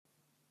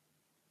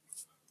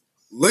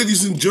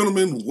Ladies and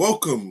gentlemen,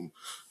 welcome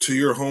to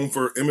your home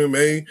for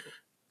MMA,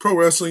 pro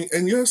wrestling,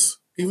 and yes,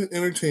 even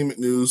entertainment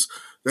news.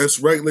 That's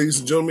right, ladies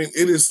and gentlemen,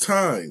 it is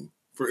time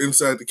for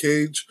Inside the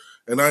Cage,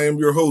 and I am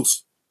your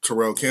host,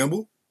 Terrell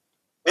Campbell.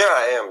 Yeah,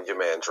 I am your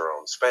man,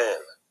 Jerome Span.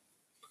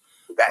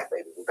 We're back,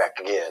 baby. We're back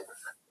again.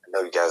 I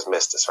know you guys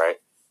missed us, right?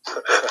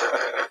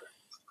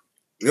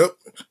 Yep.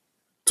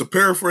 To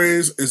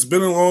paraphrase, it's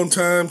been a long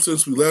time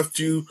since we left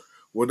you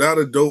without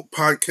a dope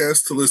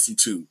podcast to listen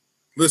to.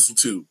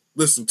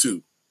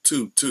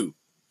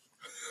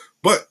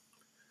 But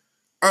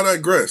I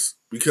digress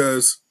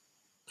because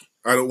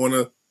I don't want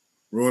to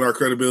ruin our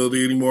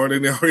credibility any more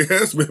than it already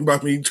has been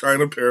by me trying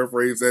to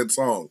paraphrase that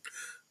song.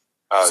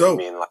 Oh, you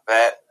mean like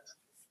that?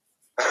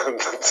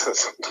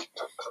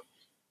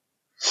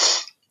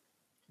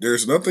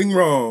 There's nothing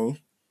wrong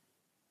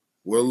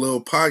with a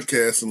little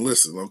podcast and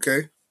listen,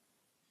 okay?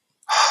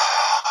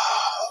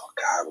 Oh,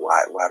 God,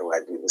 why do I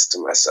do this to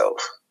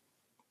myself?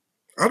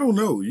 I don't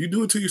know. You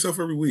do it to yourself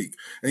every week,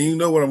 and you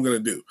know what I'm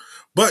going to do.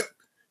 But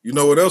you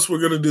know what else we're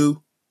going to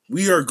do?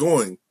 We are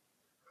going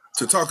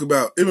to talk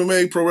about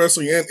MMA, pro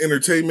wrestling, and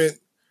entertainment.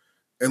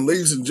 And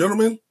ladies and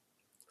gentlemen,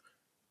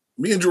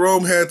 me and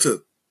Jerome had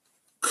to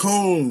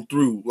comb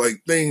through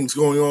things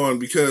going on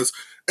because,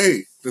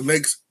 hey, the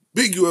next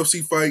big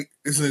UFC fight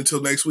isn't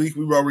until next week.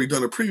 We've already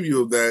done a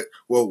preview of that.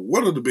 Well,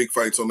 one of the big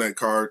fights on that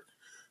card.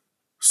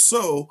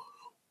 So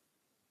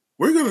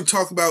we're going to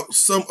talk about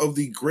some of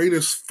the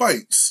greatest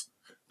fights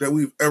that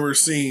we've ever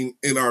seen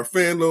in our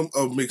fandom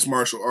of mixed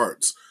martial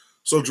arts.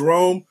 So,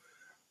 Jerome,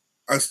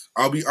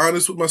 I'll be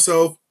honest with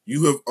myself.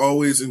 You have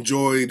always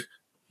enjoyed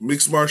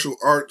mixed martial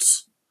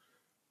arts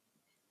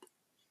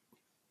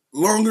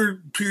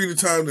longer period of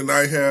time than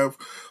I have.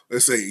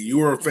 Let's say you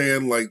were a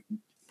fan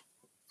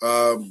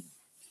I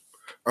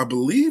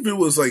believe it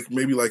was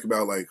maybe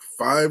about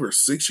 5 or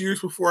 6 years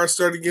before I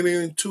started getting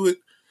into it.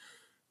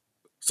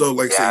 So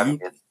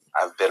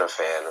I've been a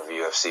fan of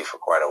UFC for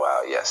quite a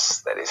while.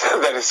 Yes, that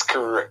is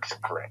correct.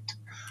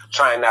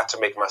 Trying not to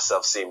make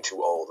myself seem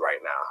too old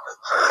right now.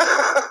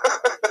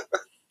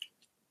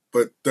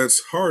 But that's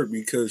hard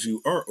because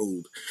you are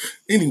old.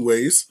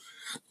 Anyways.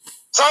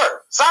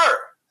 Sir,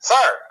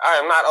 I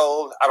am not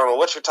old. I don't know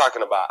what you're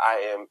talking about.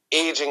 I am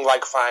aging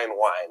like fine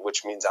wine,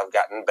 which means I've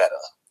gotten better.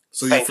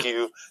 So Thank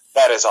you.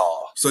 That is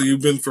all. So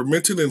you've been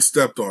fermented and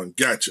stepped on.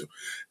 Gotcha.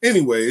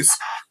 Anyways.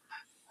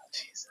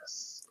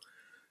 Jesus.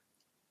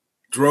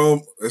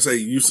 Jerome, I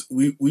say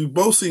we've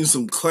both seen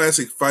some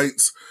classic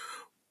fights,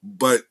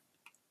 but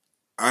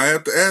I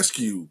have to ask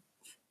you,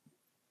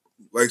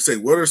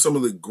 what are some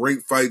of the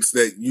great fights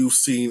that you've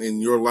seen in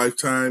your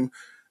lifetime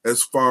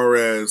as far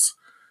as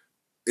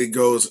it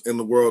goes in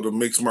the world of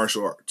mixed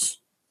martial arts?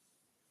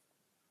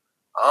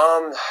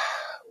 Well,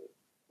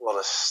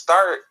 to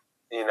start,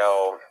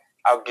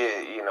 I'll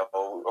get,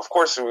 of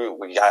course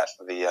we got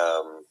the,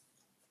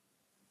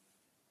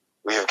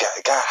 we've got,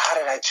 God, how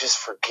did I just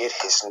forget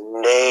his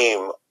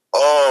name?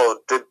 Oh,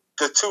 the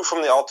two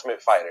from The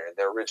Ultimate Fighter,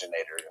 the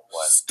originator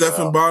one.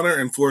 Stephen Bonner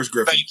and Forrest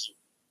Griffin. Thank you.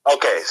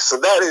 Okay, so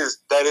that is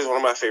one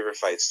of my favorite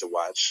fights to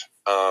watch.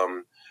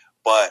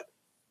 But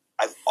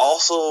I've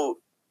also,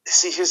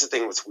 here's the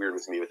thing that's weird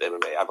with me with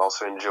MMA. I've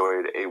also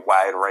enjoyed a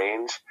wide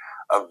range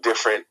of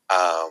different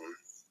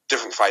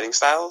fighting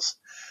styles.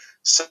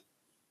 So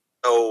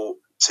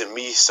to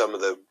me, some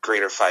of the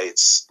greater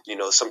fights,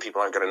 some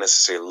people aren't going to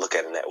necessarily look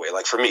at it that way.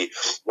 Like for me,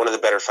 one of the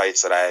better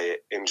fights that I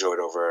enjoyed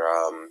over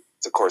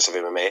the course of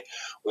MMA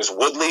was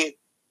Woodley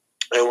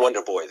and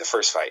Wonder Boy, the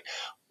first fight.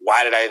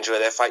 Why did I enjoy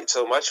that fight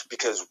so much?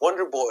 Because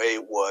Wonder Boy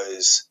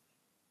was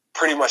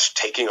pretty much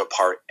taking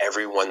apart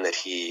everyone that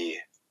he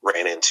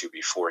ran into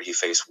before he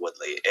faced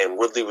Woodley. And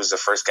Woodley was the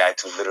first guy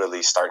to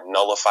literally start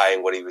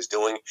nullifying what he was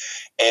doing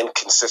and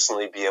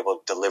consistently be able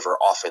to deliver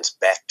offense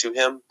back to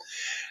him.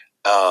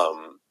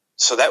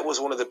 So that was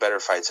one of the better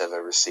fights I've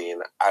ever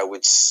seen. I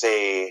would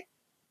say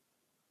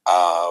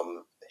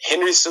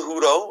Henry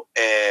Cejudo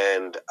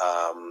and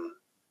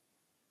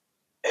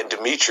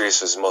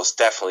Demetrius was most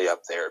definitely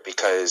up there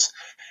because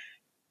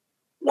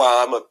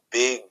while I'm a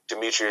big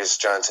Demetrius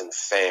Johnson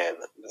fan,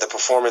 the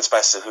performance by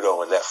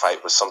Cejudo in that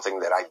fight was something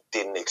that I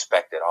didn't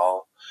expect at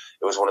all.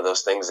 It was one of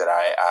those things that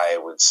I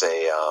would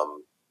say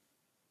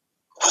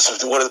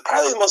was one of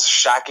probably the most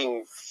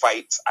shocking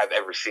fights I've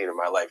ever seen in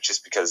my life,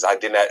 just because I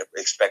did not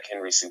expect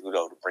Henry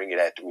Cejudo to bring it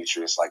at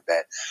Demetrius like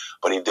that,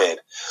 but he did.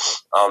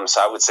 So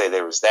I would say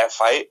there was that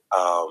fight.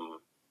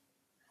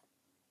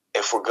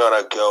 If we're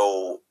gonna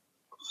go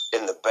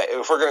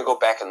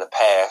back in the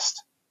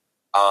past,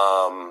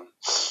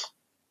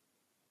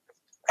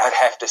 I'd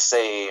have to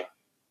say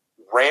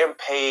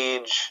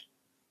Rampage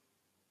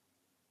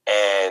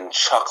and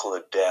Chuck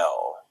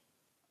Liddell.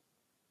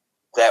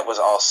 That was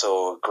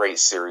also a great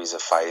series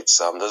of fights.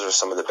 Those are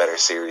some of the better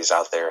series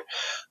out there.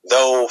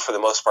 Though, for the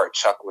most part,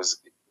 Chuck was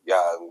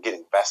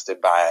getting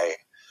bested by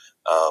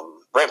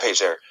Rampage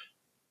there.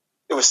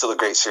 It was still a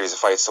great series of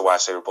fights to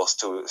watch. They were both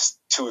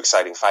two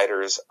exciting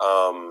fighters.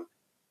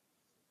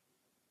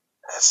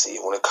 let's see,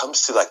 when it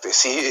comes to like this,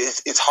 see,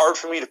 it's hard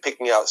for me to pick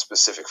out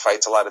specific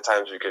fights a lot of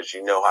times because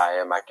you know how I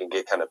am. I can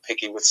get kind of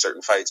picky with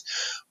certain fights.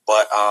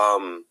 But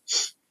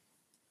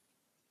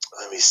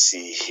let me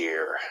see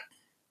here.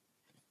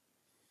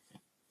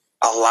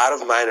 A lot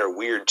of mine are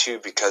weird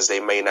too because they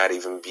may not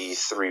even be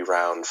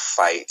 3-round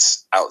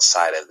fights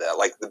outside of that.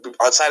 Like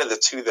outside of the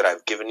 2 that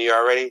I've given you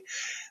already,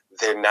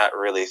 they're not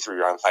really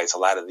 3-round fights. A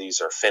lot of these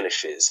are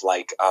finishes.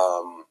 Like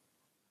a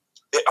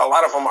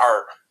lot of them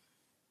are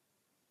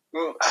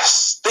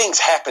things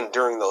happened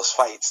during those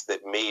fights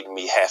that made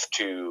me have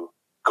to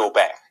go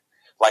back.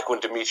 Like when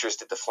Demetrius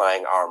did the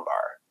flying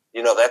armbar.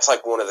 You know, that's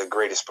like one of the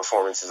greatest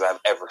performances I've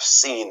ever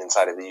seen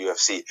inside of the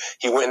UFC.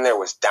 He went in there,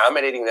 was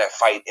dominating that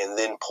fight, and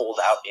then pulled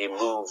out a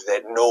move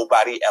that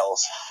nobody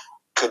else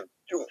could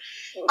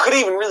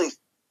even really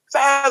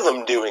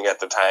fathom doing at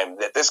the time,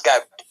 that this guy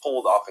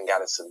pulled off and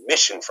got a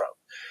submission from.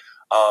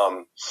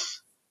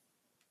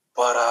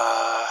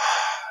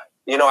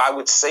 You know, I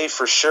would say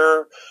for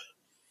sure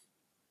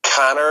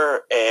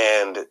Conor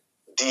and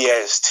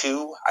Diaz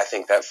 2, I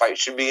think that fight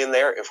should be in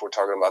there if we're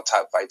talking about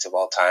top fights of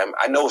all time.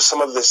 I know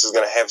some of this is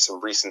going to have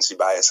some recency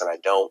bias, and I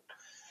don't.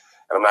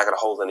 And I'm not going to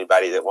hold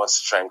anybody that wants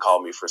to try and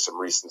call me for some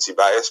recency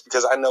bias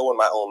because I know in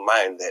my own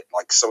mind that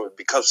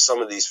because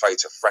some of these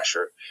fights are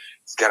fresher,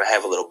 it's going to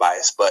have a little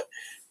bias. But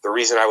the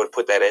reason I would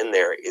put that in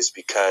there is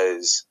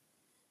because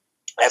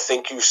I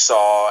think you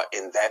saw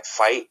in that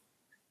fight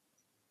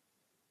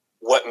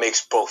what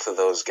makes both of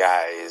those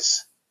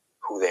guys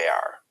who they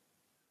are.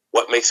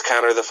 What makes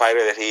Conor the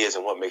fighter that he is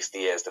and what makes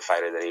Diaz the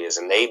fighter that he is.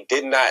 And they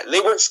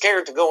weren't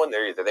scared to go in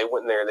there either. They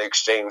went in there and they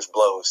exchanged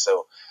blows.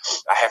 So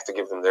I have to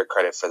give them their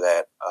credit for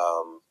that.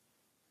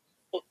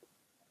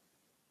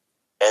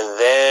 And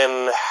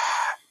then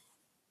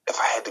if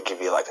I had to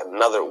give you like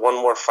one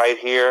more fight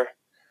here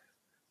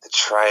to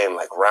try and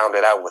like round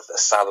it out with a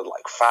solid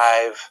like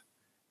 5.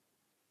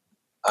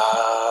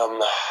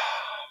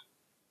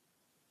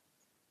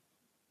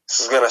 This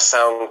is going to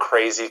sound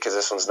crazy because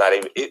this one's not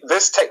even...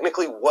 this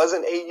technically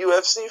wasn't a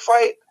UFC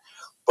fight,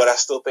 but I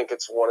still think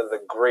it's one of the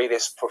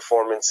greatest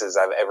performances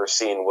I've ever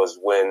seen was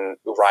when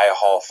Uriah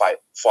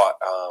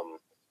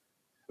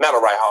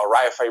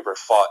Faber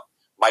fought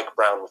Mike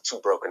Brown with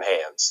 2 broken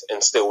hands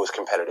and still was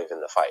competitive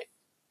in the fight.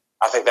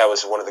 I think that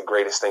was one of the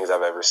greatest things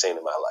I've ever seen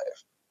in my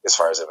life as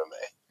far as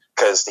MMA.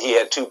 Because he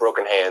had 2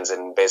 broken hands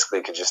and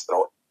basically could just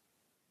throw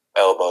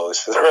elbows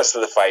for the rest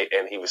of the fight,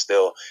 and he was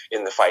still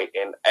in the fight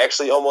and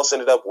actually almost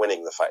ended up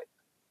winning the fight.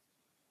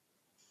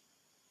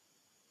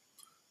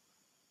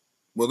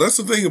 Well, that's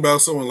the thing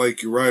about someone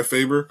like Uriah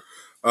Faber,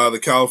 the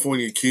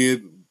California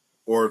kid,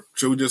 or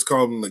should we just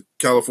call him the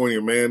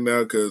California man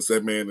now because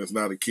that man is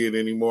not a kid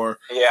anymore.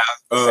 Yeah,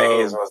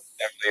 he is most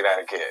definitely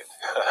not a kid.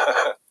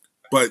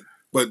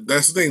 But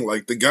that's the thing,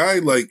 like the guy,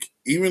 like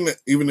even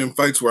in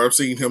fights where I've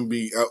seen him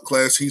be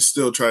outclassed, he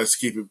still tries to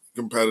keep it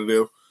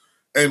competitive.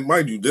 And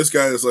mind you, this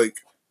guy is like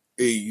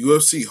a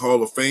UFC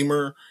Hall of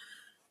Famer.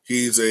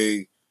 He's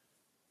a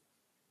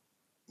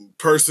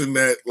person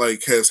that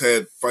like has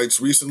had fights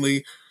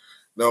recently.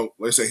 Now,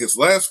 let's say his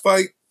last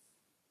fight,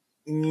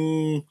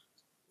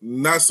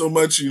 not so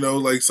much,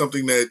 like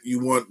something that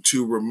you want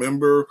to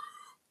remember,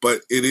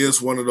 but it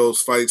is one of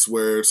those fights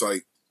where it's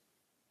like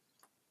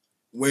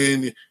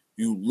when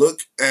you look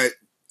at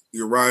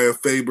Uriah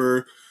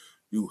Faber,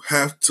 you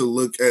have to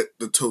look at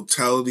the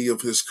totality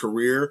of his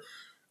career,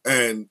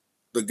 and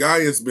the guy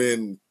has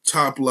been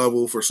top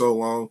level for so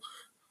long.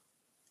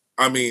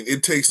 I mean,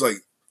 it takes like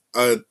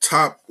a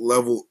top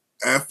level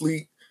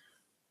athlete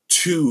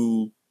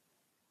to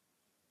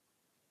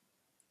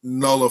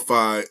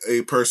nullify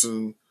a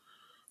person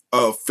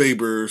of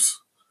Faber's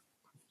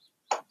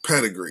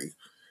pedigree.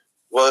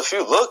 Well, if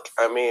you look,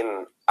 I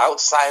mean,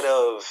 outside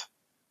of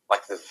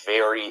like the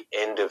very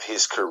end of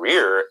his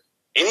career,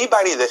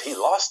 anybody that he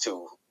lost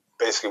to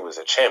basically was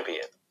a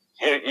champion.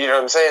 You know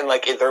what I'm saying?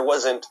 Like there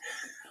wasn't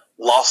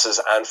losses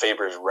on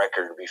Faber's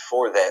record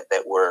before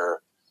that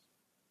were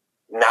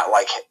not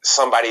like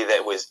somebody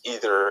that was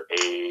either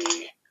a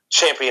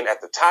champion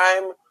at the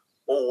time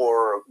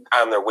or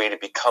on their way to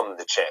become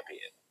the champion.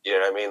 You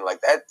know what I mean? Like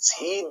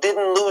he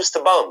didn't lose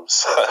to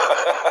bums.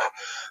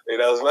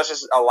 As much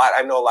as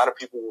I know a lot of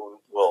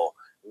people will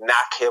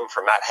knock him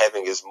for not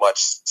having as much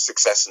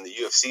success in the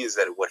UFC as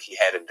that what he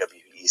had in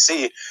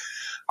WEC.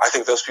 I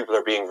think those people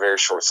are being very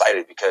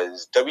short-sighted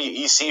because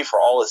WEC, for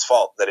all its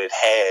fault that it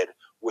had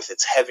with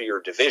its heavier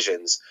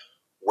divisions,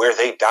 where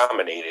they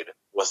dominated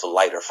was the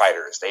lighter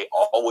fighters. They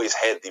always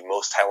had the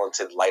most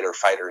talented lighter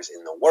fighters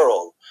in the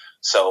world.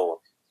 So,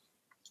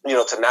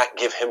 to not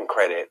give him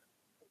credit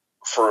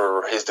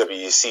for his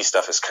WEC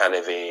stuff is kind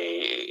of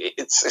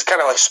it's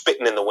kind of like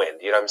spitting in the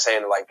wind. You know what I'm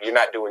saying? Like you're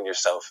not doing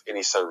yourself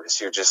any service.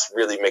 You're just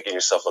really making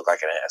yourself look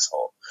like an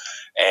asshole.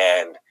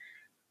 And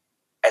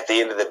at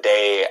the end of the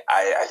day,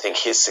 I think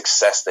his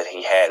success that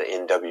he had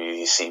in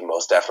WEC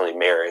most definitely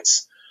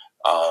merits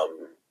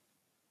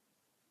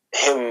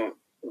him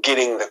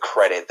getting the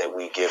credit that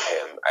we give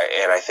him.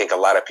 And I think a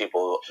lot of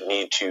people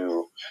need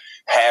to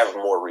have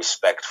more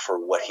respect for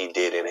what he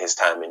did in his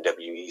time in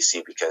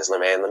WEC because,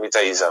 man, let me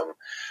tell you something.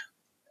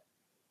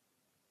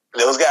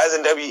 Those guys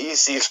in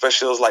WEC,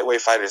 especially those lightweight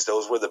fighters,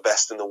 those were the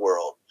best in the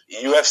world.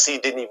 UFC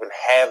didn't even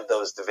have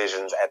those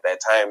divisions at that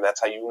time.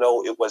 That's how you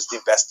know it was the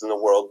best in the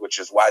world, which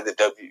is why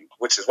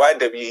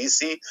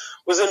WEC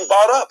was then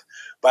bought up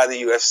by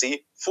the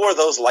UFC for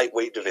those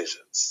lightweight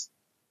divisions.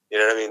 You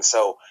know what I mean?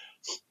 So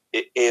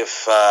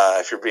if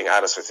you're being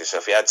honest with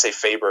yourself, yeah, I'd say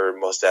Faber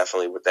most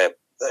definitely with that.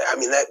 I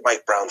mean, that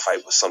Mike Brown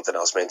fight was something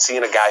else, man.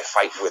 Seeing a guy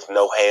fight with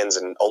no hands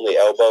and only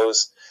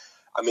elbows,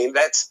 I mean,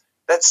 that's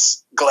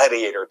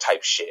gladiator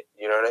type shit.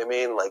 You know what I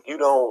mean? Like, you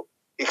don't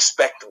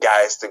expect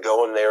guys to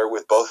go in there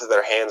with both of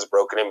their hands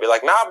broken and be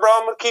like, nah, bro,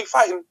 I'm going to keep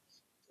fighting.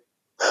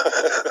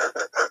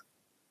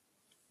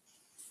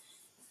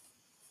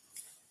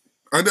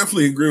 I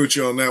definitely agree with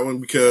you on that one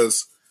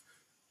because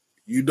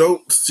you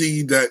don't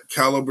see that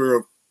caliber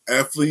of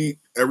athlete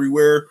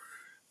everywhere.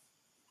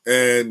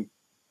 And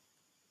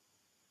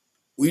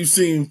we've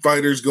seen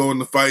fighters go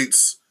into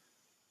fights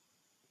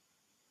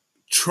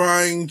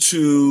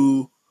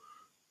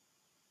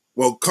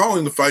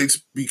calling the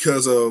fights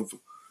because of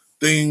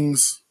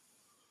things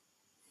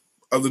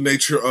of the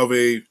nature of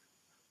a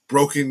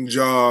broken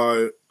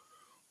jaw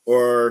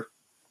or,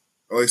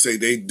 like I say,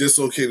 they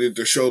dislocated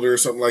their shoulder or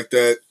something like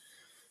that.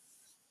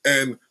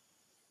 And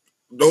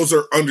those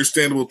are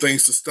understandable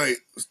things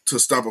to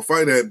stop a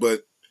fight at.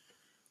 But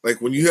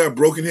like when you have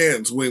broken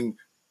hands, when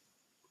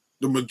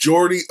the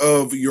majority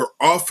of your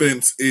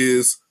offense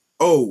is,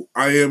 oh,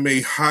 I am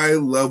a high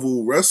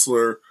level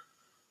wrestler,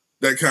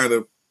 that kind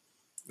of,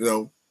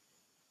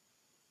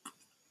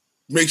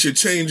 makes you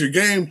change your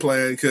game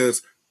plan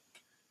because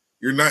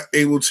you're not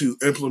able to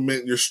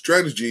implement your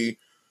strategy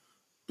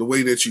the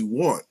way that you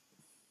want.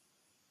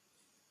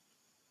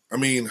 I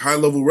mean,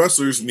 high-level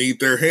wrestlers need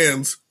their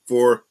hands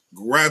for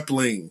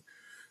grappling.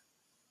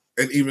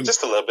 And even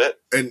just a little bit.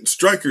 And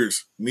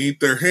strikers need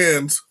their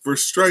hands for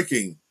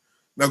striking.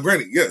 Now,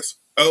 granted, yes,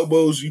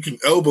 elbows, you can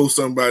elbow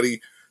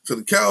somebody till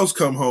the cows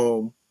come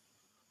home,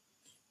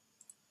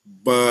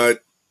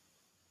 but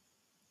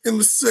in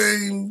the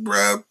same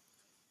breath,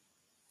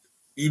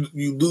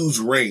 you lose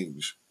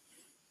range.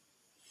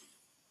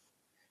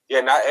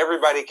 Yeah, not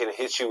everybody can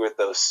hit you with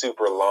those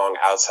super long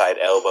outside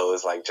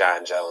elbows like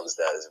John Jones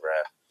does,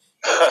 bruh.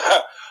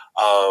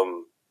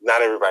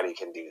 Not everybody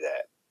can do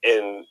that.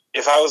 And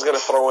if I was going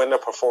to throw in a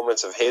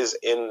performance of his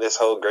in this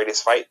whole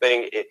greatest fight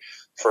thing,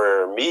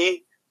 for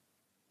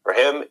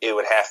him, it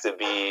would have to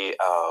be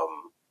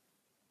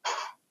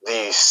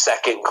the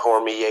second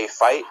Cormier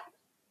fight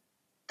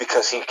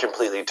because he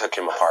completely took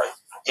him apart.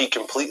 He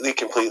completely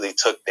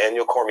took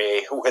Daniel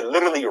Cormier, who had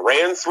literally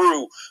ran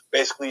through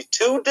basically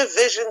two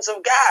divisions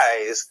of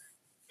guys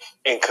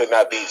and could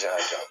not beat John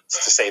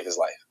Jones to save his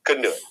life.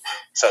 Couldn't do it.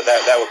 So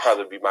that would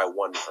probably be my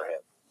one for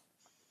him.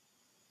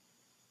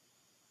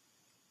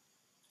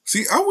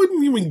 See, I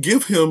wouldn't even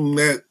give him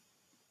that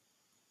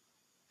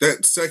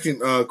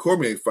second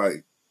Cormier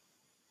fight.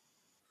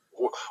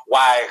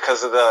 Why?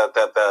 Because of the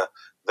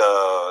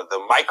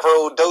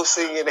micro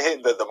dosing and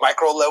the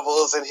micro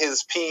levels in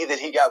his pee that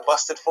he got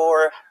busted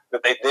for,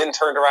 that they then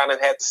turned around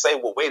and had to say,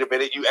 well, wait a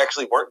minute, you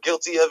actually weren't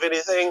guilty of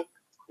anything?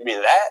 You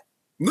mean that?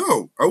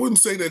 No, I wouldn't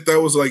say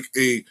that was like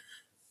a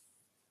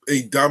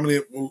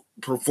dominant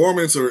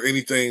performance or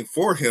anything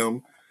for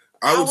him.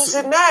 How was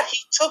it not? He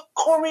took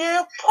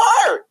Cormier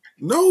apart.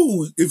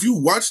 No, if you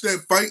watch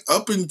that fight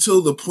up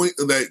until the point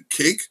of that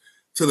kick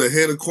to the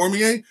head of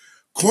Cormier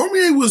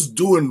was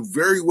doing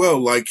very well.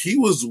 Like, he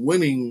was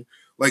winning.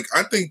 Like,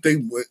 I think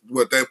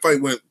that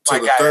fight went to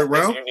the third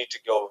round.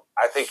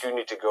 I think you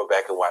need to go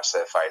back and watch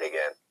that fight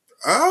again.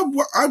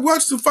 I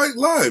watched the fight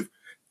live.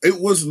 It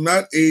was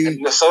not a...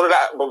 So did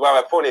I. But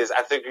my point is,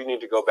 I think you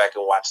need to go back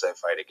and watch that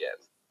fight again.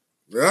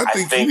 I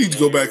think you need to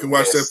go back and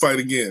watch that fight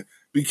again.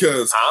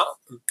 Because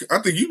I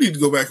think you need to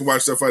go back and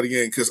watch that fight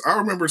again. Because I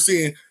remember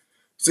seeing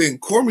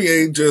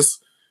Cormier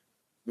just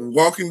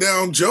walking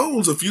down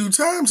Jones a few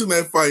times in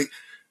that fight.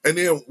 And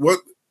then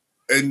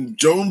and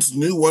Jones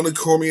knew one of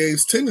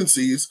Cormier's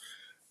tendencies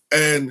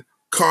and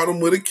caught him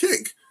with a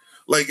kick.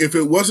 Like, if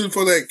it wasn't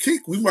for that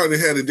kick, we might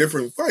have had a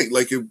different fight.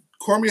 Like, if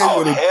Cormier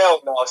would have...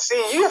 hell no.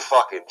 See, you're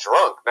fucking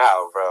drunk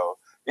now, bro.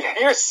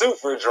 You're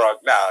super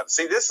drunk now.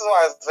 See, this is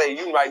why I say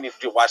you might need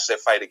to watch that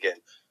fight again.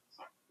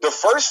 The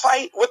first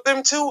fight with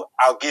them two,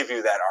 I'll give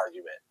you that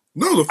argument.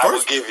 No,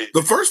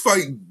 the first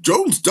fight,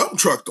 Jones dump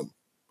trucked him.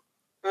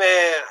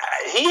 Man,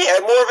 he had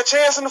more of a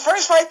chance in the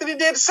first fight than he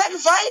did the second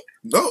fight.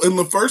 No, in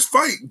the first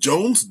fight,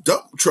 Jones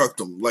dump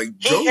trucked him.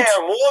 He had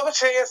more of a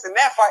chance in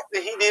that fight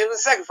than he did in the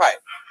second fight.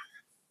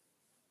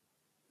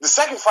 The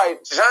second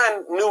fight,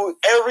 John knew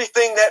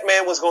everything that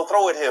man was going to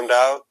throw at him,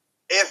 dog.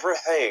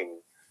 Everything.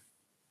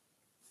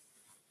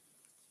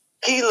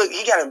 He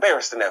got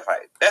embarrassed in that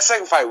fight. That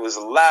second fight was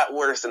a lot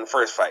worse than the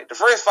first fight. The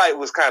first fight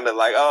was kind of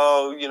like,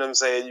 oh, you know what I'm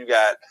saying? You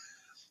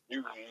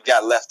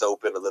got left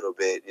open a little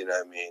bit, you know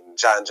what I mean?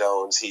 John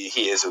Jones, he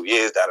is who he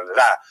is,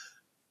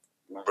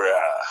 da-da-da-da.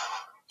 Bruh.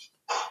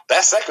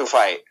 That second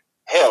fight,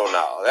 hell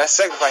no. That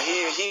second fight,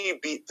 he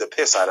beat the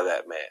piss out of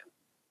that man.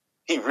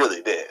 He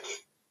really did.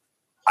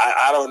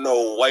 I don't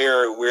know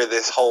where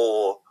this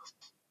whole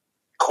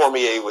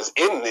Cormier was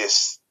in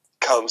this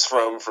comes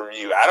from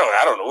you.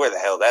 I don't know where the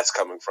hell that's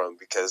coming from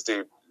because,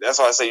 dude, that's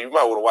why I say you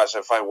might want to watch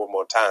that fight one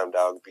more time,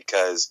 dog,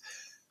 because,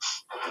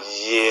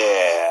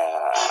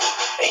 yeah,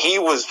 he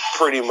was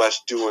pretty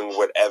much doing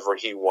whatever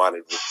he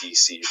wanted with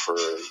DC for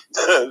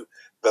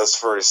those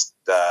first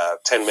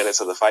 10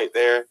 minutes of the fight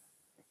there.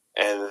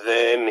 And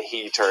then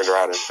he turned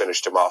around and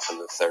finished him off in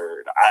the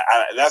third.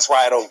 That's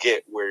why I don't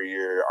get where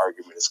your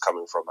argument is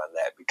coming from on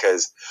that,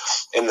 because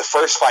in the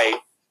first fight,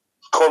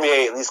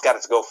 Cormier at least got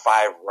it to go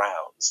 5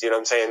 rounds. You know what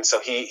I'm saying? So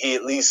he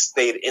at least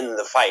stayed in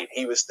the fight.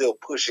 He was still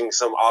pushing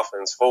some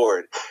offense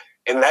forward.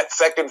 In that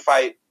second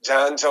fight,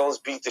 Jon Jones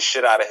beat the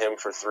shit out of him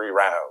for 3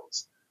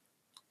 rounds.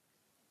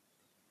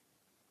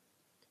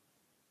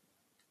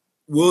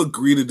 We'll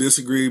agree to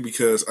disagree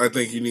because I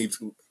think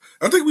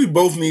we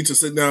both need to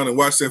sit down and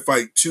watch that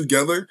fight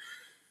together,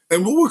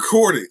 and we'll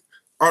record it,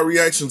 our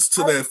reactions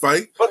to that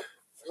fight. But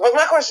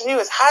my question to you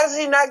is, how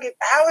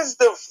is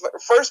the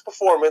first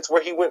performance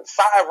where he went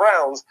 5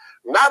 rounds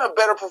not a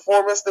better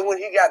performance than when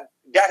he got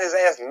his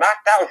ass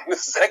knocked out in the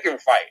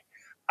second fight?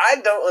 I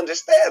don't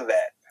understand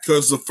that.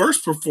 Because the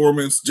first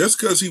performance, just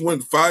because he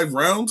went 5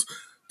 rounds,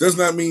 does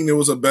not mean it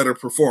was a better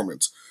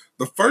performance.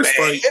 The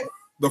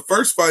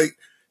first fight,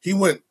 he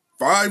went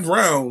 5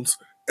 rounds,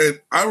 and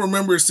I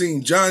remember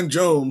seeing Jon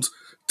Jones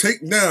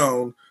take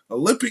down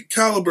Olympic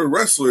caliber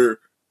wrestler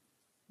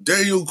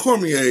Daniel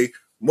Cormier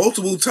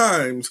multiple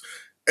times,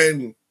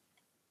 and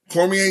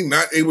Cormier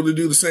not able to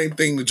do the same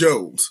thing to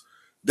Jones.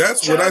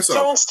 That's what I saw.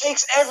 Jones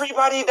takes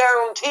everybody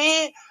down,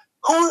 T.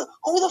 Who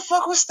the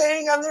fuck was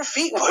staying on their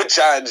feet with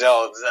Jon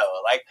Jones,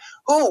 though? Like,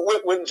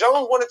 when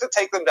Jones wanted to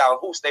take them down,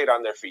 who stayed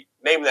on their feet?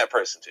 Name that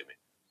person to me.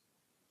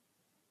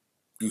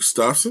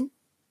 Gustafsson?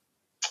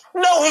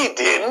 No, he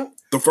didn't.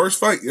 The first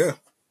fight, yeah.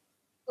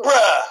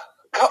 Bruh.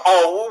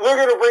 Oh, we're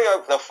going to bring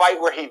up the fight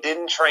where he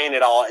didn't train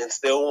at all and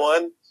still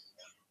won?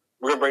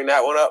 We're going to bring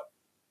that one up?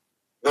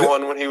 The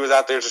one when he was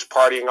out there just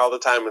partying all the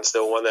time and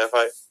still won that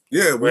fight?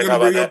 Yeah, we're going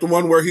to bring up the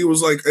one where he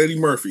was like Eddie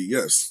Murphy,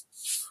 yes.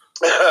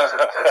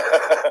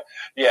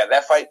 Yeah,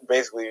 that fight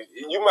basically,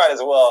 you might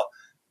as well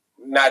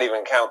not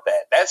even count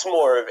that. That's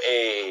more of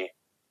a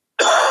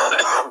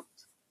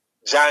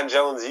Jon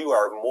Jones, you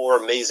are more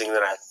amazing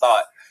than I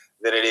thought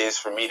than it is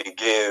for me to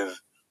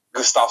give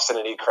Gustafsson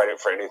any credit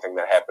for anything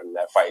that happened in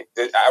that fight.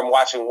 I'm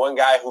watching one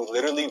guy who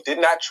literally did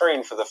not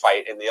train for the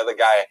fight and the other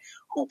guy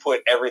who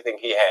put everything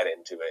he had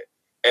into it.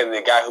 And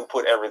the guy who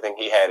put everything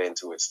he had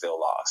into it still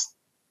lost.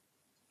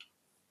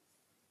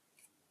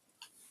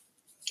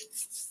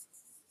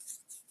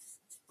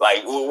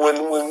 Like,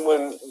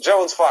 when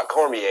Jones fought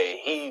Cormier,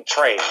 he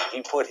trained.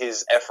 He put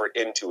his effort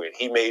into it.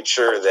 He made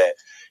sure that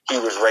he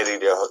was ready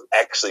to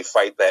actually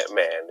fight that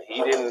man.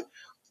 He didn't...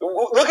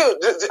 Look at...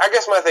 I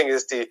guess my thing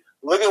is,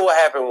 look at what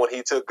happened when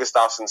he took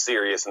Gustafsson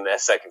serious in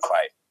that second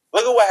fight.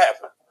 Look at what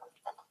happened.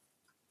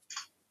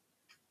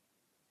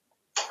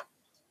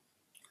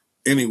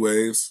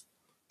 Anyways...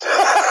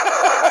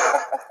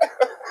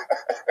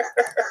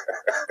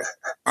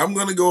 I'm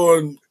going to go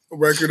on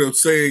record of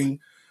saying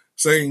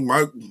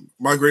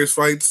my greatest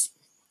fights,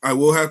 I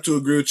will have to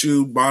agree with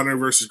you, Bonner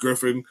versus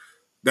Griffin.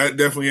 That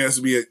definitely has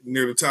to be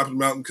near the top of the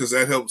mountain because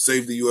that helped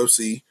save the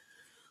UFC.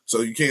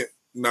 So you can't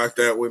knock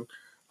that one.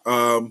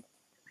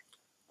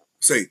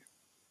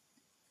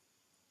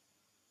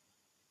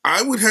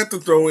 I would have to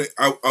throw it.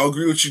 I'll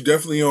agree with you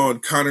definitely on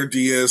Conor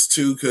Diaz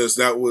too, because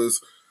that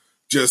was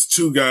just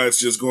 2 guys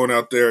just going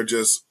out there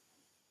just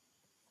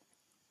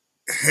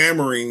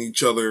hammering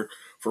each other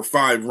for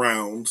 5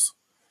 rounds.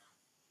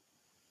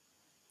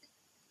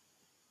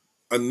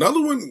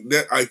 Another one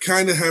that I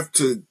kind of have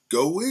to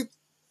go with,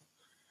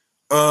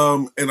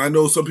 and I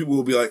know some people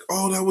will be like,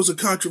 oh, that was a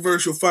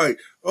controversial fight.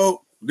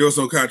 Oh, there was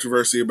no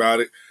controversy about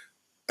it.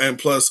 And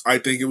plus, I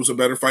think it was a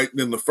better fight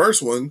than the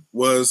first one,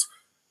 was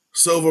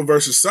Silva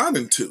versus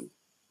Sonnen 2.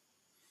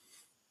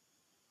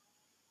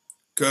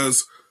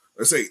 Because,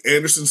 let's say,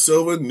 Anderson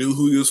Silva knew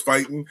who he was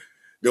fighting.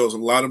 There was a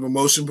lot of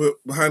emotion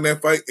behind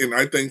that fight, and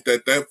I think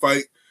that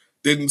fight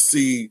didn't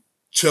see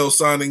Chael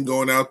Sonnen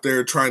going out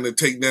there trying to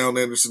take down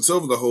Anderson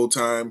Silva the whole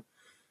time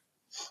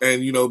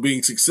and,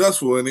 being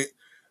successful in it.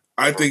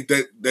 I think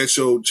that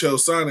showed Chael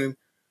Sonnen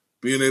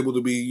being able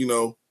to be,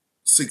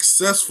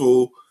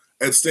 successful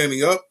at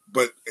standing up,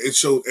 but it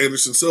showed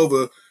Anderson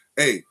Silva,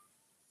 hey,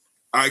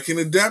 I can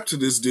adapt to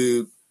this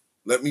dude.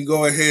 Let me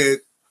go ahead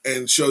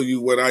and show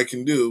you what I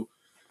can do.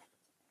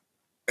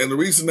 And the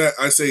reason that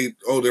I say,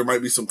 there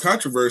might be some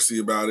controversy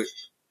about it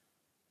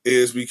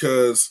is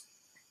because,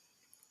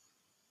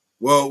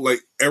 well,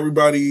 like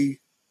everybody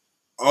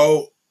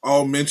all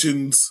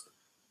mentions,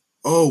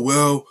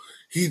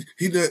 he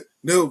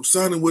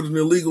Sonnen with an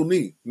illegal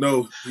knee.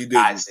 No, he didn't.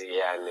 I see.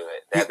 Yeah, I knew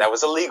it. That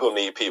was a legal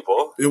knee,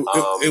 people.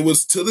 It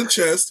was to the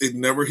chest. It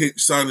never hit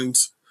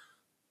Sonnen's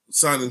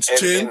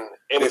chin.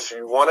 And if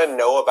you want to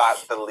know about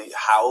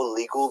how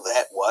legal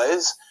that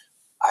was,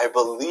 I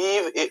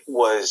believe it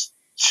was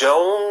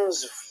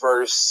Jones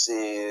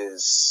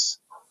versus,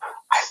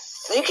 I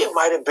think it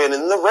might have been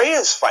in the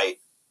Reyes fight.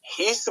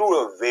 He threw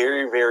a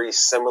very, very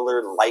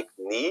similar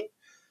knee,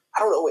 I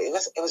don't know.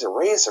 It was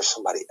Reyes or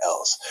somebody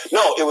else.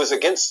 No, it was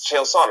against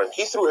Chael Sonnen.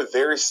 He threw a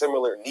very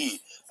similar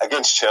knee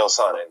against Chael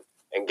Sonnen.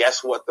 And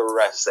guess what the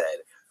ref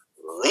said?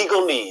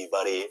 Legal knee,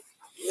 buddy.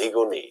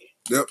 Legal knee.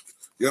 Yep.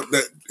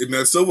 That in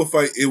that Silva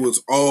fight, it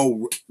was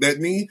all that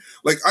knee.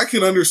 Like, I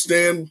can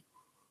understand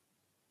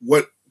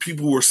what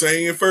people were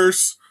saying at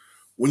first.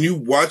 When you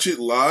watch it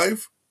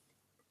live,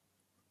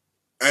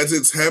 as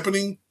it's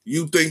happening,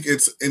 you think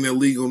it's an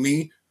illegal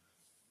knee.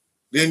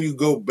 Then you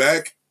go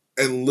back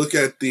and look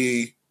at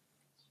the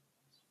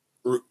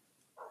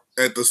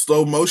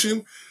slow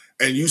motion,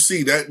 and you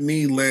see that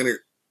knee landed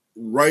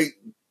right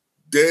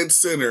dead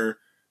center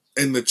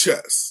in the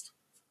chest.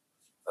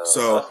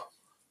 So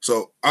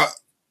I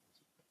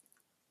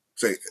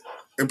say,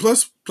 and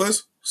plus,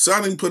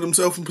 Sonnen put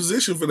himself in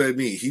position for that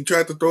knee. He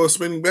tried to throw a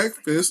spinning back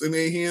fist, and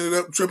then he ended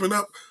up tripping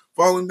up,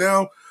 falling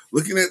down,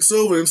 looking at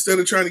Silva instead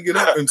of trying to get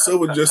up. And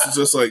Silva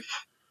just like,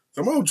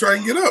 come on, try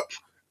and get up.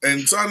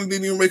 And Sonnen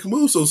didn't even make a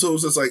move, so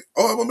Silva's just like,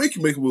 oh, I'm gonna make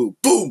you make a move.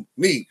 Boom,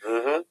 knee.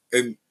 Mm-hmm.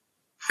 And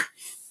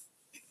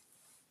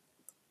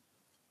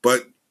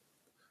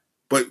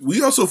but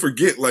we also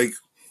forget like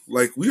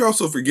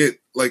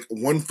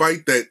one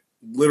fight that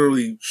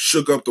literally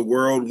shook up the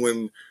world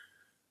when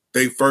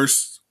they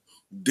first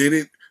did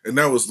it, and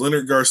that was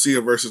Leonard Garcia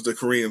versus the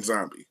Korean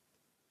Zombie.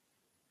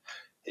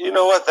 You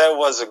know what? That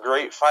was a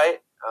great fight.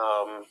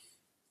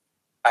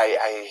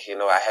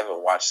 I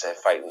haven't watched that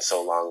fight in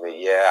so long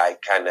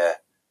that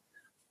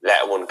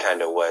that one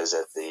kind of was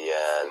at the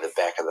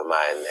back of the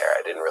mind there.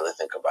 I didn't really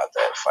think about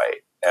that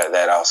fight.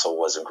 That also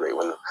was a great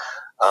one.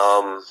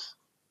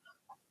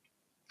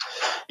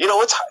 You know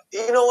what?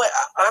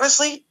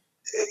 Honestly,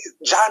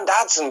 John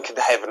Dodson could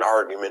have an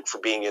argument for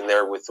being in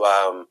there with.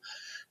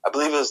 I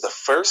believe it was the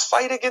first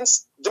fight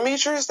against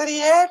Demetrius that he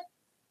had,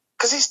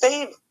 because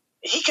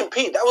he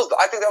competed.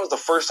 I think that was the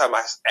first time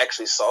I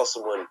actually saw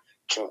someone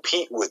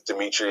compete with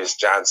Demetrius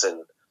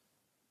Johnson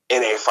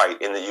in a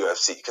fight in the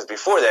UFC. Because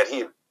before that, he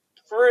had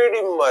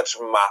pretty much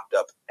mopped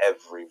up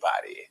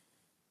everybody.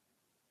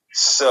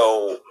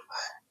 So,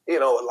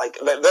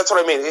 that's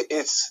what I mean.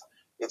 It's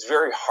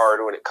very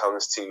hard when it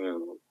comes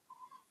to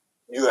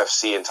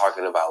UFC and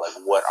talking about like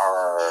what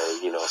are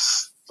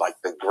like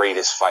the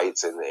greatest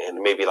fights and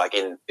maybe like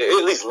in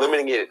at least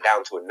limiting it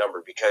down to a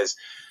number, because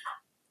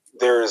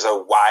there's a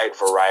wide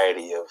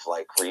variety of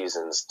like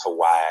reasons to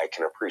why I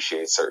can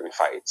appreciate certain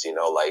fights.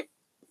 Like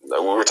we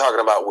were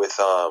talking about with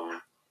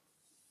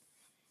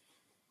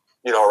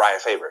Uriah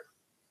Faber,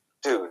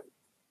 dude.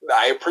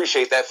 I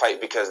appreciate that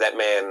fight because that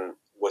man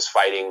was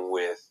fighting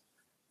with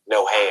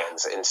no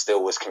hands and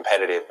still was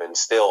competitive and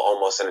still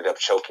almost ended up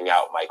choking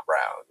out Mike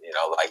Brown.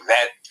 Like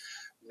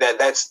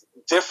that's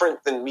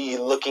different than me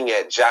looking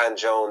at John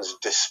Jones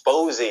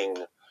disposing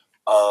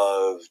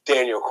of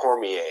Daniel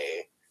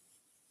Cormier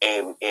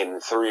in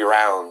 3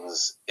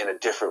 rounds in a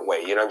different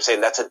way. You know what I'm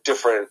saying? That's a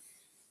different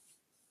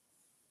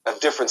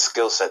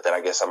skill set that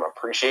I guess I'm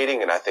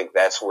appreciating, and I think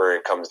that's where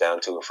it comes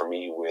down to for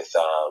me with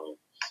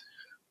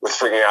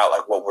figuring out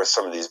like what were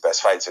some of these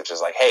best fights, which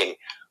is like, hey,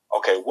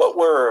 okay, what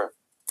were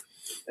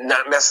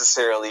not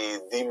necessarily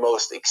the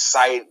most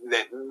exciting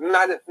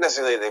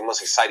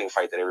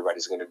fight that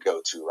everybody's going to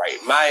go to, right?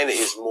 Mine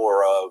is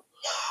more of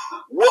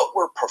what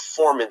were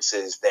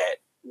performances that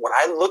when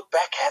I look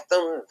back at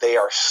them, they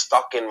are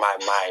stuck in my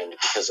mind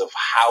because of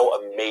how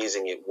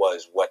amazing it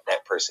was what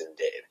that person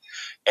did.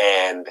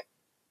 And,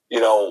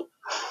 the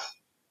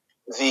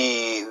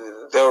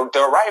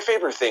Uriah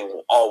Faber thing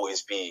will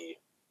always be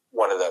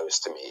one of those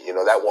to me.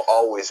 That will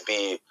always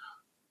be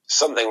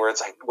something where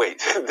it's like,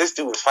 wait, this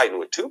dude was fighting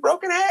with 2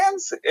 broken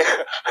hands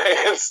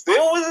and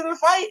still was in the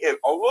fight and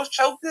almost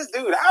choked this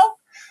dude out?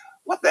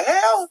 What the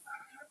hell?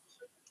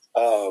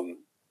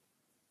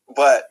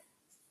 But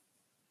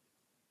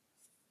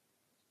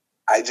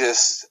I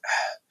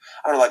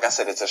don't know, like I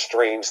said, it's a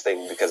strange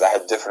thing because I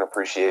have different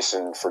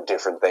appreciation for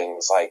different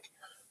things. Like,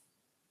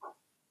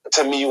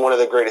 to me, one of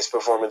the greatest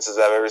performances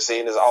I've ever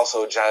seen is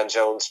also John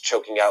Jones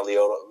choking out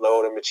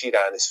Lyoto Machida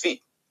on his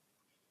feet.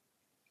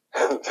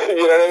 You know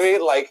what I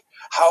mean? Like,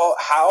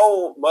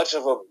 how much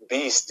of a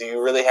beast do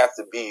you really have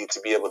to be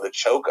able to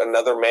choke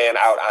another man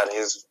out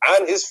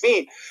on his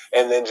feet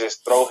and then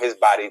just throw his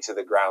body to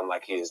the ground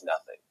like he is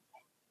nothing?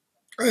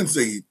 I didn't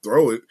say he'd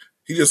throw it.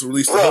 He just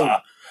released the hold.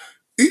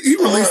 He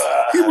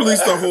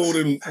released the hold,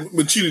 and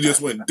Machida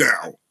just went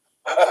down.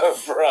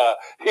 Bruh,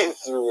 he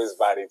threw his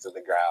body to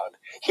the ground.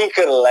 He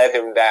could have let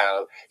him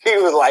down. He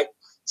was like,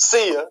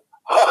 see ya.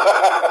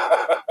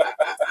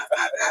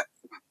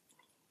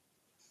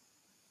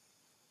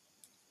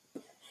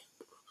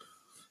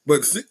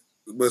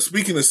 But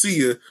speaking of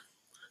Sia,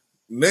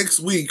 next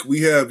week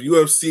we have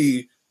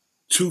UFC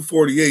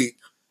 248,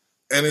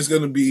 and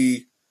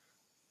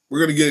we're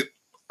going to get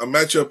a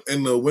matchup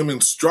in the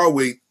women's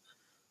strawweight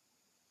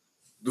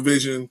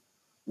division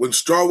when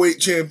strawweight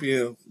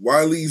champion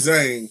Weili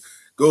Zhang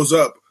goes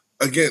up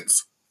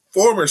against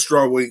former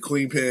strawweight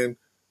queenpin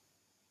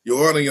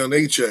Joanna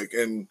Jędrzejczyk.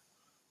 And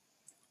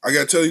I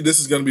got to tell you, this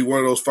is going to be one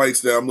of those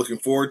fights that I'm looking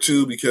forward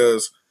to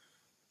because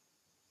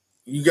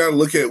you got to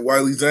look at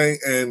Weili Zhang,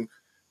 and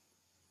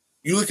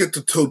you look at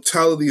the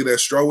totality of that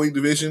strawweight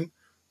division,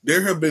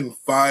 there have been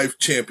 5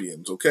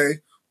 champions,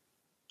 okay?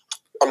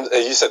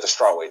 You said the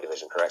strawweight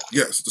division, correct?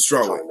 Yes, the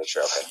strawweight. Make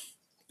sure, okay.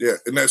 Yeah,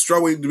 in that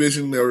strawweight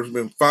division, there have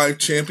been 5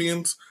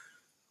 champions.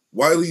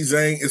 Weili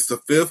Zhang is the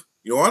 5th.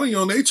 Joanna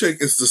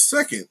Jędrzejczyk is the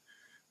 2nd.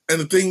 And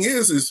the thing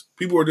is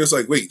people were just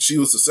like, wait, she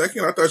was the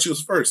 2nd? I thought she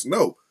was first.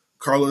 No,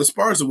 Carla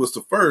Esparza was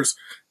the 1st.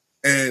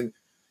 And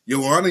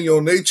Joanna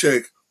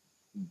Jędrzejczyk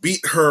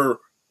beat her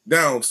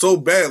down so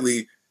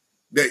badly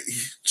that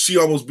she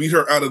almost beat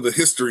her out of the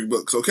history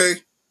books, okay?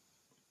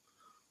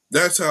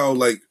 That's how,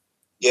 like,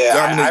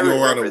 I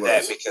remember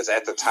that because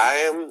at the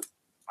time,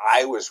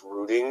 I was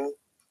rooting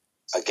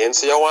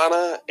against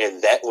Joanna,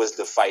 and that was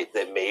the fight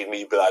that made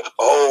me be like,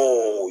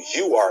 oh,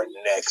 you are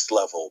next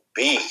level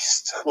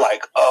beast.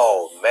 Like,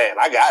 oh, man,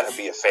 I got to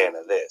be a fan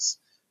of this.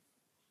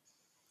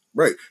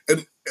 Right.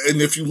 And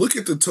if you look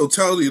at the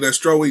totality of that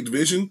strawweight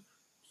division,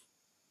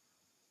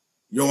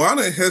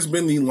 Joanna has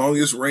been the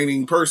longest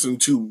reigning person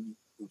to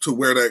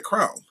wear that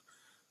crown.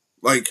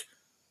 Like,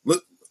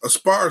 look,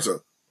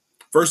 Esparza,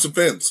 first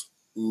defense,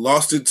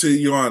 lost it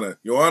to Joanna.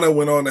 Joanna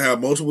went on to have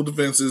multiple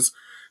defenses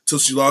till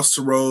she lost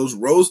to Rose.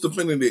 Rose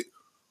defended it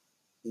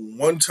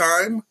one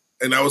time,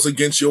 and that was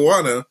against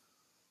Joanna.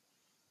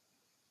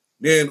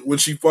 Then when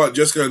she fought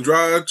Jessica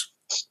Andrade,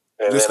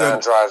 and then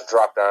Andrade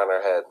dropped down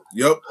her head.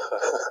 Yep.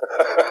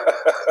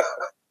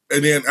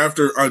 And then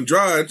after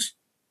Andrade,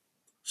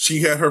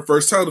 she had her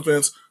first title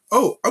defense.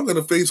 Oh, I'm going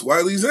to face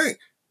Weili Zhang.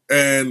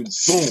 And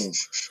boom,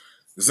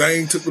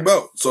 Zhang took the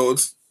belt. So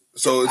it's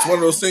one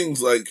of those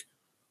things, like,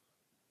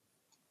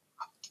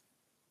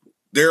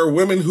 there are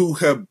women who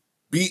have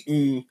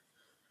been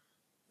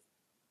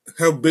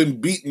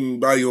beaten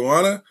by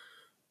Joanna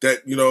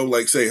that, you know,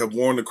 like, say, have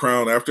worn the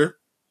crown after.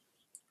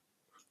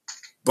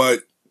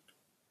 But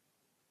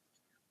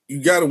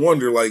you got to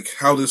wonder, like,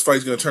 how this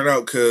fight's going to turn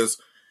out, because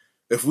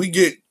if we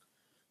get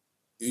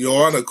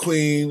Joanna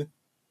Queen,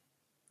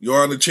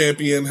 Joanna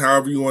Champion,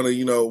 however you want to,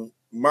 you know,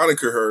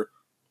 moniker her,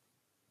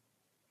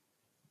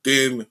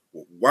 then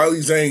Weili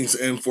Zhang's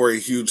in for a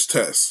huge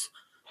test.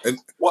 And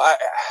well,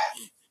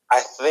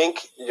 I think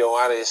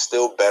Joanna is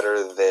still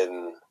better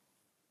than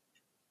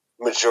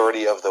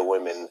majority of the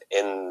women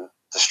in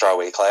the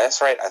strawweight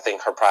class, right? I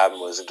think her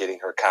problem was getting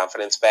her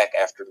confidence back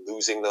after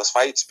losing those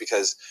fights,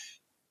 because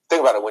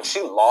think about it, when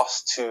she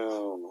lost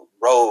to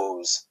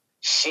Rose,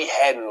 she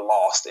hadn't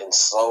lost in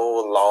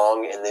so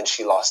long, and then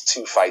she lost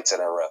 2 fights in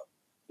a row.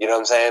 You know what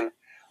I'm saying?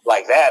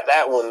 Like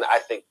that one, I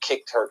think,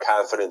 kicked her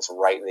confidence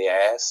right in the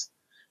ass.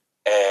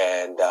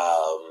 And,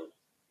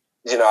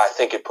 you know, I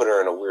think it put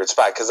her in a weird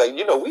spot. Because, like,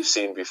 you know, we've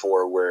seen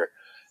before where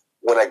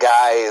when a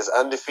guy is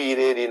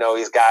undefeated, you know,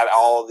 he's got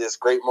all this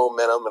great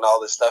momentum and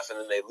all this stuff, and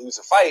then they lose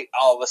a fight,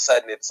 all of a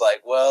sudden it's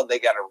like, well, they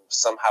got to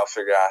somehow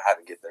figure out how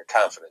to get their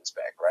confidence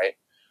back, right?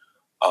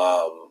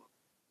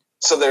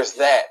 So there's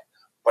that.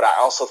 But I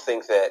also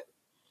think that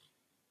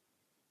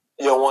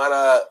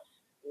Joanna,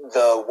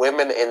 the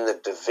women in the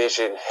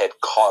division had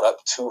caught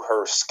up to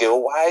her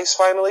skill-wise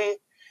finally,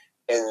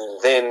 and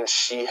then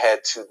she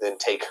had to then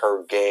take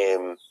her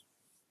game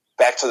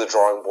back to the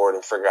drawing board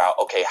and figure out,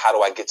 okay, how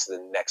do I get to the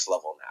next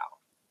level now?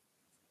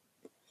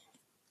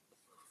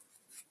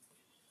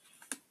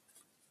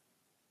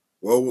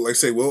 Well, like I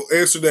say, we'll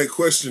answer that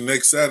question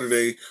next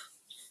Saturday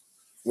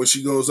when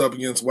she goes up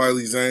against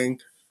Weili Zhang,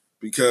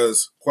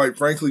 because, quite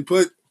frankly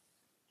put,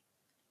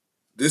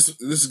 this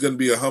is going to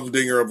be a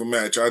humdinger of a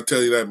match. I'll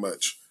tell you that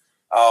much.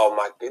 Oh,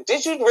 my God.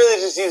 Did you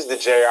really just use the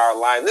JR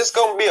line? This is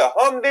going to be a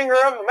humdinger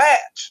of a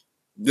match.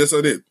 Yes,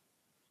 I did.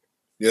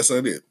 Yes,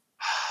 I did.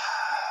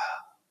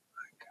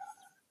 My God.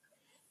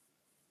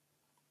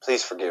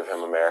 Please forgive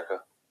him,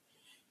 America.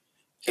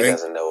 He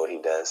doesn't know what he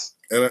does.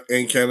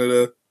 And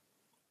Canada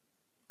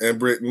and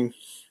Britain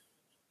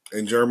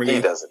and Germany.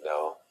 He doesn't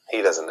know.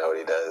 He doesn't know what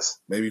he does.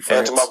 Maybe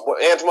France. And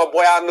to my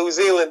boy out in New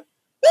Zealand.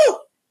 Woo!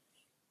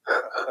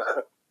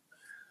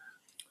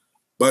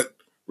 But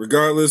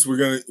regardless,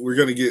 we're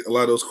gonna get a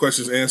lot of those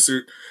questions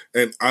answered,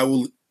 and I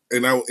will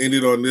end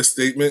it on this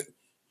statement.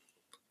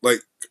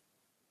 Like,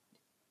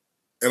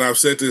 and I've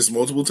said this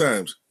multiple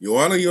times,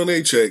 Joanna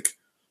Jędrzejczyk,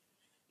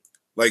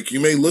 like, you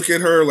may look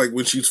at her like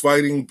when she's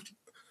fighting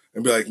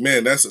and be like,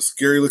 man, that's a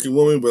scary looking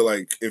woman, but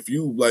like if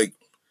you like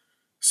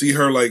see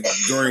her like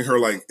during her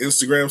like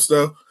Instagram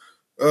stuff,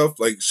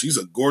 like, she's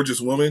a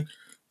gorgeous woman.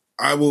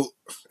 I've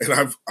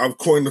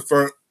coined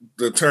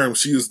the term,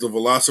 she is the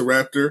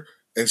Velociraptor,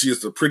 and she is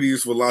the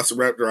prettiest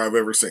Velociraptor I've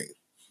ever seen.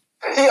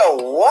 Yo,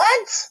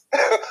 what?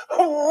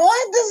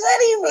 What does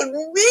that even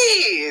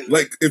mean?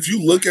 Like, if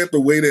you look at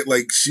the way that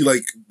like she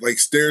like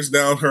stares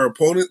down her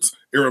opponents,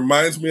 it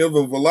reminds me of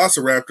a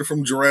Velociraptor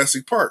from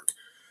Jurassic Park.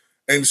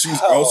 And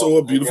she's also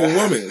a beautiful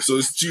woman.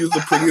 So she is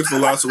the prettiest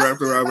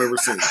Velociraptor I've ever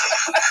seen.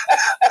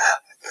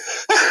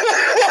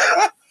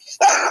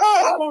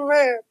 Oh,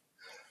 man.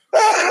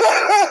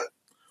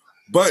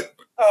 But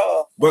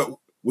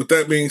with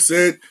that being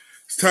said,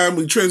 it's time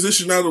we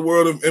transition out of the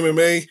world of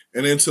MMA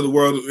and into the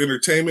world of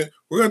entertainment.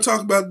 We're going to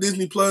talk about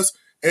Disney Plus,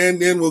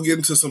 and then we'll get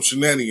into some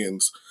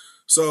shenanigans.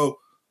 So,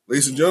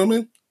 ladies and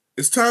gentlemen,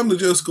 it's time to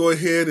just go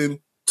ahead and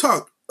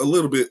talk a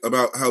little bit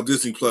about how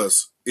Disney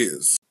Plus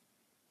is.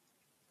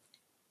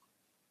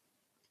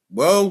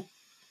 Well,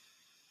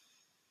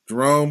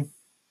 Jerome,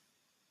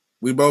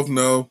 we both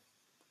know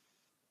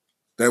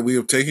that we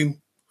have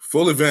taken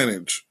full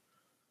advantage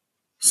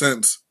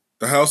since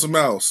the House of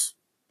Mouse.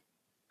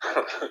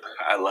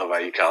 I love how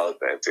you call it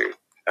that too.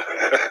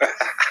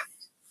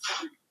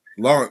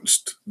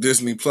 Launched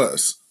Disney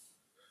Plus.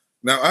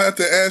 Now I have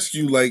to ask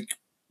you, like,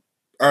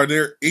 are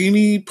there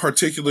any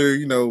particular,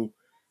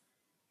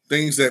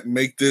 things that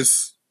make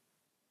this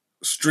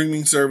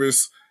streaming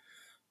service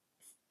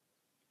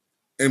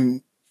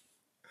a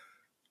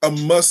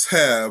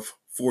must-have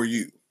for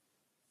you?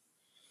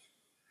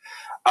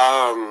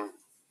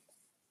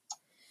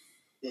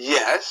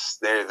 Yes,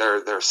 there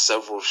are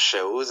several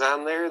shows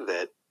on there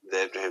that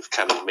have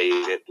kind of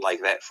made it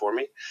like that for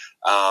me.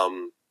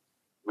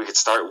 We could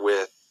start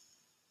with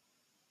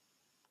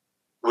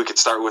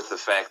the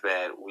fact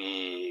that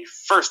we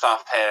first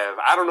off have,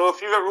 I don't know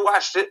if you've ever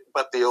watched it,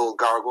 but the old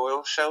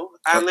Gargoyle show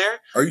on there.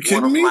 Are you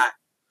kidding me?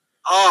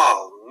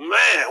 Oh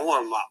man,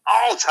 one of my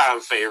all-time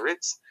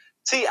favorites.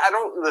 See, I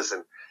know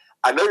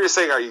you're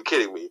saying, "Are you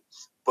kidding me?"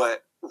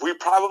 But we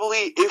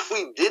probably, if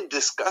we did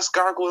discuss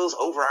Gargoyles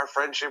over our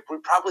friendship, we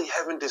probably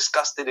haven't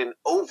discussed it in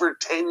over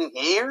 10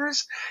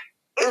 years.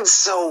 And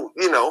so,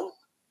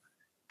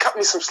 cut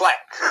me some slack.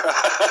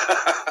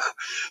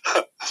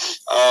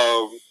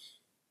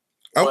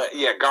 But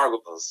yeah,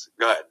 Gargoyles.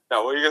 Go ahead.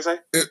 No, what were you going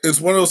to say? It's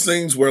one of those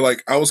things where,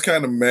 like, I was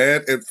kind of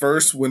mad at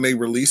first when they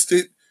released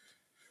it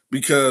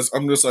because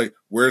I'm just like,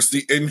 where's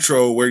the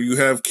intro where you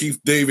have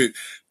Keith David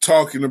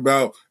talking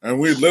about, and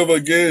we live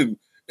again?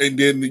 And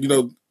then,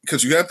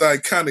 because you have the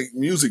iconic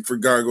music for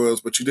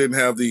Gargoyles, but you didn't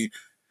have the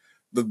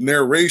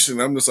narration.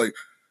 I'm just like,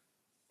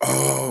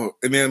 oh.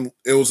 And then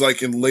it was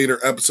like in later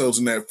episodes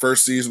in that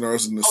first season, or it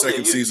was in the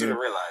second season. You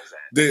didn't realize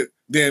that.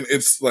 Then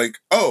it's like,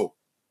 oh,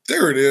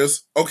 there it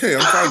is. Okay,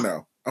 I'm fine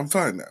now.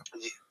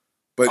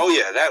 But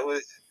that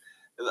was.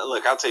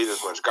 Look, I'll tell you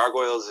this much: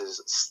 Gargoyles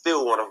is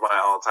still one of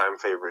my all-time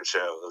favorite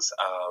shows.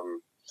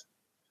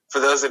 For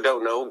those that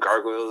don't know,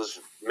 Gargoyles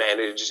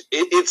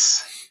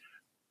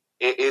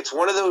it's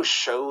one of those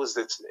shows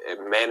that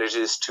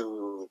manages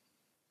to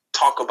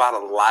talk about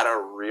a lot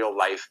of real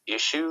life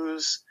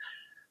issues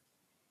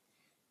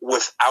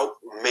without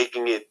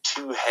making it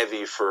too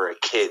heavy for a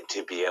kid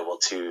to be able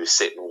to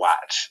sit and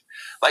watch.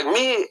 Like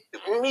me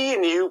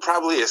and you,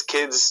 probably as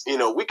kids,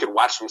 we could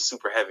watch some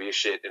super heavy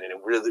shit and it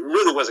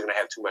really wasn't going to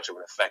have too much of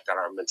an effect on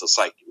our mental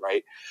psyche,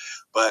 right?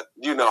 But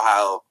you know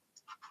how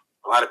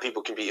a lot of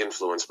people can be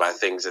influenced by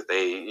things that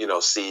they,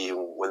 see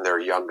when they're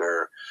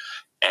younger,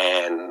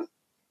 and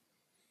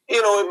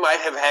it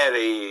might have had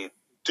a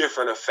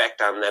different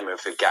effect on them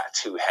if it got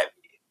too heavy.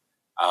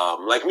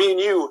 Like me and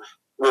you,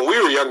 when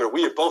we were younger,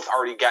 we had both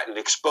already gotten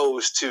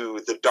exposed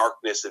to the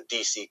darkness of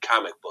DC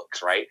comic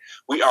books, right?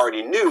 We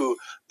already knew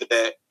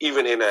that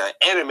even in an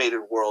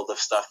animated world of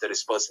stuff that is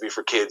supposed to be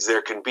for kids,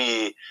 there can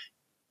be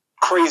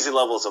crazy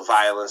levels of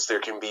violence. There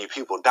can be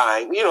people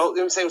dying, you know what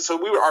I'm saying? So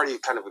we were already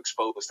kind of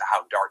exposed to how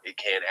dark it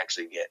can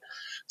actually get.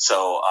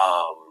 So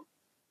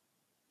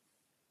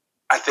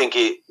I think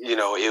it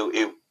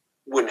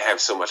wouldn't have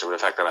so much of an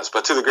effect on us.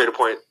 But to the greater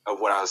point of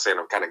what I was saying,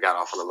 I've kind of got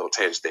off on a little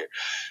tangent there.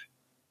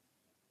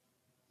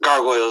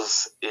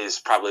 Gargoyles is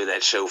probably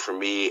that show for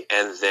me,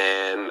 and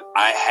then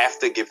I have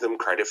to give them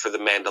credit for The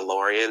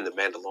Mandalorian. The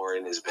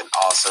Mandalorian has been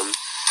awesome.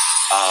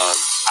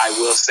 I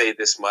will say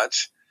this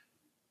much.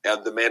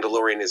 The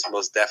Mandalorian is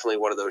most definitely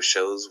one of those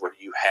shows where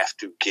you have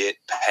to get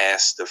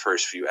past the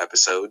first few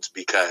episodes,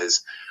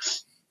 because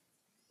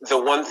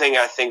the one thing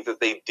I think that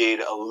they did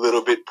a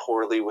little bit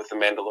poorly with The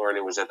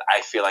Mandalorian was that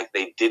I feel like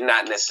they did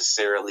not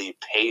necessarily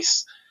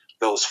pace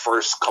those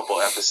first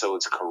couple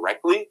episodes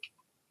correctly,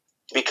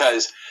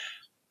 because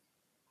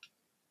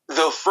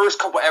the first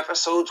couple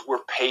episodes were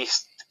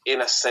paced in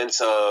a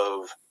sense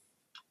of,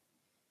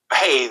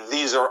 hey,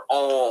 these are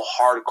all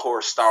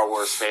hardcore Star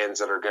Wars fans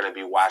that are going to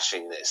be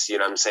watching this. You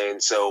know what I'm saying?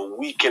 So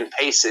we can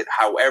pace it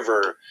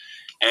however,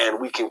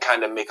 and we can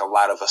kind of make a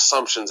lot of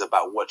assumptions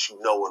about what you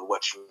know and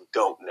what you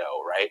don't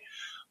know, right?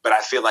 But I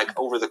feel like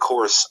over the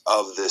course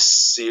of the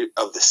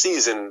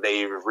season,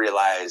 they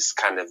realized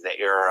kind of the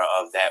era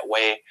of that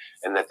way,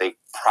 and that they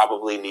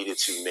probably needed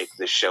to make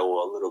the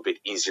show a little bit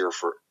easier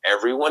for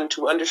everyone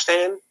to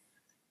understand,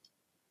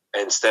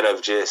 instead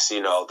of just,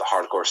 the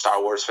hardcore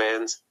Star Wars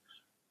fans.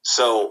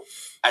 So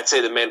I'd say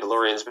The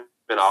Mandalorian's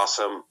been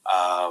awesome.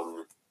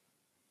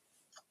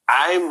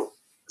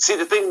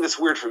 The thing that's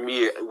weird for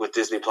me with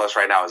Disney Plus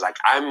right now is, like,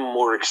 I'm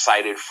more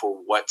excited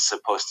for what's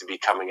supposed to be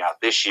coming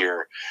out this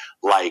year,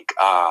 like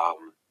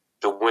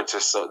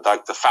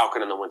the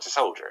Falcon and the Winter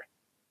Soldier.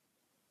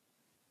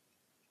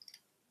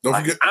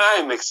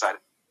 I'm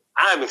excited.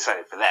 I'm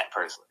excited for that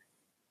personally.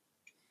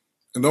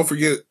 And don't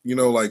forget,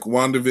 like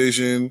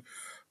WandaVision.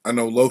 I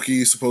know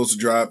Loki's supposed to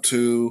drop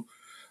too.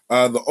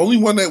 The only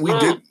one that we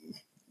did...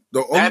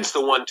 That's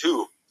the one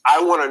too.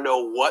 I want to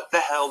know what the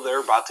hell they're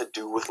about to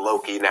do with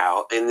Loki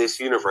now in this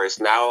universe,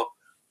 now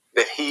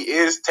that he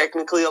is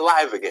technically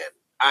alive again.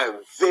 I'm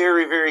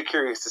very, very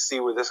curious to see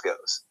where this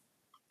goes.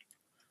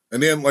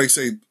 And then,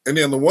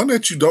 the one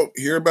that you don't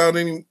hear about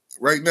any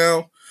right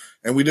now,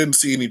 and we didn't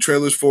see any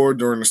trailers for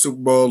during the Super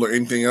Bowl or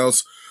anything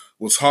else,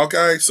 was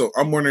Hawkeye. So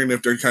I'm wondering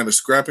if they're kind of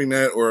scrapping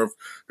that, or if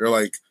they're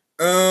like,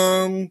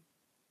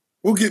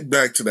 we'll get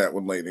back to that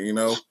one later, you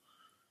know?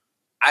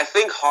 I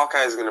think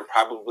Hawkeye is going to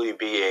probably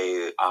be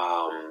a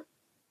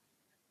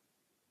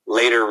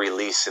later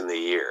release in the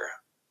year.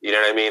 You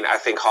know what I mean? I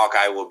think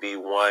Hawkeye will be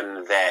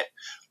one that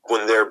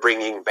when they're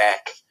bringing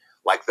back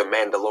like the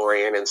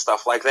Mandalorian and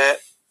stuff like that,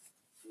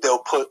 they'll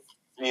put,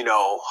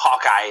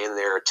 Hawkeye in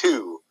there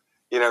too.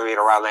 You know what I mean?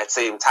 Around that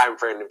same time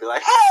frame to be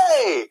like,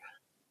 hey,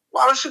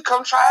 why don't you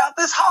come try out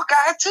this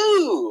Hawkeye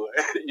too?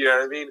 You know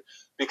what I mean?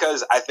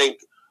 Because I think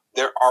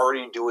they're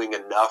already doing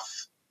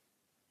enough.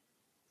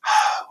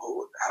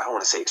 I don't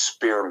want to say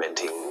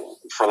experimenting,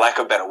 for lack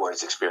of better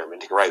words,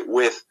 experimenting, right?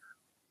 With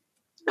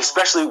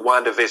especially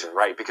WandaVision,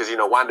 right? Because,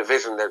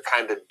 WandaVision, they're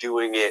kind of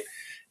doing it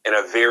in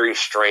a very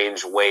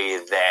strange way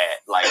that,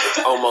 like, it's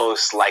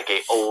almost like a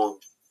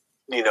old,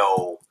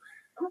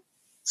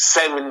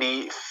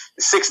 60s,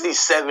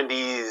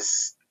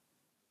 70s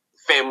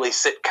family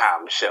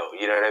sitcom show,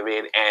 you know what I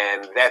mean?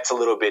 And that's a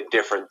little bit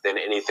different than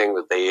anything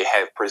that they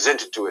have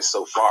presented to us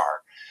so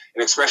far.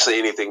 And especially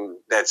anything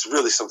that's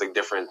really something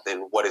different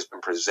than what has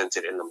been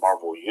presented in the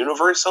Marvel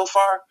Universe so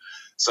far.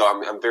 So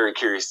I'm very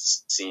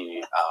curious to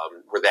see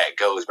where that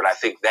goes. But I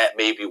think that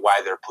may be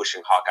why they're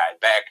pushing Hawkeye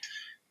back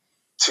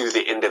to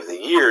the end of the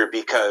year,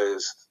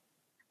 because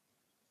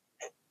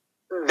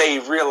they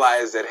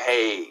realize that,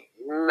 hey,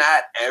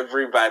 not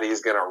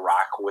everybody's going to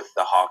rock with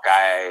the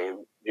Hawkeye,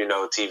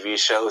 TV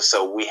show.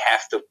 So we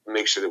have to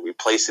make sure that we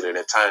place it in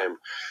a time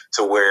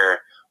to where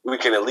we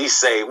can at least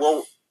say,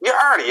 well, you're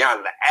already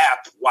on the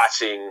app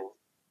watching,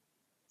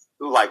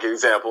 like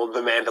example,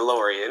 The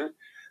Mandalorian.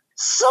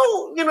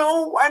 So,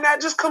 why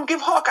not just come give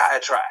Hawkeye a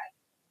try?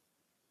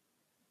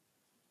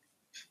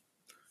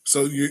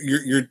 So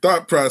your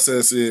thought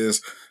process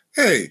is,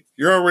 hey,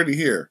 you're already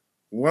here.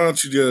 Why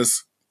don't you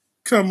just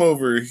come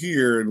over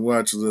here and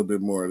watch a little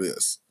bit more of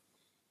this?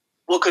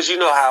 Well, because you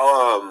know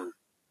how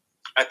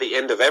at the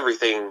end of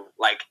everything,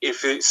 like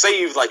if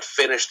say you've like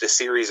finished a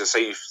series or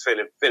say you've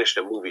finished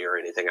a movie or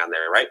anything on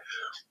there, right?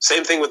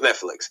 Same thing with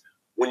Netflix.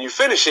 When you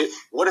finish it,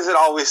 what does it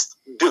always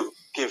do?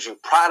 Gives you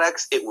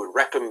products it would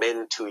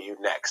recommend to you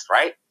next,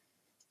 right?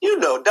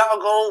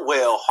 Doggone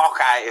well,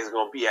 Hawkeye is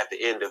going to be at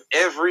the end of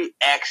every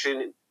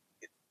action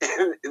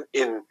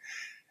in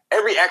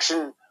every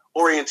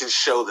action-oriented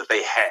show that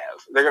they have.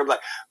 They're going to be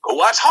like, go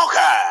watch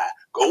Hawkeye!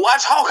 Go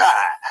watch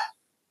Hawkeye!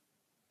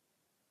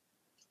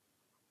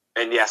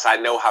 And yes, I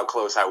know how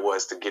close I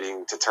was to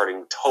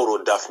turning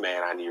total Duff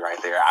Man on you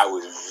right there. I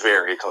was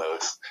very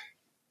close.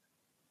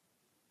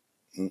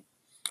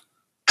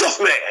 Duff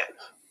Man!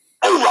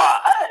 All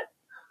right!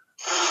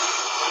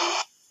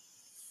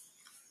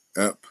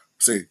 Yep.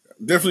 See,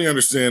 definitely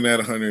understand that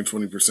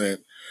 120%.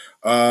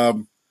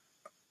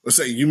 Let's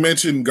say you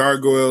mentioned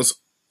gargoyles.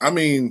 I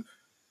mean,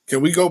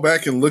 can we go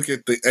back and look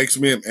at the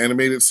X-Men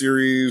animated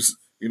series?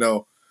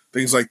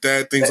 Things like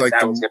that. Things like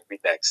that was going to be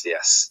next.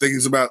 Yes.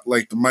 Things about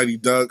like the Mighty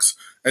Ducks,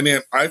 and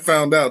then I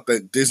found out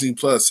that Disney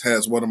Plus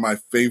has one of my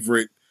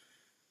favorite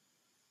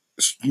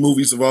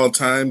movies of all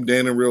time,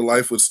 Dan in Real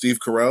Life with Steve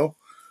Carell.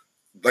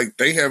 Like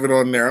they have it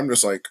on there. I'm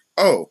just like,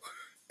 oh,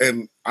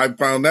 and I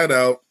found that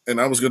out, and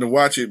I was going to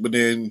watch it, but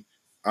then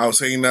I was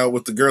hanging out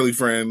with the girly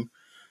friend,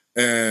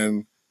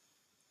 and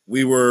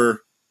we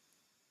were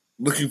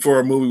looking for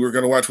a movie. We were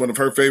going to watch one of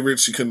her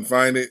favorites. She couldn't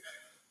find it.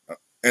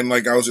 And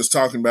like I was just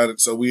talking about it.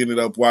 So we ended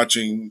up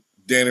watching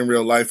Dan in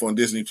Real Life on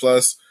Disney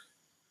Plus.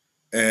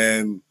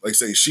 And like I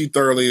say, she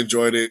thoroughly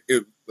enjoyed it.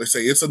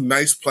 It's a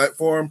nice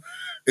platform.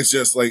 It's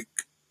just like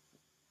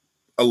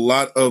a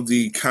lot of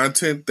the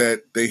content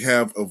that they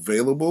have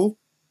available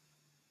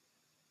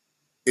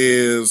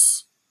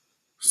is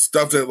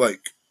stuff that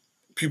like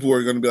people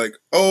are going to be like,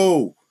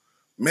 oh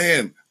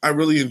man, I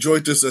really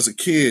enjoyed this as a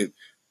kid.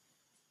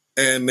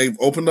 And they've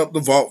opened up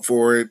the vault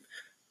for it.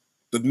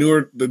 The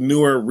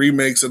newer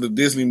remakes of the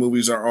Disney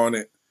movies are on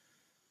it.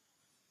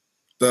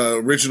 The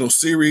original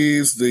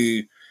series,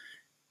 the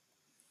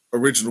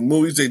original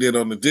movies they did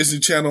on the Disney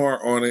Channel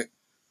are on it.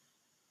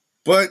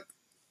 But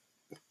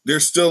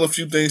there's still a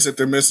few things that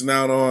they're missing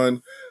out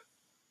on.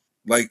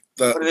 Like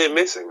what are they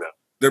missing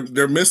though?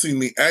 They're missing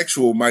the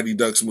actual Mighty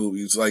Ducks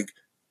movies. Like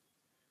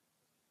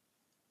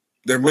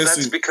they're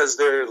missing. That's because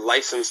they're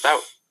licensed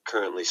out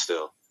currently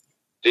still.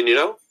 Didn't you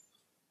know?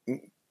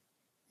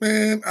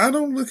 Man, I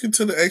don't look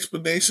into the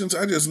explanations.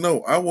 I just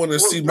know I want to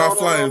see my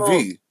flying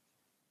V.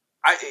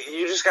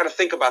 You just got to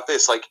think about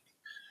this. Like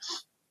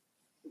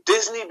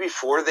Disney,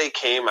 before they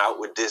came out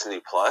with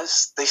Disney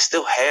Plus, they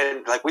still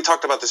had, like we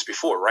talked about this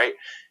before, right?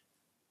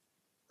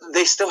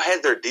 They still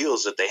had their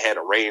deals that they had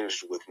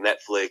arranged with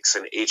Netflix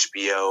and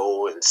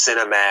HBO and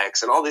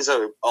Cinemax and all these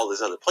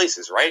other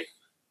places, right?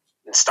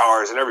 And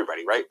Stars and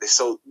everybody, right?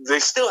 So they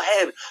still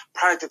had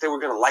product that they were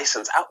going to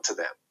license out to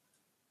them.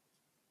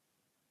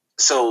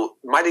 So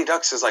Mighty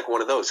Ducks is like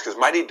one of those, because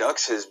Mighty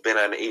Ducks has been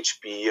on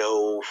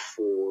HBO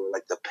for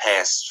like the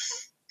past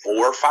 4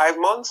 or 5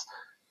 months.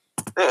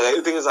 Yeah,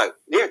 everything is like,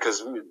 yeah,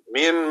 because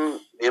me and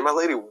my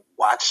lady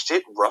watched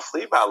it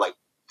roughly about like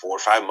 4 or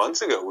 5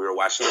 months ago. We were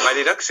watching the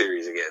Mighty Ducks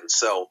series again.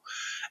 So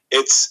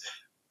it's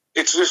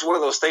just one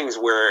of those things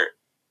where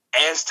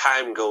as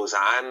time goes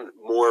on,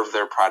 more of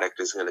their product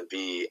is going to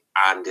be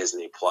on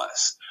Disney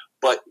Plus.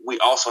 But we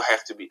also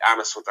have to be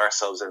honest with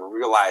ourselves and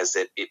realize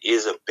that it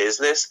is a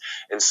business.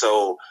 And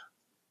so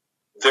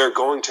they're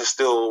going to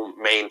still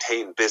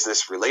maintain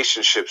business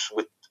relationships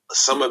with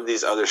some of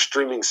these other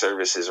streaming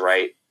services,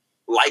 right?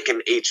 Like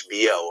an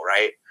HBO,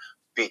 right?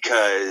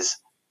 Because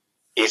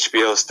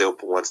HBO still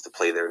wants to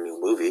play their new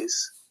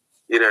movies.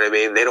 You know what I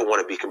mean? They don't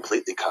want to be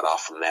completely cut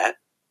off from that.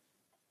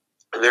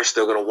 And they're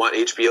still going to want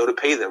HBO to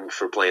pay them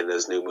for playing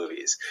those new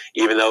movies.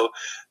 Even though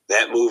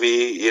that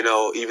movie, you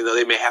know, even though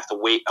they may have to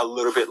wait a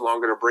little bit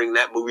longer to bring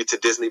that movie to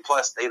Disney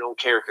Plus, they don't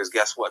care, because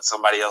guess what?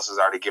 Somebody else has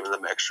already given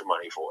them extra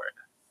money for it.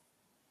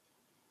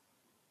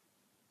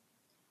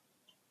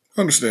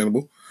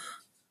 Understandable.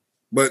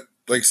 But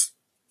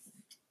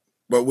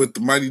with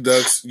the Mighty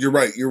Ducks, you're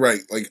right.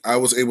 Like, I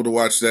was able to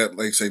watch that,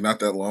 like, say, not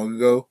that long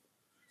ago,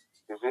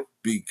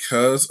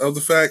 because of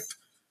the fact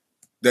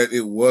that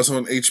it was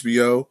on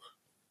HBO.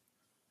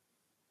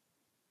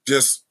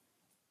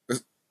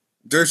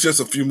 There's just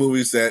a few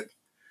movies that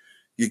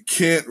you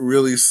can't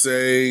really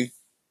say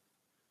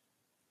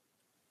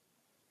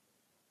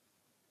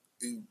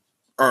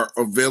are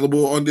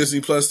available on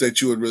Disney Plus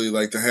that you would really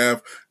like to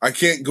have. I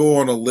can't go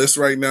on a list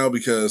right now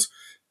because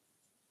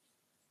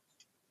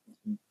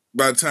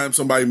by the time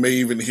somebody may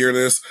even hear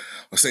this,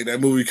 I'll say that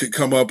movie could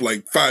come up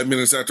like 5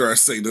 minutes after I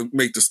say to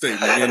make the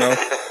statement, you know?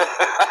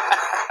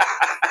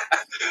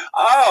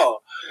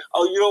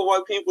 Oh, you don't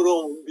want people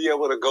to be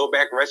able to go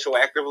back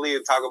retroactively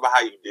and talk about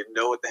how you didn't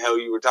know what the hell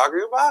you were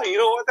talking about? You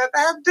don't want that to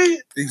happen to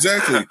you?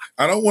 Exactly.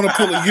 I don't want to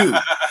pull a you.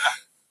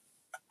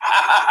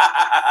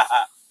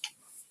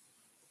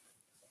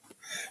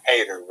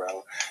 Hater,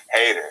 bro.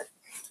 Hater.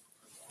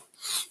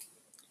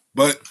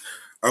 But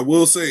I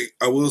will say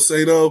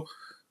though,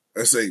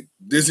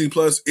 Disney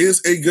Plus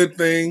is a good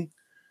thing,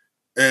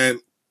 and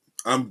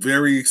I'm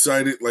very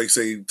excited,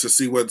 to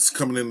see what's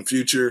coming in the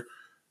future.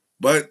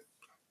 But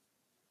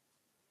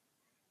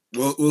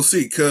we'll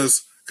see,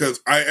 because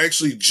I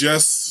actually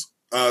just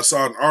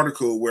saw an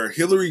article where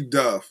Hilary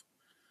Duff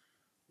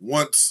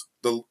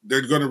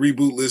they're going to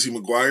reboot Lizzie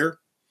McGuire,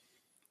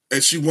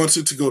 and she wants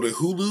it to go to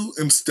Hulu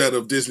instead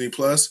of Disney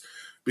Plus,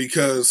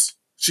 because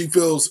she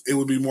feels it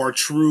would be more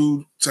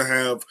true to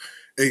have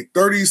a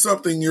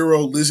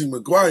 30-something-year-old Lizzie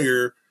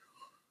McGuire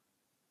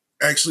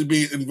actually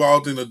be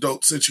involved in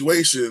adult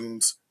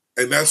situations,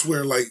 and that's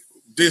where, like,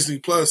 Disney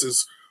Plus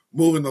is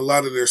moving a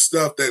lot of their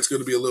stuff that's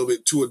going to be a little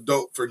bit too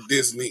adult for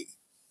Disney.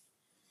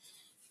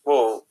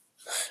 Well,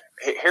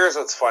 here's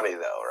what's funny,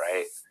 though,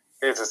 right?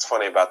 Here's what's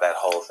funny about that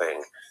whole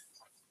thing.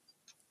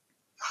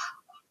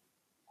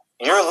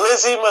 You're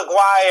Lizzie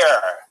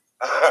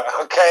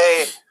McGuire,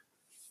 okay?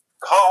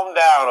 Calm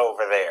down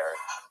over there.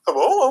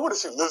 Oh, I want to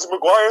see Lizzie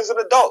McGuire as an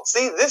adult.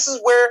 See, this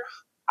is where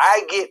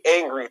I get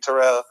angry,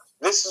 Terrell.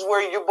 This is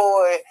where your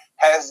boy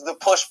has the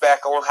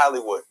pushback on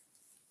Hollywood.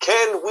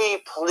 Can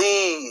we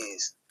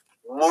please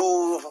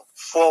move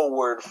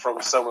forward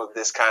from some of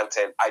this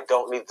content? I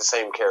don't need the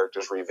same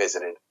characters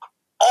revisited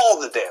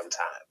all the damn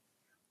time.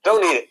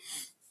 Don't need it.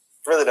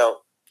 Really don't.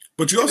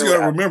 But you also got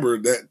to remember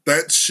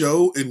that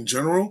show in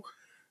general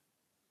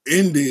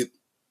ended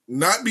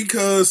not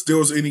because there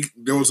was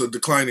a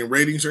decline in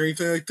ratings or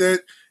anything like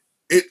that,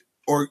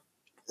 or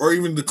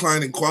even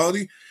decline in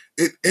quality.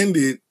 It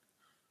ended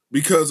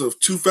because of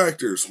two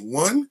factors.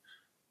 One,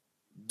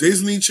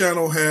 Disney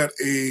Channel had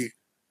a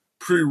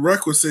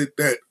prerequisite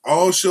that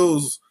all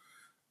shows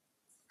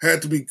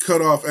had to be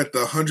cut off at the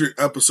 100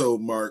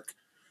 episode mark,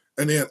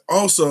 and then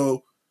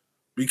also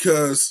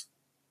because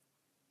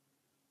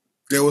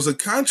there was a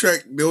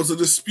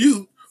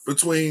dispute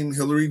between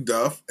Hilary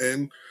Duff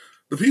and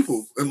the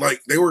people, and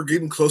like they were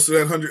getting close to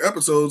that 100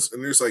 episodes,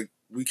 and they're just like,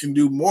 we can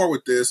do more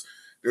with this.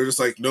 They're just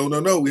like, no,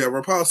 we have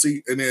our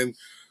policy. And then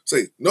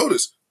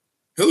notice,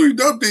 Hilary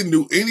Duff didn't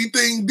do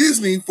anything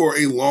Disney for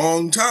a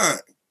long time.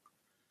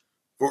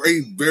 For a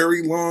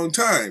very long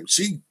time.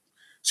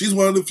 She's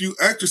one of the few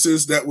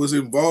actresses that was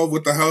involved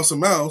with the House of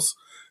Mouse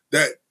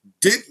that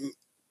didn't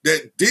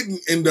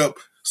end up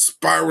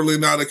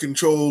spiraling out of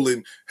control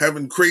and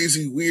having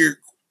crazy, weird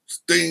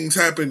things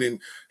happen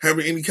and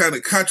having any kind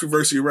of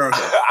controversy around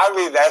her. I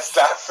mean, that's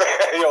not fair.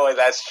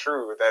 That's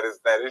true.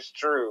 That is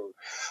true.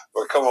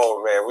 But come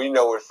on, man. We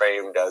know what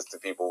fame does to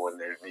people when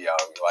they're young.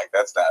 Like,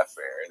 that's not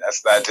fair.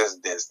 That's not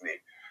just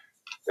Disney.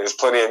 There's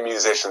plenty of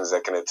musicians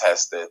that can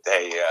attest that,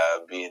 hey,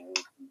 being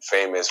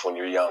famous when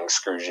you're young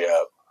screws you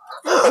up.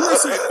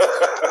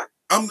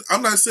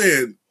 I'm not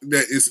saying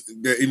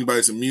that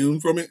anybody's immune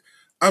from it.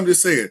 I'm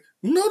just saying,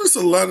 notice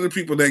a lot of the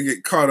people that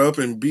get caught up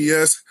in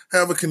BS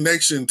have a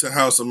connection to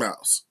House of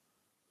Mouse.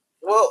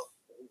 Well,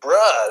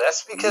 bruh,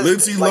 that's because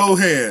Lindsay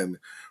Lohan,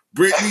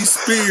 Britney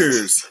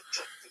Spears,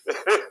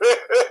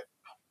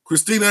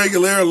 Christina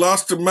Aguilera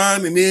lost her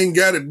mind and then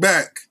got it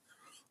back.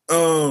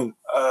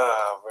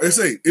 They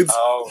say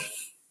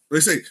They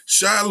say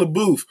Shia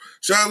LaBeouf.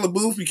 Shia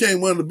LaBeouf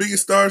became one of the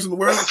biggest stars in the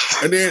world,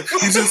 and then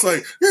he's just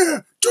like, yeah,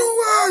 do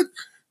it.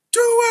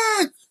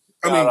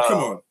 Come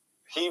on.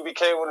 He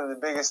became one of the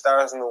biggest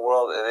stars in the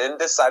world, and then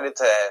decided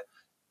to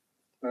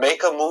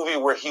make a movie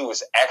where he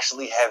was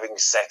actually having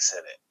sex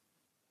in it.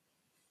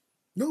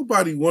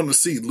 Nobody wanted to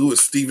see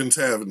Louis Stevens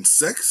having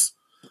sex.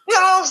 You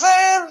know what I'm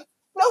saying?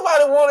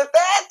 Nobody wanted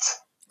that.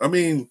 I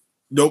mean,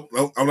 nope,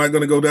 I'm not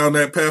going to go down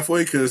that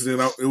pathway because then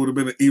it would have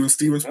been an even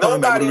Stevens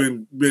pun. That would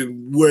have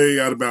been way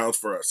out of bounds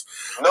for us.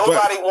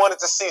 Nobody wanted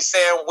to see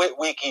Sam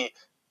Witwicky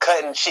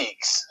cutting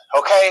cheeks,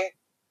 okay?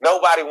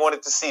 Nobody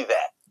wanted to see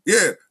that.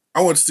 Yeah,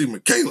 I want to see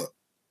Michaela.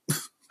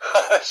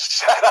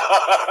 Shut up.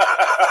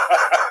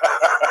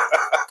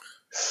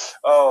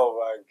 Oh,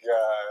 my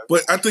God.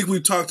 But I think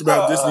we've talked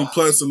about Disney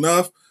Plus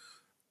enough.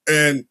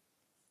 And,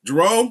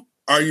 Jerome,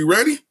 are you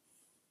ready?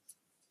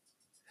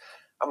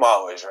 I'm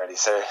always ready,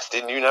 sir.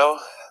 Didn't you know?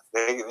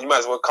 You might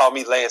as well call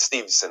me Lance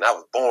Stevenson. I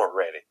was born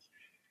ready.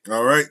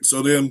 All right.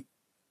 So then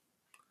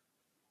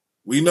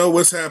we know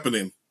what's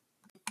happening.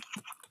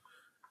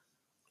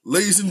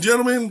 Ladies and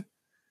gentlemen,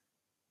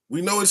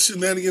 we know it's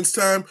shenanigans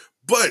time,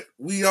 but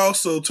we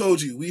also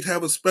told you we'd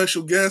have a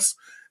special guest,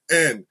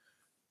 and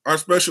our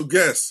special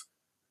guest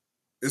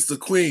is the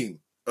queen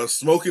of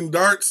smoking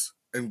darts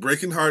and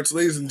breaking hearts.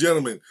 Ladies and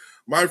gentlemen,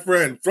 my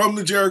friend from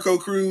the Jericho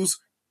Cruise,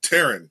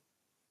 Taryn.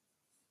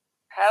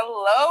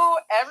 Hello,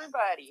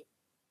 everybody.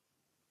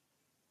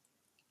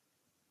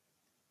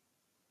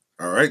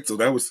 All right, so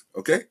that was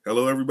okay.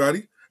 Hello,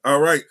 everybody. All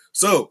right,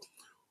 so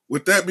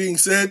with that being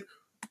said,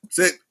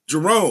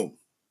 Jerome,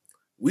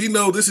 we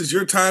know this is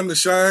your time to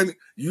shine.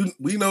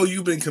 We know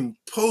you've been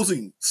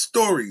composing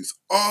stories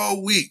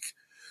all week.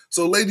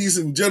 So, ladies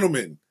and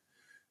gentlemen,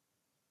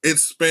 it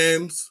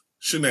spans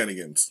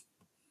shenanigans.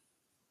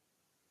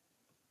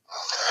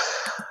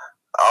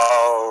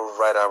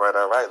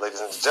 All right,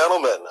 ladies and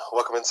gentlemen.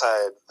 Welcome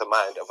inside the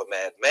mind of a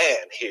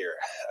madman here.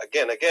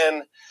 Again,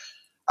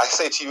 I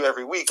say to you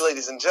every week,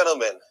 ladies and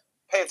gentlemen,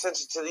 pay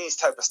attention to these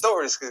type of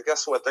stories because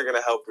guess what? They're going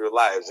to help your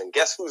lives. And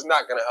guess who's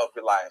not going to help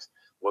your lives?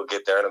 We'll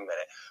get there in a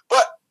minute.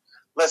 But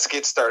let's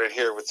get started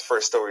here with the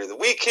first story of the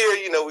week here.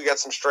 You know, we got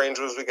some strange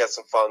ones. We got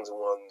some fun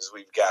ones.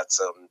 We've got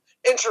some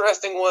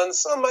interesting ones.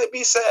 Some might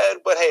be sad,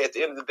 but hey, at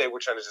the end of the day, we're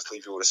trying to just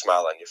leave you with a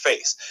smile on your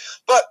face.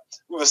 But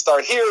we will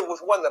start here with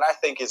one that I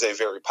think is a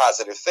very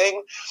positive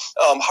thing.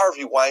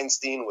 Harvey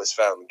Weinstein was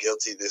found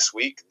guilty this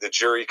week. The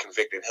jury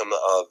convicted him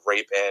of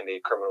rape and a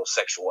criminal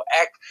sexual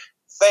act.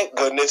 Thank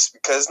goodness,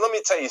 because let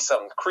me tell you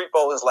something.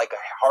 Creepo is like a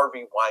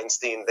Harvey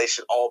Weinstein. They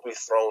should all be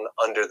thrown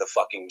under the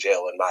fucking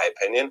jail, in my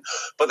opinion.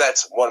 But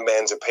that's one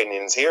man's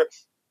opinions here.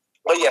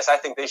 But yes, I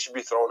think they should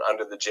be thrown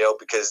under the jail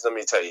because, let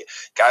me tell you,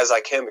 guys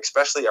like him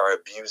especially are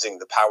abusing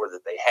the power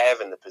that they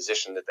have and the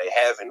position that they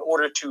have in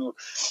order to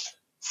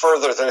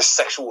further their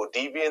sexual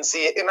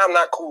deviancy. And I'm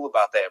not cool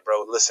about that,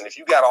 bro. Listen, if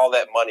you got all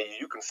that money,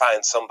 you can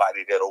find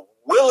somebody that'll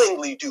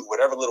willingly do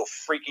whatever little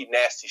freaky,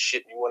 nasty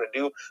shit you want to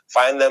do.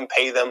 Find them,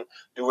 pay them,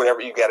 do whatever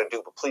you got to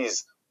do. But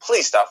please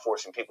stop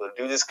forcing people to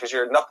do this because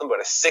you're nothing but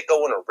a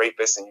sicko and a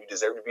rapist and you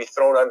deserve to be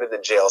thrown under the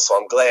jail. So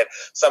I'm glad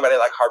somebody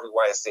like Harvey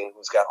Weinstein,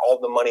 who's got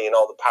all the money and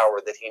all the power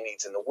that he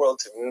needs in the world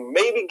to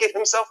maybe get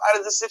himself out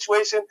of this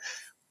situation,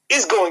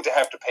 is going to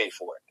have to pay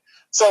for it.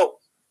 So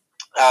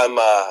I'm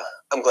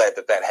glad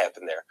that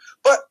happened there.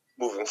 But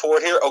moving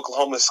forward here,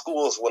 Oklahoma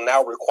schools will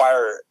now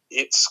require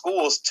its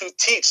schools to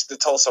teach the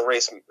Tulsa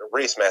race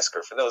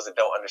massacre. For those that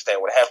don't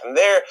understand what happened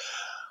there,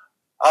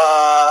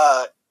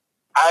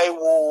 I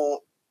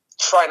will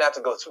try not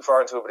to go too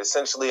far into it, but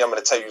essentially I'm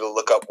going to tell you to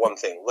look up one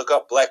thing. Look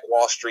up Black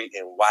Wall Street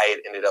and why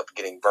it ended up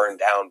getting burned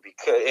down.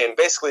 And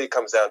basically it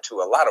comes down to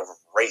a lot of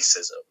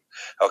racism.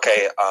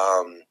 Okay,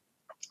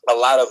 a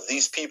lot of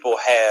these people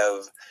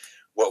have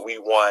what we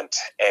want,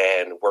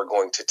 and we're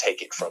going to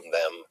take it from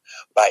them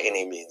by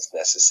any means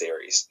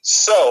necessary.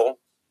 So,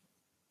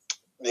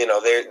 you know,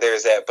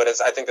 there's that. But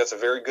I think that's a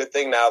very good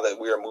thing now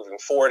that we are moving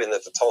forward and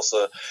that the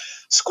Tulsa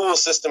school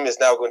system is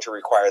now going to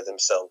require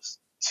themselves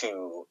to,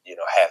 you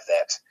know, have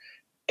that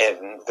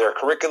in their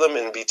curriculum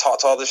and be taught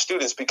to all the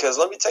students. Because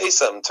let me tell you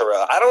something,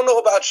 Terrell. I don't know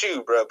about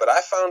you, bro, but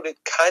I found it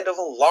kind of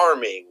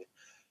alarming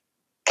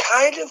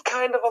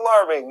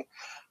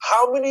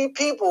how many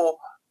people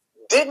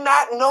did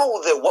not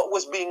know that what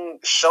was being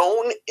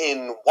shown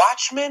in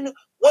Watchmen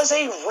was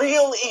a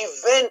real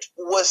event,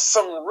 was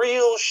some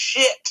real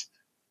shit.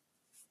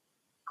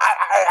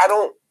 I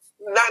don't,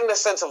 not in the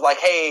sense of like,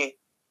 hey,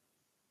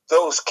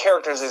 those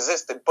characters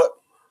existed, but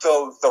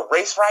the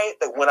race riot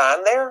that went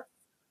on there,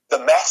 the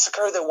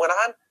massacre that went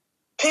on,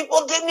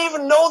 people didn't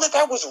even know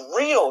that was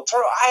real. Dude,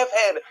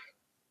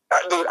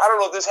 I don't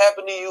know if this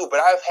happened to you, but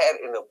I've had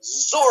an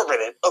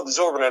absorbent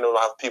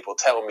amount of people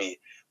tell me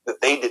that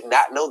they did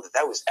not know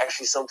that was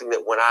actually something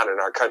that went on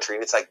in our country.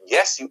 And it's like,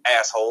 yes, you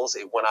assholes,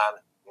 it went on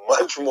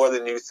much more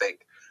than you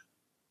think.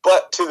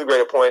 But to the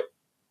greater point,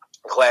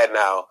 glad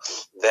now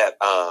that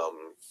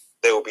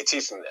they will be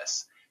teaching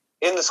this.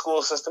 in the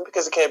school system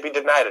because it can't be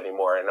denied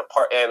anymore. And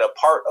a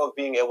part of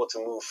being able to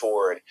move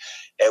forward.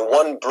 And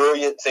one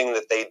brilliant thing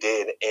that they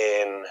did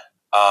in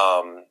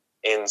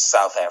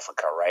South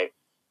Africa, right,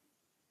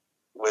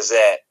 was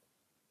that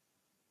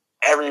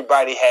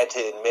everybody had to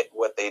admit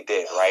what they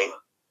did, right?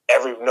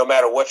 No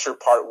matter what your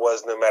part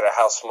was, no matter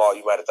how small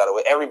you might have thought it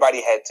was,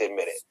 everybody had to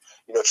admit it.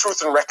 You know,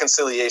 truth and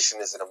reconciliation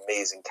is an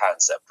amazing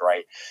concept,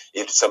 right?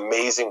 It's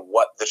amazing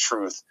what the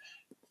truth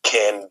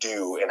can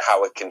do and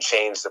how it can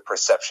change the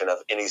perception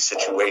of any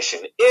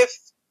situation if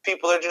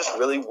people are just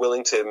really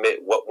willing to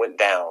admit what went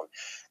down.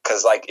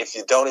 Because, like, if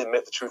you don't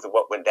admit the truth of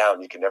what went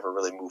down, you can never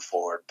really move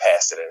forward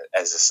past it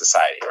as a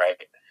society, right?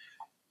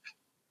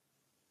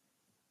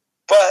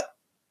 But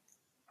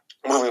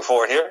moving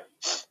forward here,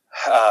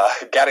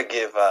 gotta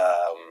give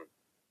a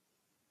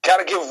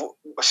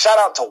shout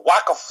out to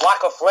Waka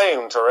Flocka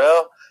Flame,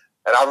 Terrell.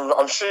 And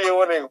I'm sure you're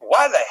wondering,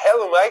 why the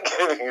hell am I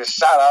giving a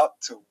shout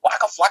out to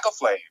Waka Flocka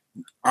Flame?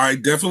 I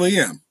definitely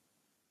am.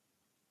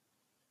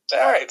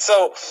 All right,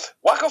 so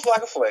Waka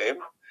Flocka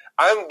Flame,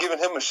 I'm giving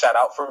him a shout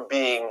out for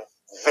being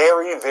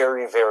very,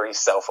 very, very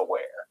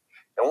self-aware.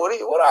 And what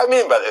do I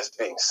mean by this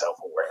being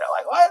self-aware?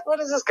 Like, what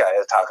is this guy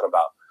talking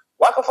about?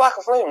 Waka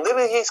Flocka Flame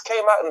literally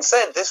came out and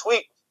said this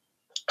week,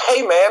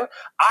 hey man,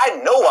 I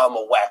know I'm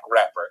a whack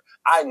rapper.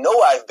 I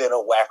know I've been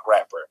a whack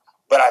rapper,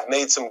 but I've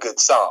made some good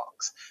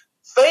songs.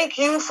 Thank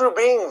you for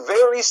being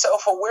very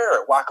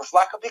self-aware, Waka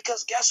Flocka,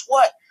 because guess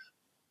what?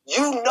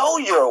 You know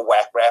you're a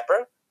whack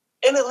rapper,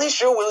 and at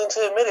least you're willing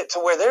to admit it, to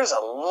where there's a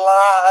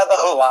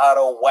lot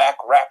of whack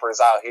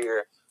rappers out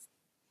here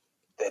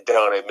that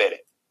don't admit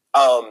it.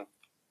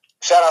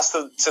 Shout outs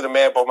to the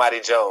man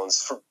Bomani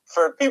Jones.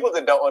 For people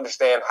that don't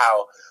understand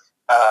how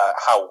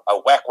a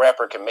whack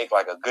rapper can make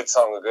like a good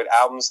song or good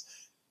albums,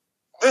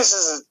 this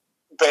is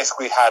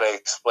basically how to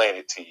explain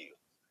it to you.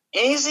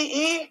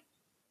 Eazy-E,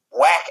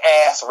 whack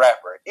ass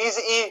rapper.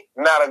 Eazy-E,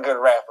 not a good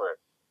rapper.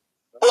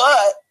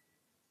 But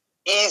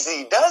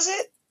Easy Does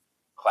It,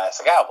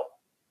 classic album.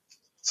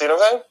 See what I'm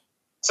saying?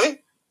 See?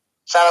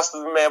 Shout outs to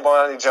the man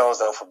Bomani Jones,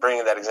 though, for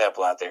bringing that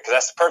example out there, because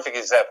that's the perfect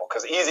example,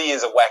 because Easy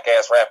is a whack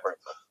ass rapper,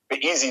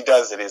 but Easy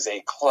Does It is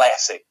a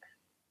classic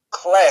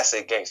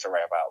gangster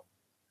rap album.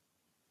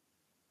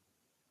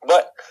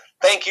 But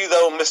thank you,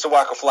 though, Mr.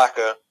 Waka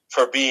Flocka,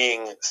 for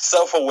being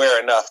self-aware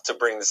enough to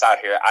bring this out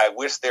here. I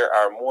wish there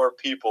are more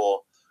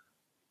people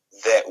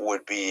that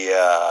would be,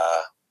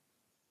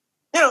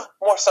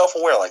 more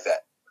self-aware like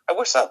that. I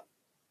wish so.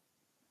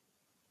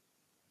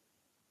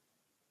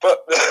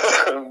 But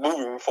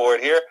moving forward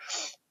here,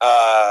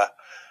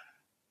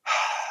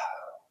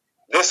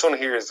 this one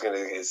here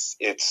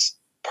it's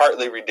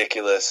partly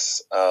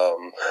ridiculous,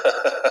 and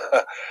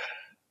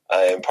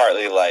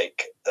partly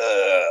like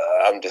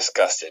I'm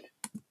disgusted.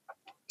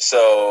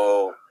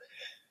 So,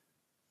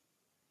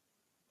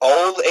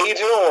 old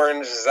Agent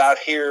Orange is out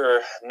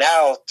here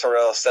now,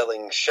 Terrell,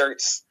 selling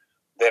shirts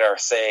that are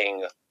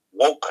saying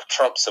 "woke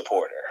Trump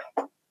supporter."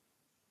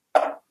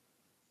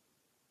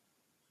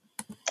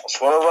 Just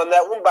want to run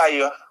that one by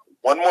you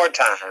one more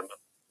time.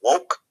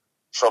 Woke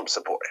Trump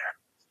supporter.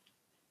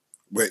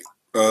 Wait,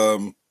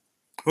 hold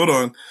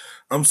on.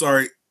 I'm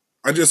sorry.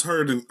 I just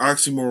heard an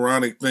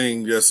oxymoronic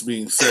thing just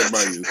being said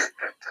by you.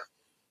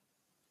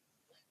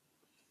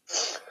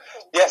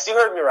 Yes, you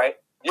heard me right.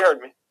 You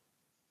heard me.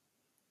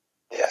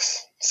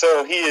 Yes.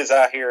 So he is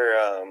out here,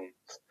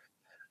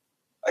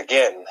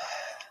 again,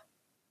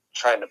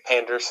 trying to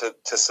pander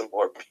to some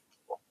more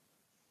people.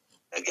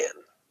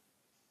 Again.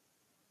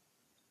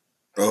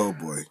 Oh,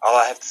 boy. All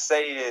I have to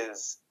say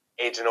is,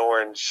 Agent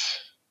Orange,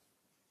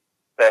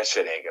 that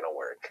shit ain't gonna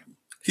work.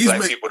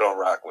 People don't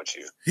rock with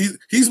you.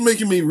 He's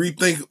making me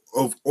rethink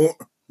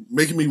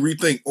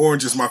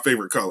orange is my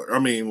favorite color. I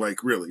mean,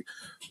 like, really.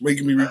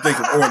 Making me rethink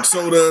of orange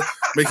soda,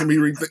 making me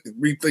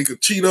rethink of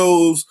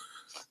Cheetos.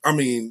 I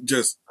mean,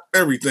 just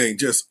everything.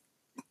 Just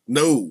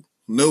no.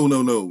 No.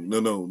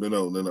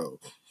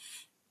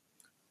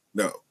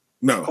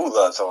 Who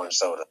loves orange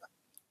soda?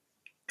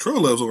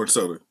 Troll loves orange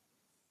soda.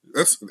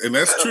 That's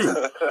true.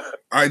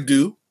 I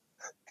do,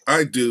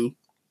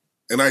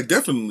 and I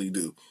definitely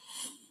do.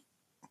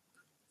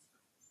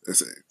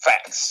 That's it.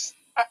 Facts.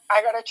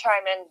 I gotta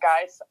chime in,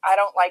 guys. I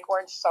don't like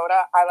orange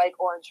soda. I like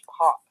orange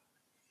pop.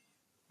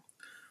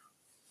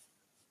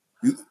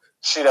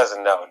 She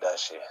doesn't know,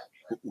 does she?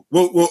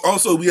 Well.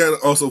 Also, we had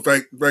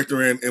to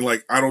factor in, and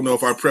like, I don't know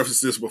if I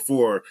prefaced this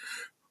before,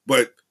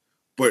 but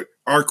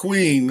our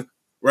queen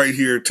right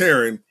here,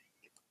 Taryn,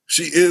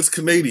 she is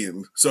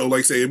Canadian. So,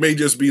 like, say, it may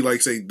just be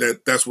like, say,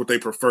 that's what they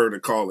prefer to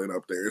call it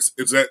up there. Is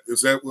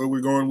that where we're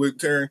going with,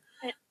 Taryn?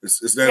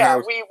 Is that yeah?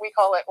 We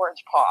call it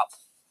orange pop.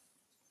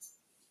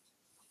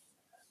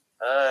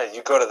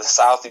 You go to the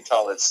South, you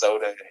call it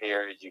soda.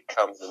 Here, you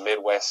come to the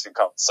Midwest, you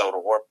call it soda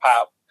or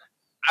pop.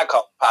 I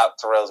call it pop.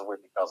 Terrell's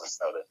weird, he calls it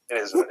soda. It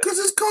is what it is. Because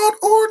it's called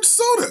orange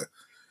soda.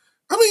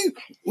 I mean,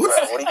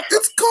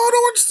 it's called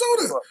orange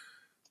soda.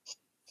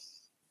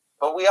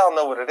 But we all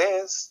know what it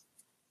is.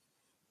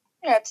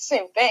 Yeah, it's the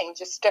same thing,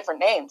 just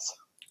different names.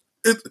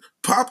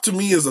 Pop to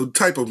me is a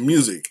type of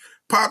music.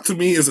 Pop to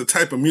me is a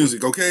type of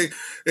music, okay?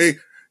 Hey,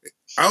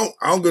 I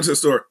don't go to the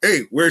store,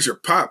 hey, where's your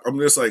pop? I'm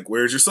just like,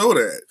 where's your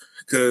soda at?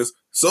 Because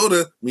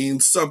soda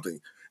means something.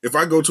 If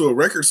I go to a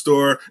record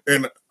store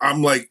and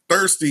I'm like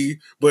thirsty,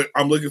 but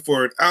I'm looking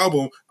for an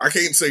album, I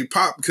can't say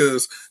pop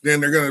because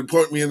then they're going to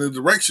point me in the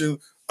direction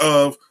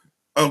of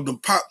the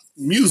pop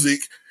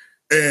music.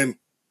 And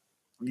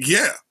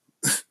yeah.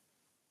 No,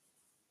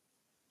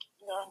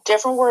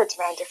 different words,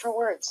 man, different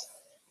words.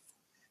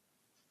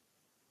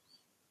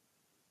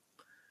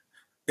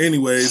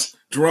 Anyways,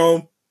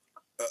 Jerome,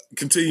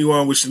 continue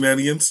on with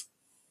shenanigans.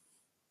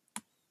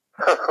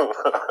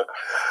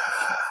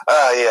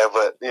 Yeah,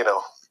 but, you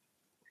know,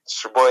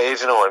 it's your boy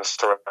Agent Orange,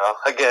 Terrell.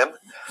 Again,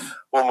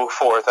 we'll move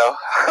forward, though.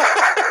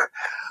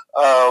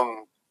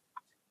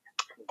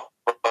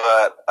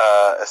 But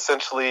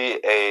essentially,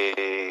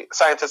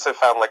 scientists have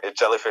found like a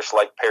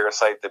jellyfish-like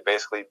parasite that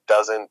basically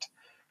doesn't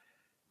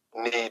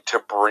need to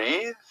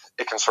breathe.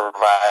 It can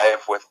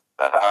survive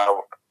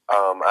without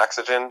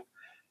oxygen.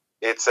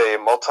 It's a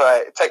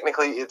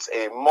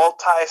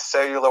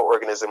multicellular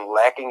organism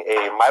lacking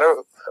a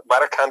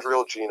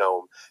mitochondrial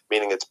genome,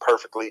 meaning it's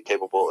perfectly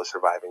capable of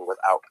surviving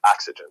without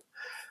oxygen.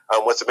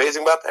 What's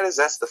amazing about that is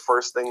that's the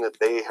first thing that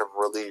they have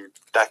really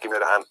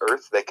documented on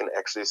Earth that can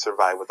actually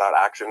survive without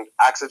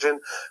oxygen.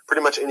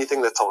 Pretty much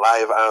anything that's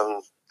alive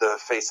on the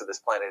face of this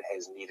planet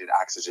has needed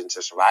oxygen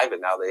to survive,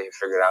 and now they have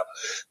figured out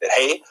that,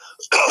 hey,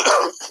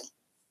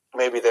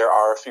 maybe there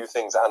are a few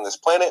things on this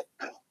planet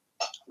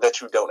that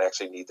you don't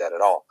actually need that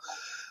at all.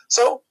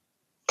 So,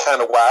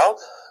 kind of wild,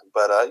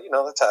 but you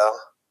know, that's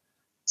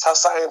how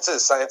science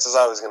is. Science is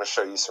always going to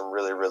show you some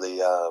really, really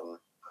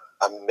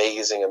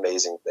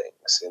amazing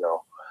things, you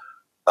know.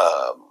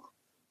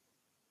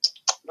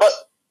 But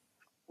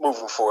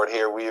moving forward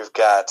here, we've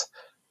got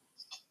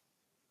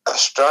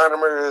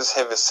astronomers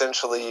have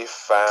essentially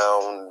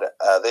found,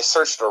 they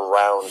searched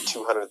around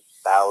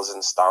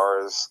 200,000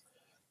 stars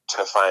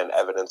to find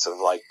evidence of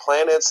like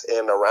planets,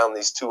 and around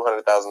these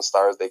 200,000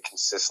 stars, they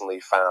consistently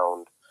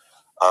found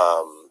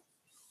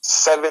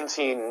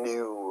 17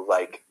 new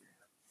like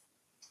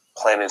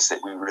planets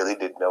that we really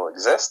didn't know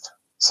exist.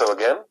 So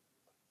again,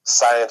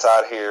 science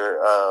out here,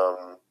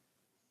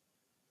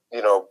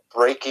 you know,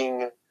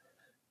 breaking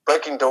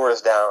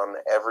doors down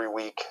every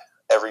week,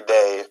 every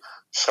day,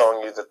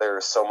 showing you that there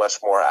is so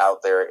much more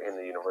out there in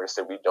the universe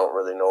that we don't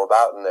really know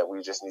about, and that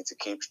we just need to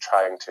keep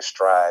trying to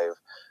strive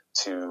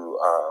to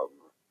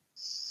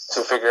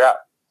figure out,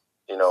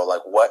 you know,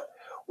 like what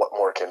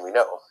more can we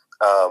know?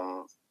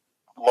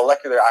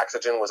 Molecular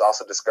oxygen was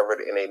also discovered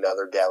in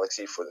another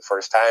galaxy for the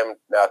first time.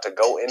 Now, to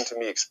go into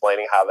me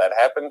explaining how that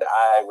happened,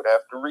 I would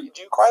have to read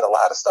you quite a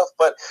lot of stuff.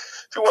 But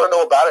if you want to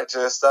know about it,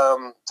 just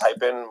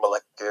type in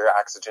molecular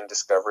oxygen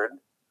discovered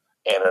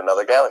in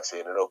another galaxy,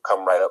 and it'll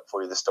come right up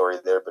for you, the story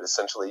there. But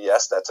essentially,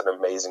 yes, that's an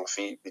amazing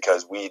feat,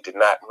 because we did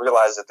not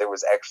realize that there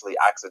was actually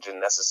oxygen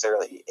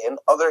necessarily in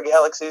other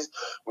galaxies.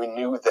 We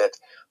knew that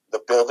the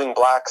building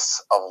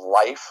blocks of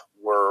life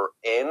were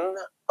in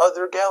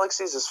other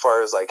galaxies, as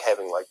far as like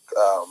having like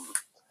the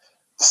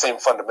same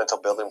fundamental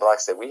building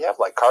blocks that we have,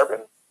 like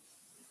carbon,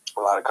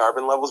 a lot of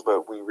carbon levels,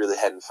 but we really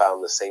hadn't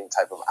found the same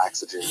type of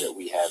oxygen that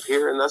we have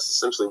here, and that's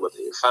essentially what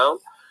they found.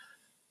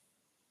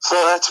 So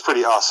that's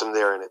pretty awesome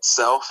there in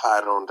itself.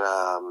 I don't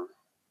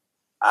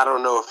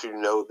know if you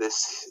know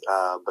this,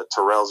 but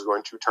Terrell's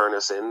going to turn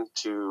us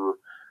into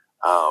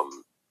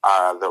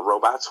the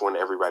robots when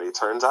everybody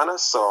turns on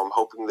us. So I'm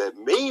hoping that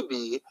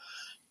maybe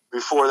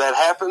before that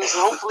happens,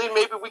 hopefully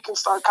maybe we can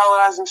start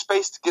colonizing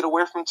space to get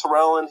away from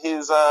Terrell and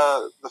his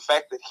the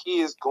fact that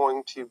he is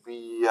going to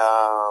be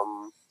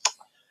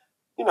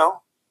you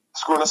know,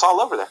 screwing us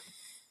all over there.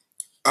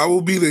 I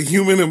will be the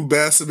human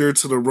ambassador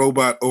to the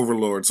robot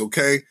overlords,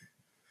 okay?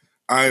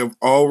 I have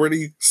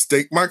already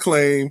staked my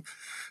claim.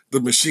 The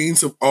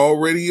machines have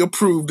already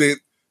approved it,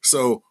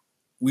 so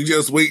we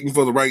just waiting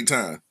for the right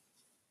time.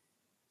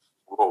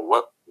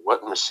 Well,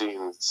 what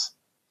machines?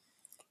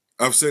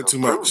 I've said too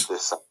much.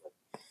 This?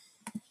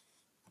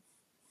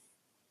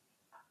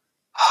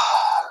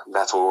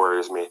 That's what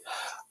worries me.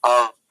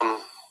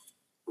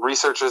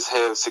 Researchers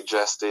have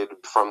suggested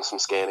from some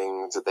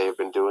scannings that they have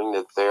been doing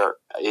that there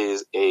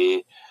is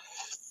a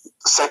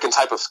second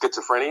type of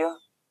schizophrenia.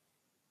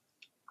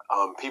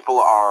 People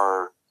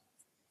are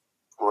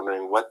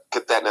wondering, what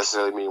could that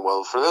necessarily mean?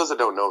 Well, for those that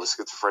don't know,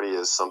 schizophrenia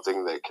is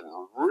something that can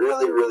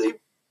really,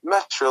 really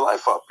mess your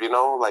life up. You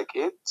know, like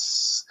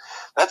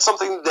that's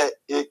something that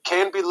it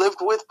can be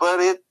lived with,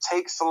 but it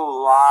takes a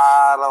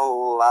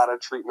lot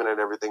of treatment and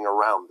everything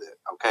around it.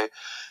 Okay.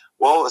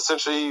 Well,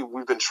 essentially,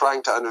 we've been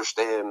trying to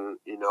understand,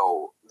 you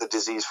know, the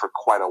disease for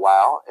quite a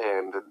while,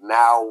 and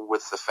now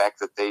with the fact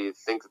that they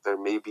think that there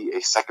may be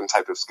a second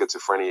type of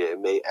schizophrenia,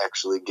 it may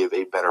actually give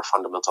a better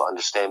fundamental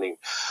understanding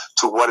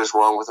to what is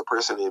wrong with a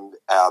person and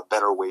a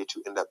better way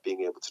to end up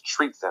being able to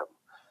treat them.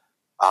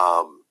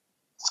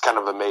 It's kind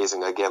of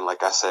amazing. Again,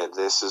 like I said,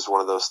 this is one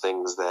of those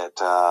things that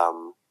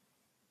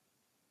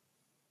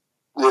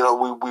you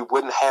know, we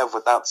wouldn't have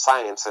without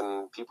science,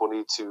 and people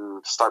need to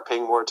start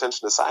paying more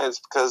attention to science,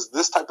 because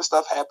this type of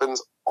stuff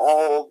happens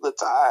all the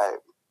time.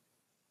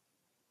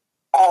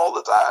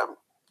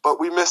 but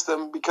we miss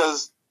them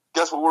because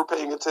guess what we're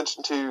paying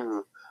attention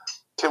to?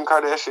 Kim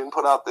Kardashian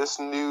put out this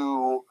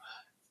new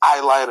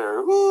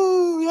eyeliner.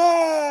 Woo,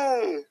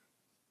 yay!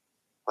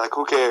 Like,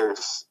 who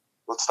cares?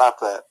 Let's stop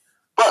that.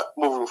 But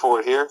moving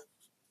forward here,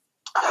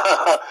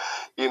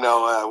 we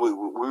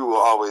will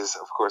always,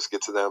 of course,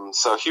 get to them.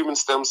 So human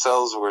stem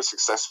cells were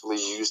successfully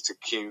used to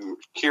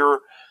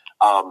cure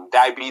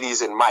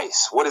diabetes in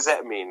mice. What does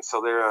that mean?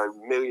 So there are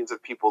millions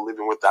of people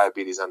living with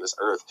diabetes on this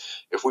earth.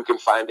 If we can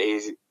find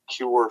a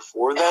cure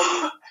for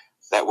them,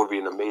 that would be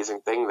an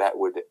amazing thing. That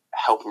would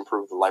help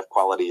improve the life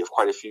quality of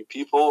quite a few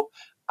people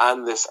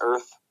on this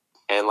earth.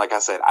 And like I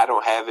said, I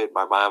don't have it.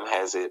 My mom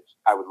has it.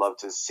 I would love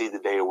to see the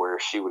day where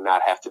she would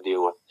not have to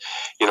deal with,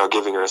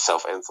 giving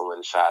herself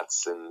insulin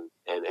shots and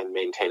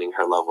maintaining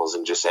her levels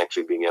and just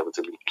actually being able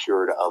to be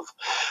cured of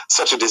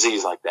such a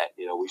disease like that.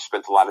 We've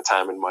spent a lot of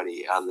time and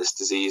money on this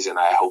disease, and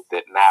I hope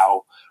that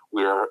now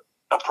we're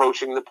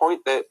approaching the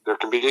point that there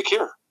can be a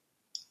cure.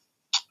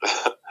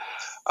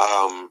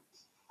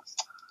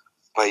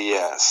 But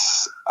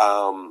yes,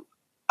 on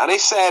a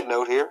sad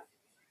note here,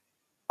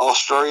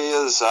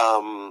 Australia's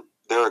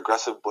there are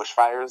aggressive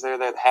bushfires there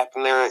that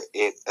happen there.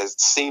 It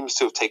seems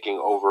to have taken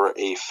over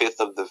a fifth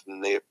of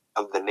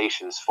the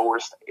nation's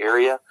forest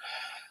area.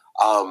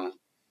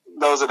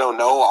 Those that don't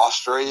know,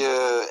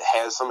 Australia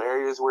has some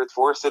areas where it's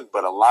forested,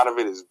 but a lot of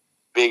it is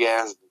big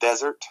ass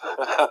desert.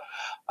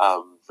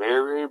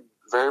 Very,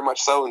 very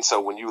much so. And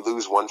so when you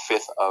lose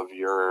 1/5 of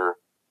your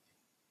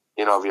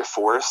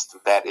forest,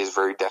 that is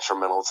very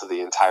detrimental to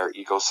the entire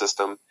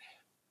ecosystem.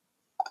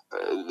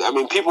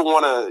 People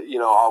want to,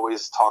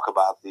 always talk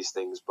about these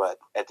things, but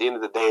at the end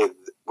of the day,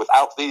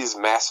 without these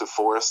massive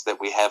forests that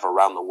we have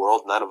around the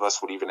world, none of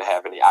us would even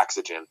have any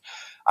oxygen.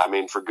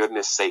 For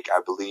goodness sake, I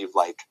believe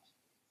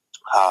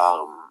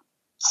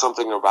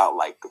something about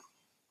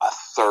a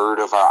third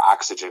of our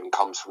oxygen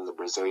comes from the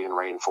Brazilian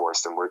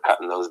rainforest, and we're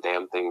cutting those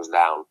damn things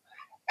down.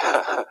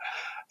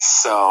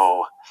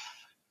 So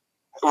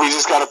we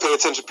just got to pay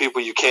attention,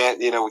 people. We can't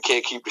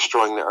keep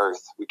destroying the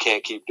earth. We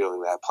can't keep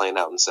doing that, plain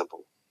out and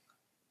simple.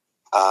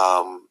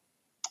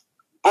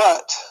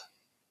 But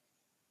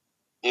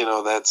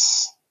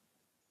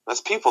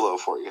that's people though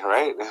for you,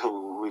 right?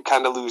 We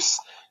kind of lose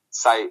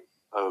sight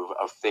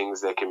of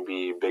things that can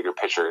be bigger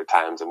picture at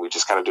times, and we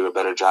just got to do a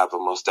better job of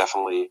most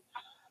definitely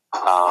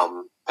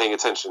paying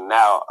attention.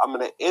 Now, I'm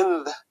going to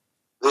end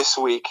this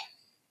week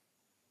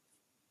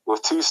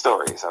with 2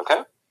 stories,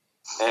 okay?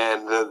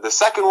 And the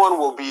second one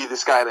will be the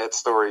Skynet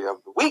story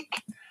of the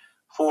week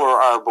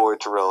for our boy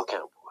Terrell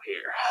Campbell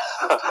here.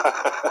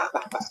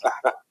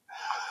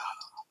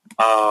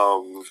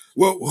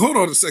 Well, hold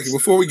on a second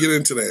before we get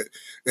into that.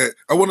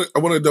 I want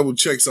to double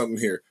check something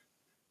here.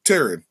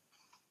 Taryn.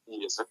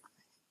 Yes, sir.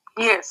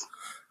 Yes.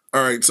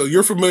 All right. So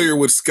you're familiar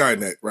with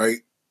Skynet,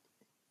 right?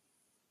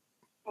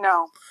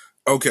 No.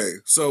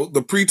 Okay. So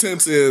the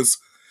pretense is,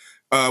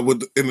 in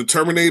the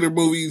Terminator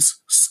movies,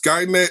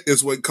 Skynet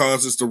is what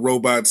causes the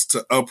robots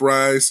to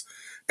uprise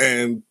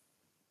and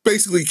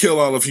basically kill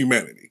all of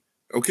humanity.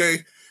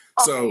 Okay.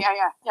 So yeah.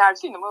 I've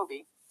seen the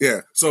movie.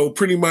 Yeah. So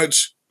pretty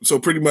much,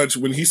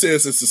 when he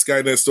says it's the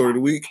Skynet story of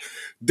the week,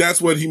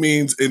 that's what he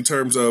means in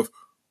terms of,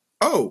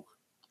 oh,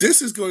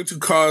 this is going to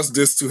cause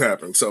this to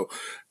happen. So,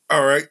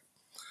 all right.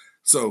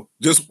 So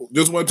just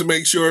wanted to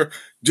make sure,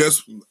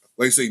 just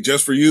like I say,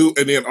 just for you,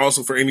 and then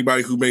also for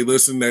anybody who may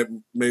listen that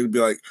may be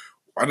like,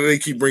 why do they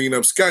keep bringing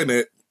up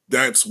Skynet?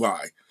 That's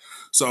why.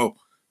 So,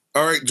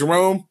 all right,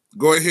 Jerome,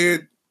 go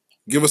ahead,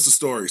 give us the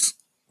stories.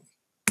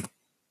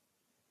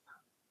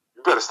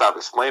 You better stop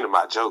explaining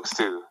my jokes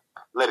too.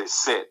 Let it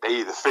sit. They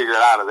either figure it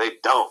out or they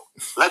don't.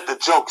 Let the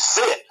joke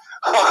sit.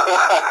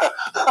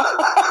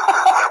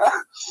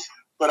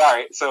 But all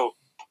right, so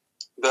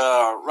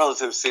the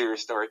relative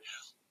serious story.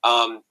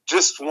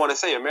 Just want to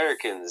say,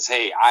 Americans,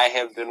 hey, I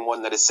have been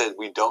one that has said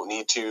we don't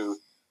need to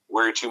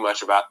worry too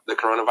much about the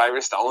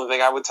coronavirus. The only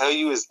thing I would tell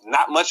you is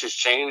not much has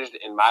changed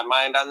in my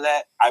mind on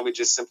that. I would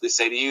just simply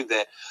say to you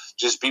that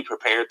just be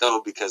prepared,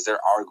 though, because there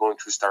are going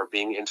to start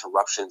being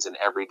interruptions in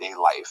everyday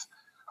life.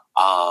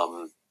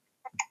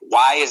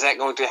 Why is that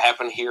going to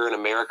happen here in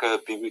America?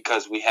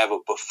 Because we have a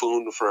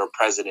buffoon for a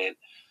president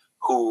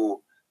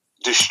who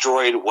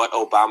destroyed what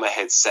Obama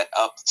had set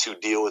up to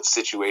deal with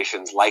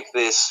situations like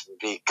this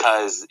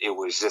because it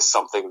was just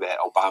something that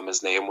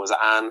Obama's name was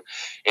on.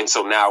 And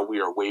so now we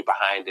are way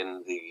behind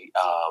in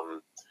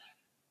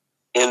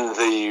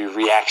the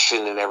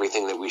reaction and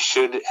everything that we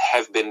should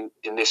have been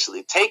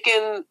initially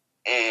taken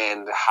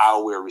and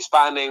how we're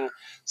responding.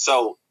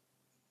 So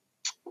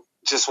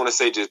just want to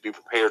say, just be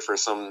prepared for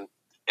some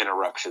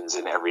interruptions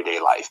in everyday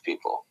life,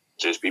 people.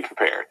 Just be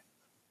prepared.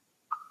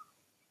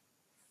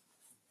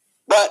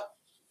 But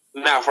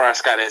now for our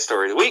Skynet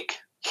story of the week.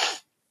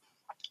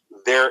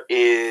 There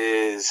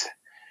is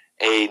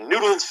a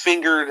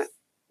noodle-fingered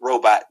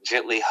robot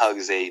gently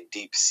hugs a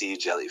deep-sea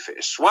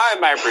jellyfish. Why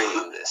am I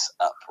bringing this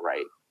up,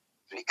 right?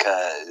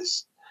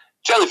 Because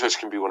jellyfish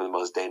can be one of the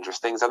most dangerous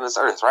things on this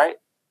earth, right?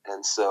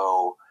 And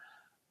so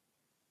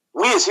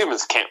we as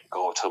humans can't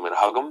go up to them and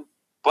hug them,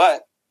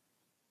 but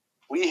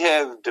we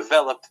have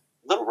developed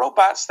little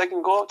robots that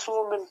can go up to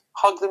them and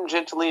hug them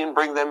gently and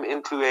bring them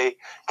into a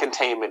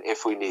containment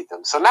if we need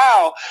them. So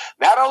now,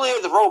 not only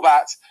are the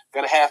robots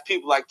going to have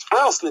people like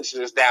Terrell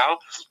snitching us down,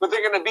 but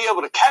they're going to be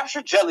able to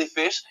capture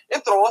jellyfish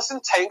and throw us in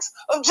tanks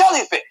of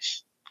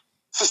jellyfish.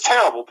 This is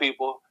terrible,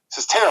 people.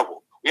 This is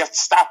terrible. We have to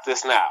stop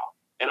this now.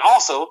 And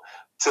also,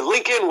 to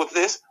link in with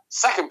this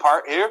second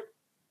part here,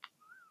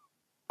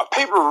 a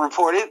paper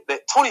reported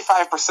that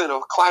 25%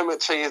 of climate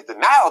change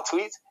denial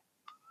tweets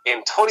in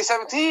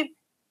 2017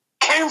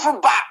 came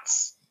from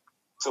bots.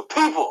 So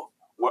people,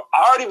 we're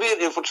already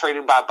being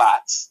infiltrated by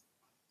bots.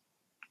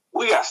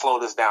 We got to slow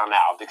this down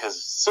now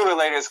because sooner or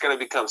later it's going to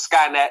become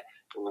Skynet.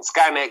 And when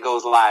Skynet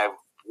goes live,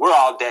 we're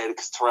all dead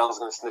because Terrell's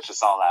going to snitch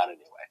us all out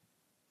anyway.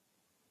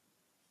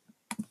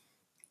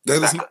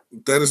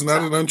 That is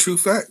not an untrue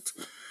fact.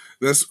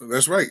 That's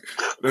right.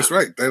 That's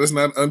right. That is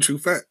not an untrue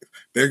fact.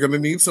 They're going to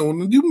need someone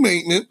to do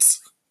maintenance.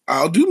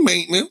 I'll do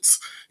maintenance.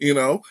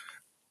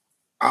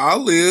 I'll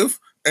live,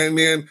 and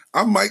then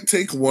I might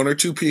take one or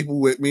two people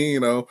with me.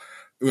 I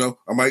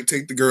might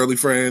take the girly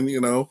friend.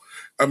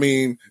 I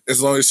mean,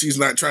 as long as she's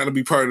not trying to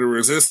be part of the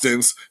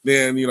resistance,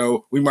 then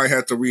we might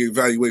have to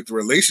reevaluate the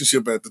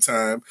relationship at the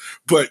time.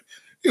 But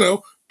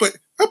but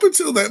up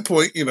until that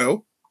point,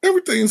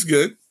 everything's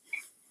good.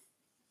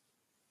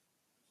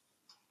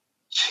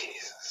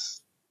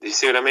 Jesus, do you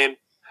see what I mean?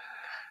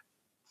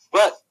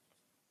 But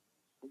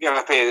we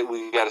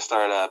gotta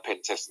start paying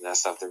attention to that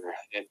stuff there.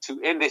 And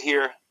to end it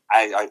here,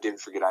 I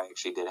didn't forget. I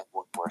actually did have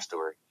one more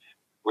story.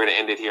 We're gonna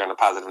end it here on a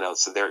positive note.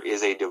 So there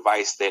is a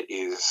device that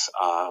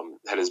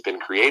has been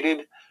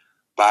created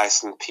by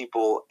some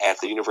people at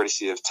the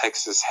University of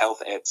Texas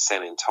Health at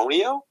San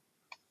Antonio.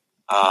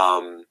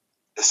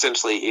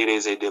 Essentially, it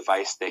is a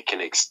device that can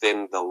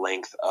extend the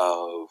length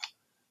of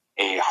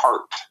a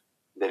heart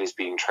that is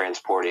being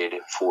transported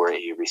for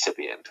a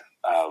recipient.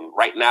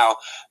 Right now,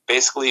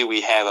 basically,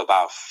 we have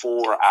about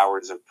 4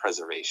 hours of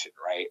preservation,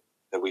 right?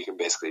 That we can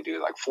basically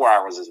do. Like 4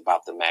 hours is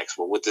about the max.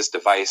 Well, with this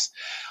device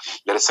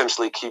that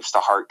essentially keeps the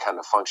heart kind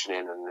of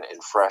functioning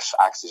and fresh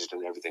oxygen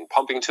and everything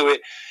pumping to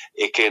it,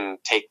 it can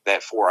take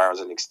that 4 hours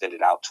and extend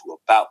it out to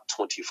about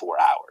 24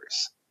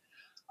 hours.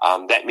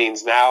 That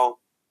means now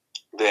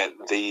that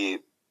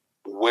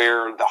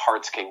where the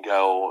hearts can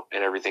go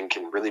and everything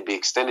can really be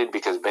extended,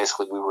 because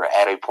basically we were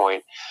at a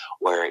point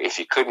where if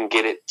you couldn't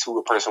get it to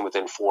a person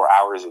within 4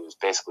 hours, it was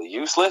basically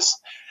useless.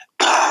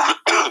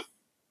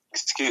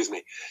 Excuse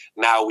me.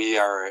 Now we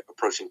are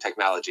approaching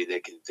technology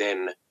that can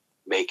then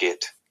make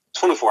it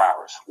 24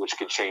 hours, which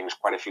could change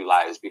quite a few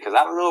lives, because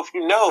I don't know if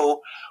you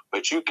know,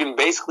 but you can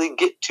basically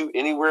get to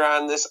anywhere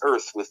on this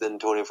earth within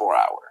 24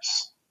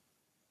 hours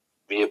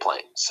via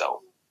plane.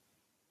 So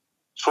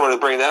just wanted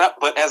to bring that up.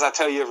 But as I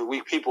tell you every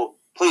week, people,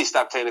 please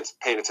stop paying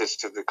attention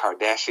to the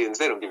Kardashians.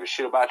 They don't give a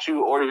shit about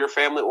you or your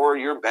family or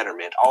your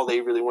betterment. All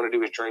they really want to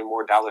do is drain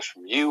more dollars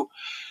from you.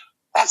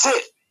 That's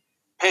it.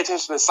 Pay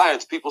attention to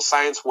science. People,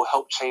 science will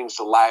help change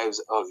the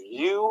lives of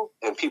you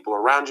and people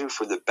around you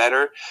for the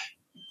better.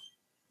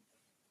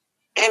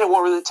 And it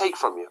won't really take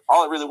from you.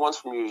 All it really wants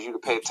from you is you to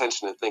pay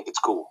attention and think it's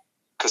cool.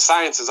 Because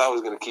science is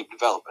always going to keep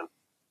developing.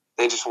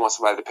 They just want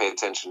somebody to pay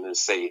attention and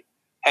say,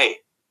 hey,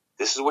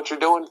 this is what you're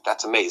doing?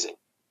 That's amazing.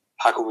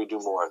 How can we do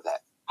more of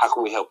that? How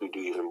can we help you do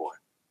even more?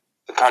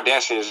 The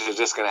Kardashians are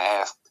just going to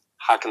ask,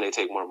 how can they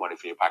take more money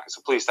from your pocket?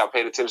 So please stop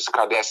paying attention to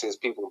Kardashians,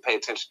 people, and pay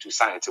attention to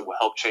science. It will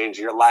help change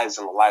your lives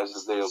and the lives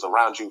of those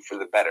around you for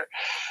the better.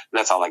 And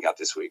that's all I got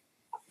this week.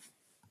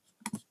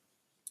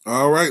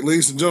 All right,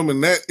 ladies and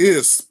gentlemen, that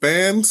is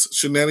Span's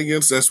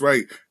Shenanigans. That's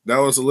right. That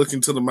was a look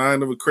into the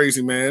mind of a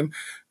crazy man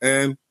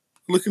and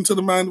look into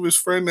the mind of his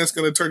friend that's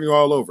going to turn you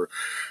all over.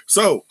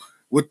 So,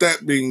 with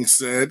that being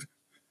said,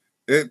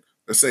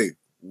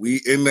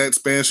 we in that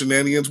Span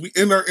Shenanigans, we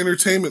in our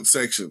entertainment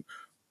section.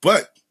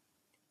 But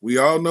we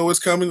all know what's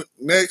coming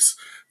next.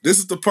 This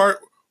is the part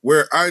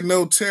where I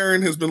know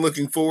Taryn has been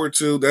looking forward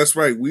to. That's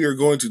right. We are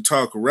going to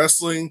talk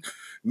wrestling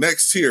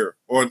next here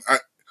on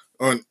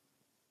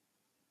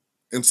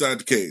Inside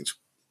the Cage.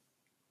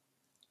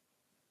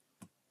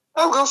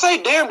 I was going to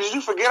say, damn, did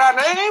you forget our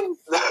name?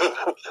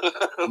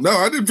 No,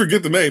 I didn't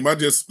forget the name. I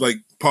just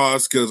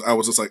paused because I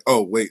was just like,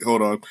 oh, wait,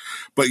 hold on.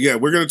 But yeah,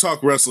 we're going to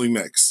talk wrestling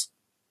next.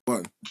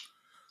 One.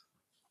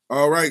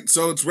 All right,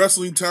 so it's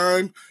wrestling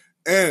time,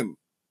 and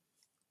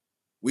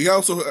we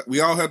all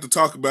have to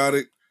talk about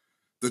it.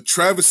 The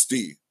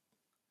travesty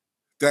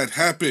that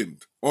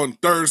happened on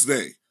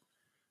Thursday.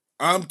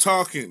 I'm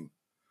talking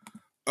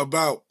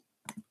about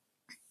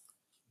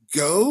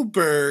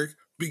Goldberg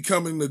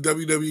becoming the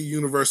WWE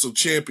Universal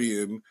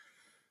Champion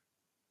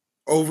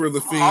over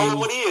the Fiend. All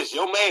what he is,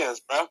 your man's,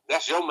 bro.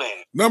 That's your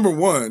man. Number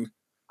one,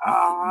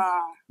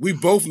 we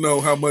both know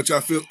how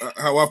I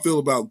feel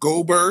about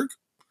Goldberg.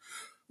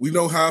 We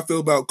know how I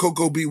feel about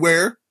Coco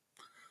Beware,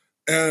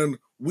 and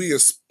we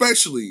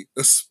especially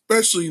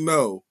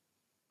know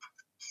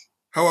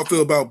how I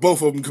feel about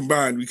both of them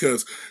combined,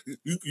 because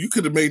you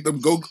could have made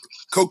them go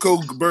Coco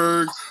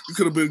Berg, you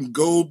could have been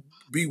Gold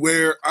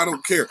Beware, I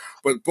don't care.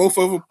 But both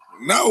of them,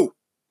 no.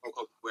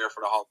 Coco Beware for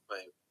the Hall of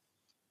Fame.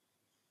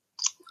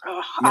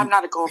 I'm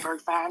not a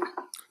Goldberg fan.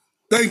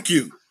 Thank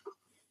you.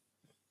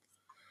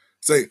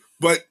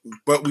 But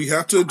we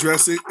have to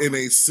address it in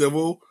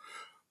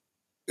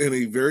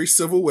a very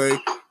civil way.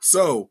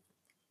 So,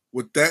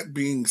 with that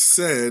being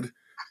said,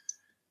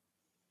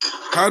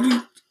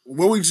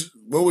 what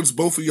was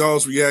both of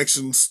y'all's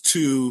reactions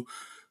to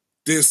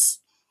this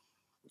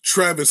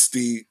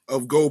travesty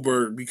of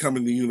Goldberg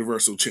becoming the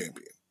Universal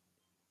Champion?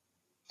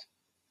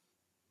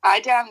 I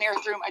damn near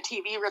threw my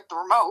TV with the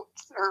remote,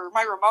 or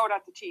my remote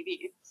at the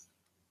TV.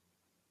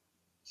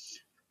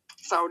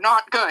 So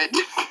not good.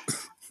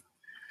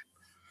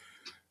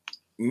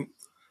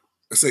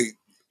 Say,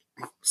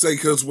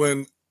 because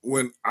when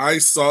I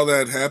saw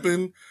that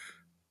happen,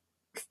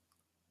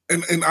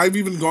 and I've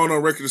even gone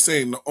on record as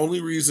saying the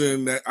only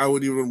reason that I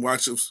would even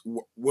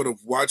would have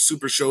watched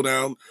Super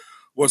Showdown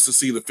was to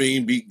see The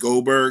Fiend beat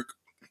Goldberg.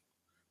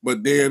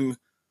 But then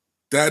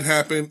that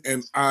happened,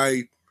 and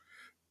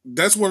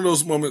that's one of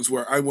those moments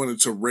where I wanted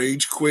to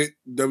rage quit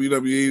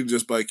WWE,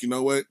 just like, you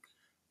know what?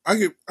 I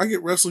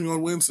get wrestling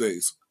on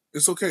Wednesdays.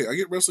 It's okay. I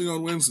get wrestling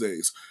on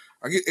Wednesdays.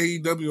 I get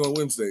AEW on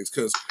Wednesdays,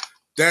 because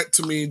that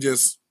to me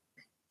just,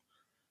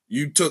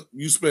 you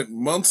spent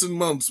months and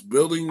months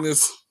building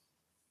this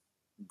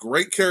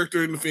great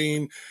character in The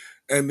Fiend,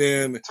 and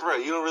then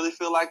you don't really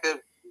feel like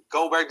that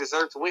Goldberg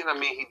deserved to win. I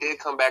mean, he did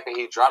come back and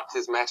he dropped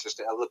his matches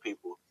to other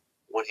people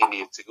when he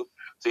needed to.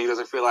 So you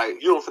don't feel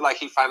like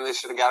he finally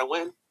should have got a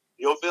win?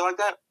 You don't feel like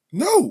that?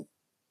 No.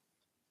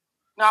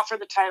 Not for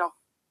the title.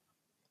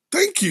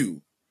 Thank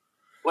you.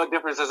 What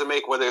difference does it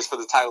make whether it's for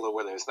the title or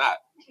whether it's not?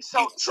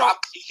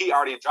 He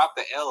already dropped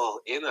the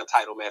L in a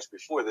title match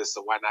before this,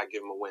 so why not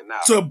give him a win now?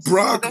 To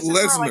Brock Lesnar.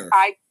 This is where,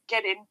 I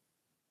get into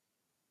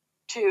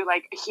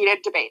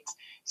heated debates.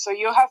 So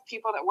you have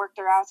people that work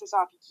their asses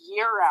off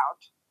year round.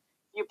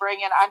 You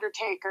bring in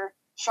Undertaker,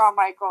 Shawn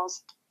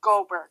Michaels,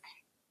 Goldberg.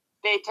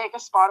 They take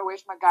a spot away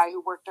from a guy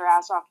who worked their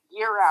ass off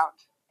year round,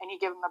 and you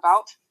give him the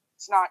belt.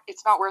 It's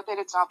not worth it.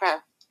 It's not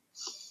fair.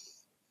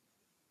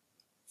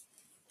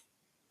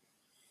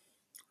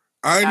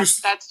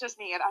 That's just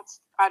me.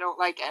 I don't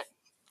like it.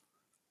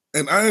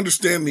 And I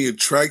understand the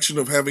attraction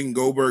of having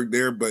Goldberg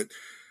there, but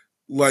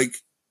the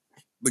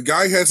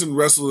guy hasn't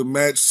wrestled a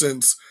match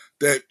since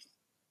what,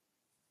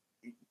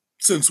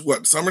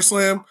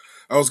 SummerSlam?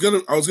 I was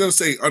gonna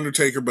say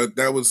Undertaker, but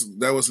that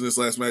wasn't his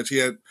last match. He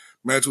had a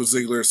match with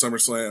Ziggler at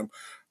SummerSlam,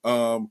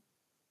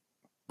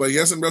 but he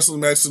hasn't wrestled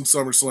a match since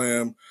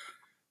SummerSlam,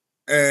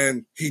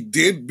 and he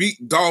did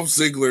beat Dolph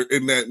Ziggler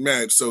in that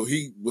match. So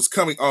he was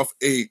coming off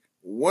a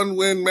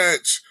 1-win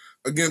match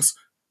against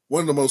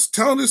one of the most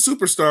talented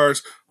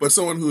superstars, but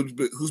someone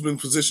who's been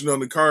positioned on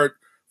the card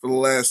for the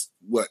last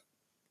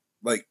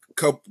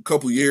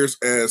couple years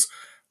as,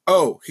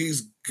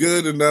 he's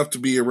good enough to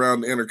be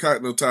around the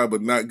Intercontinental title,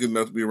 but not good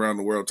enough to be around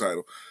the world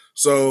title.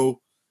 So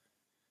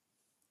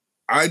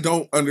I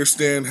don't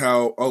understand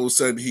how all of a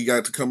sudden he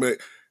got to come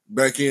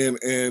back in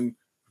and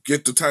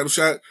get the title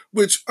shot,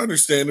 which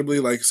understandably,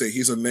 like I say,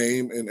 he's a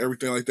name and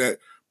everything like that.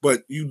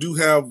 But you do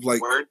have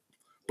Word?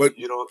 But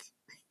you don't.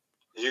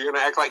 You're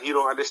gonna act like you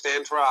don't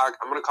understand, Terrell.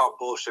 I'm gonna call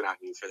bullshit on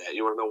you for that.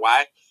 You wanna know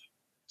why?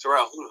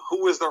 Terrell,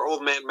 who was their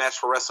old man match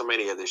for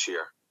WrestleMania this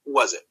year? Who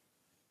was it?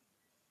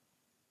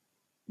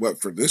 What,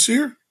 for this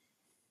year?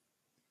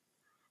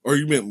 Or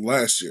you meant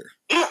last year?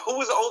 Yeah, who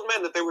was the old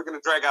man that they were going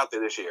to drag out there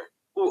this year?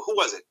 Who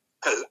was it?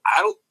 Because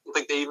I don't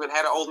think they even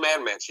had an old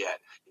man match yet.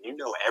 You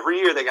know, every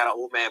year they got an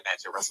old man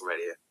match at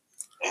WrestleMania.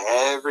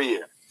 Every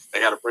year. They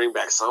got to bring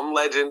back some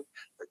legend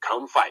to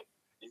come fight.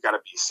 You got to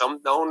be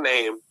some known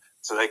name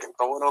so they can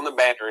throw it on the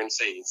banner and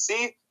say,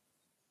 see,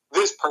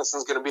 this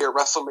person's going to be at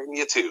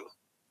WrestleMania too.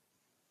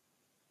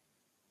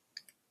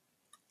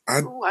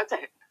 Who was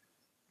it?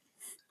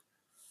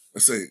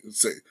 Say.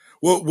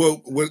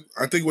 Well, what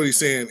I think what he's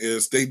saying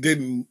is they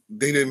didn't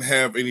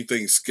have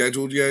anything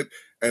scheduled yet,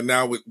 and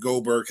now with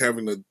Goldberg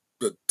having the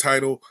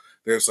title,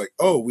 there's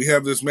we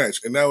have this match,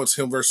 and now it's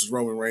him versus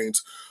Roman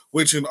Reigns,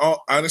 which in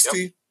all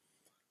honesty,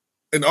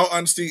 and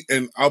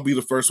I'll be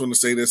the first one to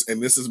say this,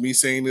 and this is me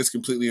saying this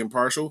completely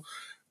impartial,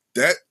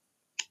 that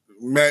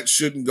match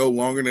shouldn't go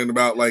longer than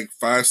about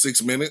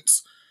 5-6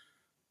 minutes,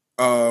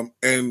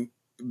 and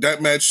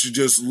that match should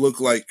just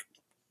look like.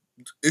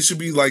 It should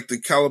be like the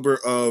caliber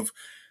of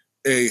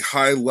a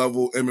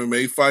high-level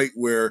MMA fight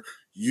where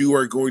you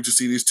are going to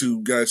see these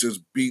two guys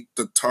just beat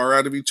the tar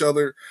out of each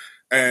other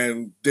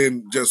and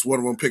then just one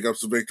of them pick up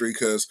the victory,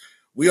 because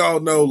we all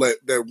know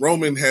that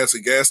Roman has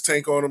a gas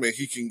tank on him and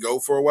he can go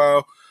for a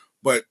while,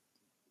 but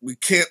we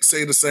can't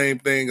say the same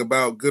thing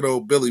about good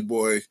old Billy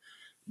Boy,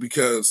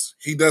 because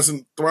he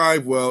doesn't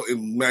thrive well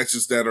in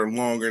matches that are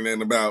longer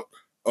than about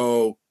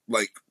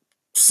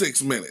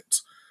 6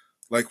 minutes.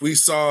 We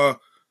saw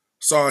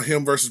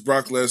him versus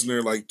Brock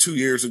Lesnar 2-3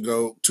 years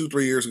ago.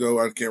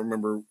 I can't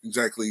remember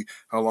exactly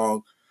how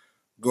long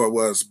ago it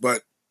was,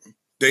 but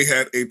they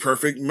had a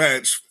perfect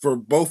match for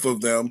both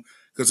of them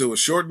because it was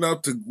short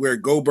enough to where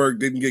Goldberg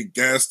didn't get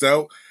gassed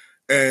out,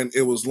 and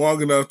it was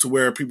long enough to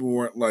where people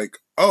weren't like,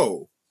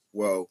 oh,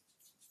 well,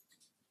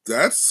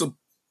 that's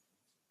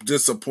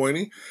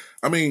disappointing.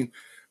 I mean,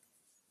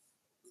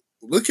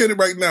 look at it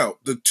right now.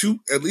 The two,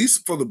 at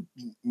least for the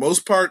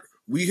most part,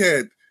 we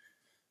had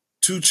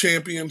two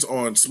champions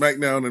on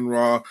SmackDown and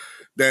Raw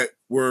that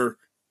were,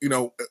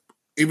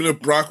 even if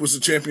Brock was the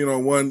champion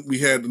on one, we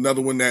had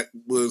another one that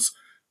was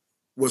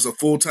a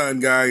full-time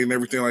guy and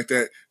everything like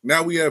that.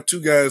 Now we have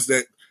two guys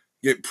that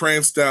get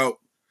pranced out,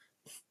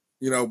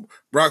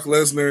 Brock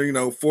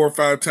Lesnar, 4 or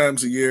 5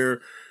 times a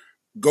year.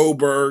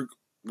 Goldberg,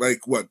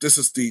 this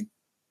is the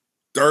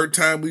third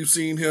time we've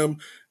seen him.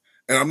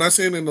 And I'm not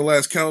saying in the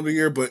last calendar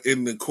year, but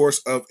in the course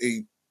of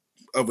a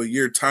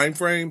year time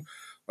frame,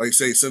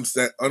 since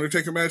that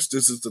Undertaker match,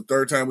 this is the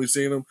third time we've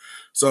seen him.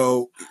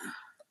 So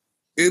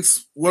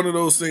it's one of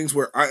those things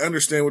where I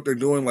understand what they're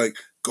doing, like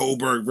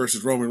Goldberg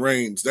versus Roman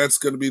Reigns. That's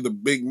going to be the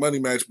big money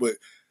match, but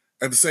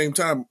at the same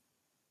time,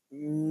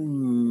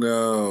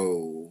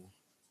 no.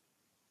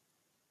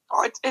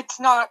 Oh, it's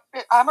not.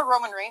 I'm a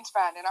Roman Reigns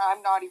fan, and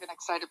I'm not even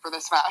excited for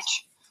this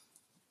match.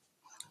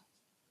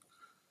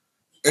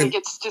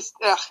 It's just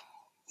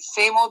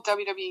same old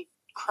WWE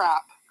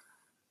crap.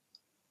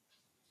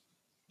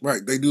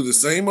 Right, they do the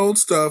same old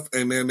stuff,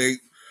 and then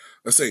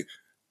let's say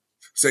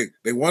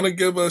they want to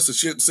give us a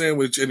shit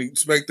sandwich and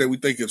expect that we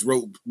think it's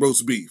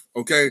roast beef.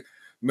 Okay,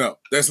 no,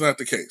 that's not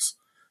the case.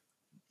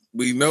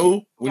 We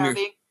know when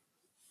they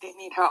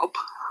need help.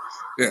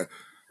 Yeah,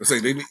 let's say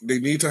they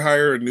need to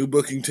hire a new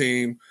booking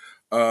team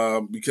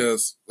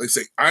because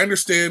I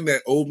understand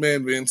that old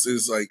man Vince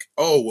is like,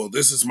 oh well,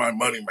 this is my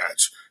money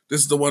match. This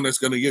is the one that's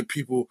going to get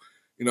people,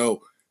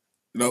 to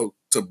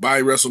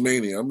buy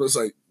WrestleMania. I'm just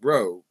like,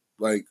 bro,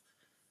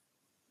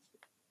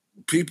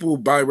 people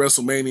buy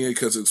WrestleMania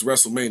because it's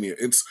WrestleMania.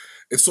 It's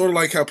sort of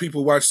like how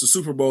people watch the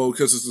Super Bowl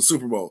because it's the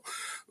Super Bowl.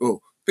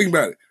 Oh, think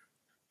about it.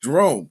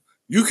 Jerome,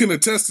 you can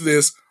attest to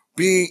this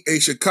being a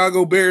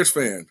Chicago Bears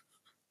fan.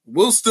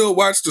 We'll still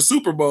watch the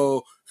Super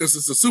Bowl because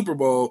it's the Super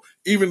Bowl,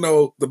 even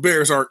though the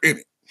Bears aren't in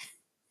it.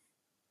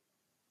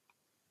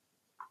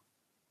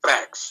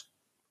 Facts.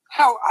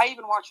 Hell, I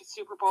even watch the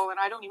Super Bowl and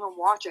I don't even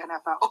watch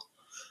NFL.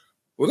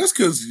 Well, that's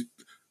because...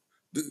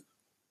 Do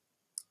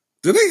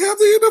they have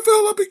the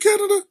NFL up in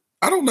Canada?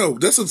 I don't know.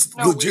 That's a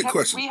legit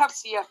question. We have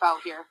CFL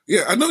here.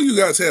 Yeah, I know you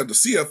guys have the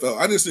CFL.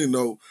 I just didn't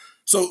know.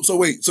 So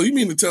wait. So you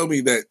mean to tell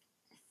me that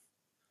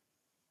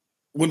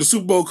when the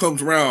Super Bowl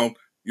comes around,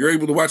 you're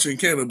able to watch it in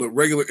Canada, but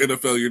regular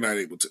NFL, you're not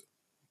able to?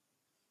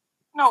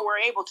 No, we're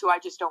able to. I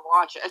just don't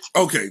watch it.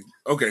 Okay.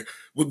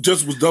 Well,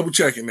 just was double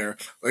checking there.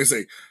 Like I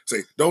say,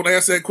 don't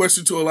ask that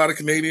question to a lot of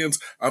Canadians.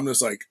 I'm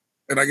just like,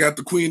 and I got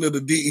the queen of the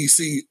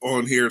DEC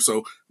on here,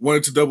 so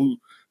wanted to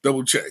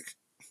double check.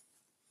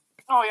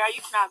 Oh yeah,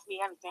 you can ask me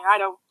anything. I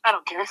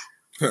don't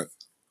care.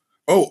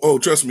 Oh,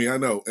 trust me, I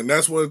know, and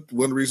that's one of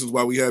the reasons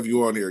why we have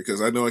you on here,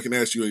 because I know I can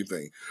ask you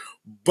anything.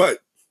 But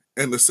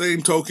in the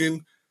same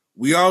token,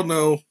 we all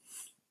know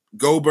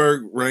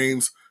Goldberg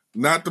Reigns,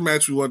 not the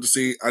match we want to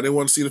see. I didn't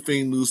want to see the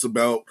Fiend lose the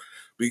belt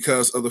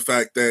because of the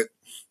fact that,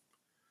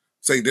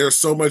 there's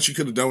so much you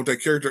could have done with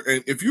that character,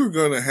 and if you were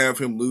going to have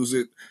him lose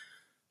it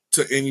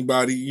to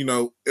anybody,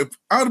 if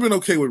I would have been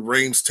okay with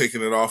Reigns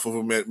taking it off of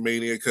him at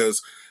Mania,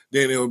 because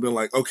then it would have been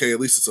like, okay, at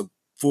least it's a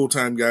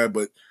full-time guy,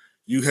 but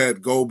you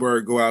had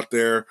Goldberg go out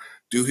there,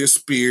 do his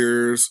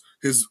spears,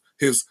 his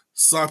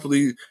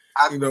sloppily,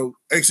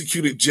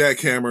 executed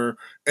jackhammer,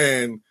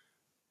 and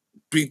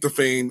beat the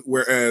Fiend,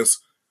 whereas,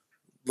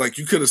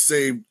 you could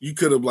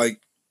have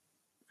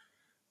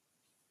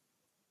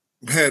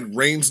had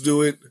Reigns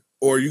do it,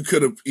 or you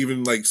could have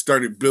even,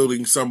 started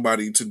building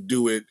somebody to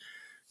do it,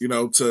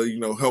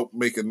 to, help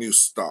make a new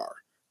star,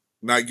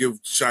 not give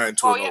shine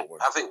to an old one.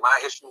 I think my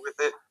issue with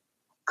it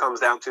comes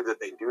down to that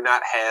they do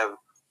not have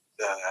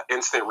the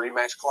instant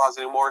rematch clause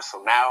anymore,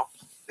 so now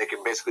they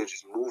can basically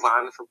just move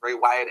on from Bray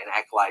Wyatt and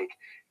act like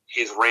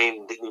his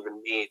reign didn't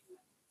even mean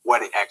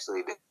what it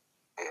actually did,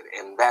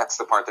 and that's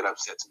the part that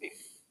upsets me.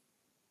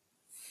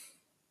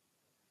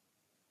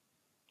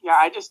 Yeah,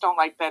 I just don't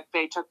like that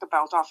they took the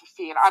belt off of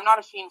Fiend. I'm not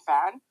a Fiend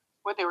fan.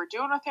 What they were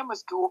doing with him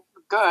was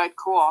good,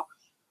 cool,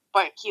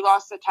 but he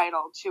lost the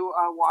title to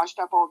a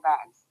washed-up old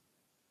man.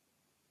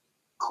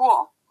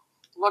 Cool.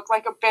 Look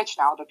like a bitch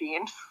now, the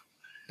Bean.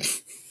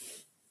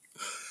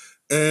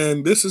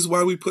 And this is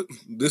why we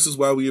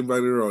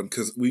invited her on,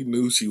 because we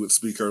knew she would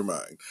speak her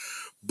mind.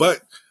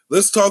 But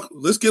let's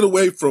get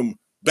away from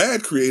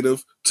bad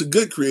creative to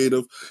good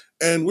creative,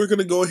 and we're going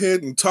to go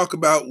ahead and talk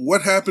about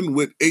what happened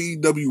with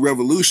AEW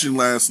Revolution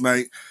last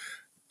night.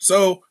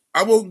 So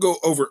I won't go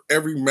over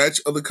every match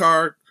of the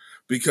card,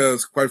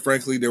 because quite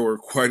frankly, there were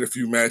quite a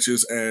few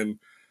matches, and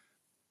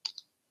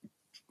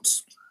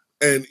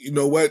you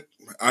know what?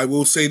 I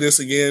will say this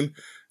again,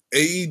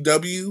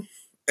 AEW,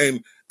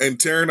 and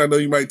Taryn, I know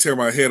you might tear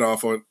my head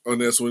off on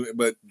this one,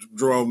 but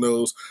Jerome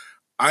knows,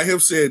 I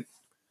have said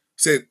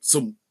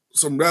some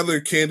rather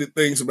candid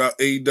things about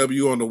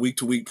AEW on the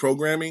week-to-week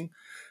programming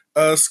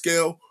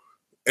scale,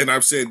 and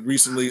I've said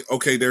recently,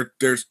 okay,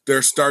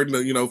 they're starting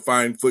to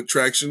find foot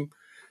traction,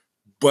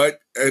 but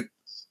like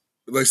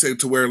I say,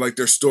 to where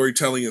their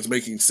storytelling is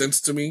making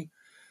sense to me,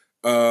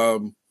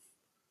 but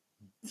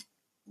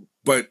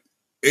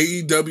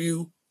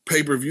AEW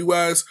pay-per-view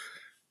wise,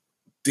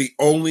 The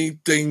only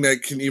thing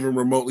that can even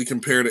remotely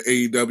compare to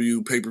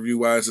AEW pay-per-view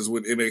wise is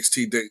when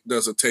NXT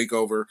does a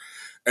takeover,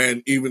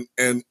 and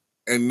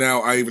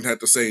now I even have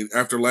to say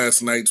after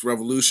last night's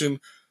Revolution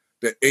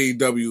that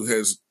AEW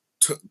has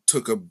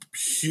took a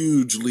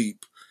huge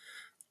leap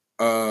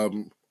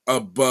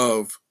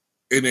above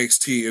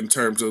NXT in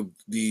terms of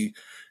the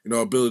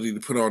ability to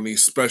put on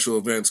these special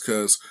events,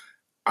 because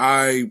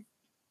I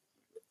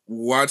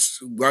watched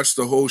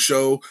the whole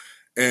show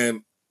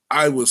and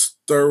I was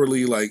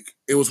thoroughly like,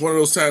 it was one of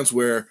those times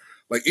where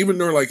like even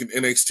during like an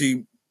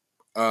NXT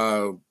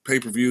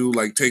pay-per-view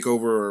like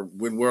takeover or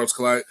when Worlds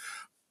Collide,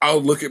 I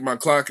would look at my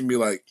clock and be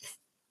like,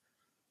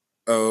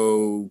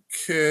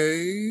 okay,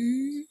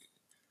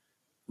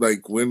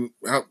 like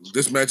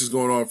this match is